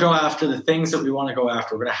we're going to go after the things that we want to go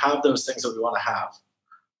after. We're going to have those things that we want to have.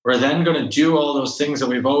 We're then going to do all those things that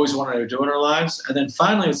we've always wanted to do in our lives. And then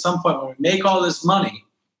finally, at some point, when we make all this money,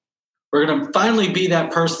 we're going to finally be that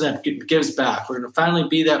person that gives back. We're going to finally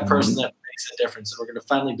be that person that makes a difference. And we're going to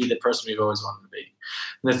finally be the person we've always wanted to be.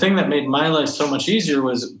 And the thing that made my life so much easier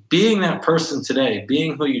was being that person today,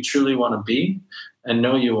 being who you truly want to be and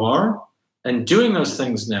know you are, and doing those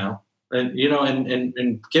things now. And,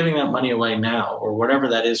 and giving that money away now, or whatever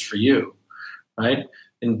that is for you, right?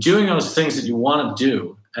 And doing those things that you want to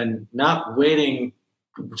do, and not waiting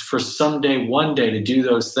for someday, one day, to do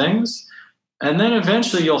those things. And then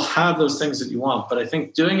eventually you'll have those things that you want. But I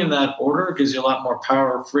think doing in that order gives you a lot more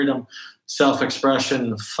power, freedom,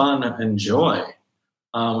 self-expression, fun, and joy,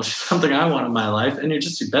 which is something I want in my life. And you're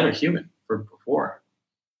just a better human before.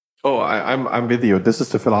 Oh, I'm with you. This is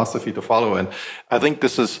the philosophy to follow. And I think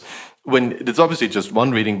this is, when it's obviously just one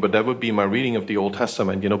reading, but that would be my reading of the Old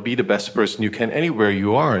Testament. Be the best person you can anywhere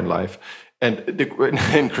you are in life. And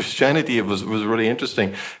in Christianity, it was really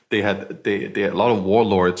interesting. They had a lot of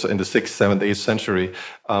warlords in the 6th, 7th, 8th century.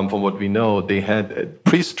 From what we know, they had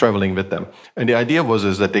priests traveling with them. And the idea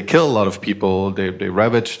is that they kill a lot of people. They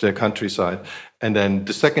ravage the countryside. And then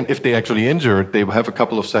the second, if they actually injured, they have a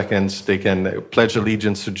couple of seconds. They can pledge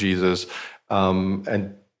allegiance to Jesus,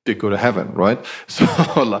 and they go to heaven, right? So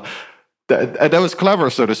that was clever,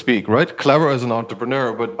 so to speak, right? Clever as an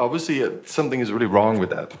entrepreneur, but obviously something is really wrong with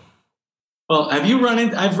that. Well,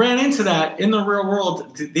 I've ran into that in the real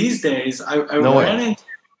world these days. I ran into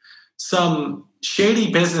some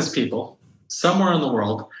shady business people somewhere in the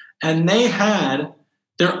world, and they had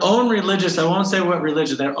their own religious, I won't say what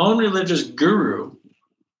religion, their own religious guru,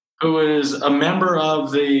 who is a member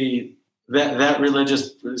of that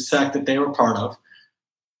religious sect that they were part of.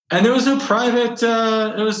 And it was their private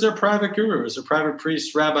guru, it was a private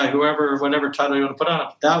priest, rabbi, whoever, whatever title you want to put on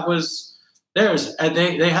it. That was theirs. And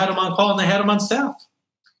they had him on call, and they had him on staff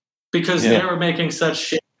because they were making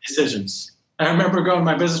such shitty decisions. I remember going to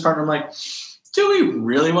my business partner, I'm like, do we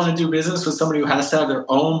really want to do business with somebody who has to have their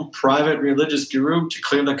own private religious guru to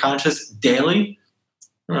clear their conscience daily?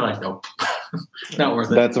 And we're like, nope, not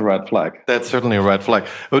worth it. That's a red flag. That's certainly a red flag.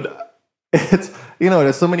 But it's,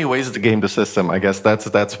 there's so many ways to game the system. I guess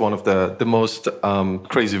that's one of the most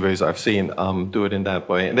crazy ways I've seen do it in that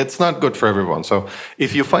way. And it's not good for everyone. So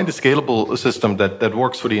if you find a scalable system that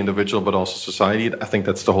works for the individual, but also society, I think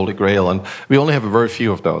that's the holy grail. And we only have a very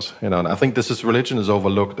few of those. And I think religion is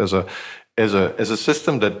overlooked as a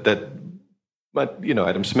system that but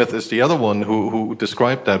Adam Smith is the other one who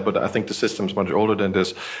described that. But I think the system's much older than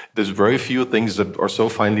this. There's very few things that are so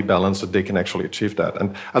finely balanced that they can actually achieve that.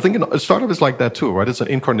 And I think a startup is like that too, right? It's an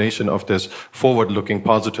incarnation of this forward-looking,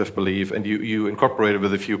 positive belief, and you incorporate it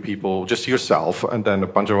with a few people, just yourself, and then a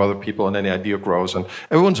bunch of other people, and then the idea grows, and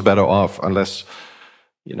everyone's better off unless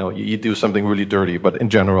you do something really dirty. But in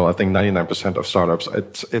general, I think 99% of startups,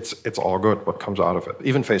 it's all good what comes out of it.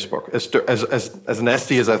 Even Facebook, as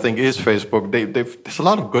nasty as I think is Facebook, there's a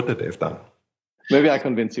lot of good that they've done. Maybe I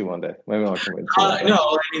convince you one day. Maybe I'll convince you.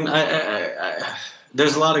 No, I mean,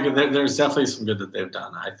 there's a lot of good. There's definitely some good that they've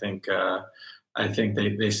done. I think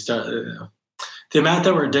they start. The amount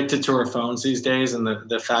that we're addicted to our phones these days, and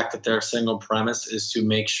the fact that their single premise is to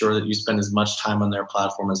make sure that you spend as much time on their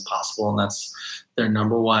platform as possible, and that's their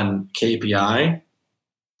number one KPI.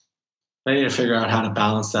 They need to figure out how to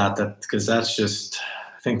balance that because that's just,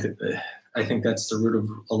 I think that's the root of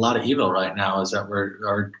a lot of evil right now, is that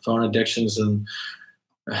our phone addictions, and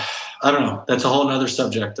I don't know. That's a whole other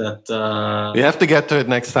subject that we have to get to it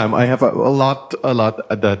next time. I have a lot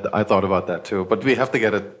that I thought about that too, but we have to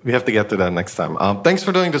get it. We have to get to that next time. Thanks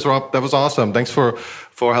for doing this, Rob. That was awesome. Thanks for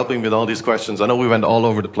helping with all these questions. I know we went all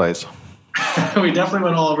over the place. We definitely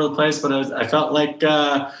went all over the place, but I felt like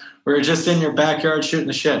we were just in your backyard shooting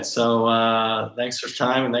the shit. So thanks for your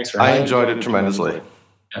time, and thanks for having me. I enjoyed it tremendously.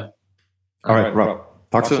 Yeah. All right, Rob.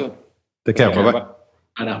 Talk soon. Take care. Bye-bye.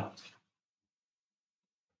 Bye now.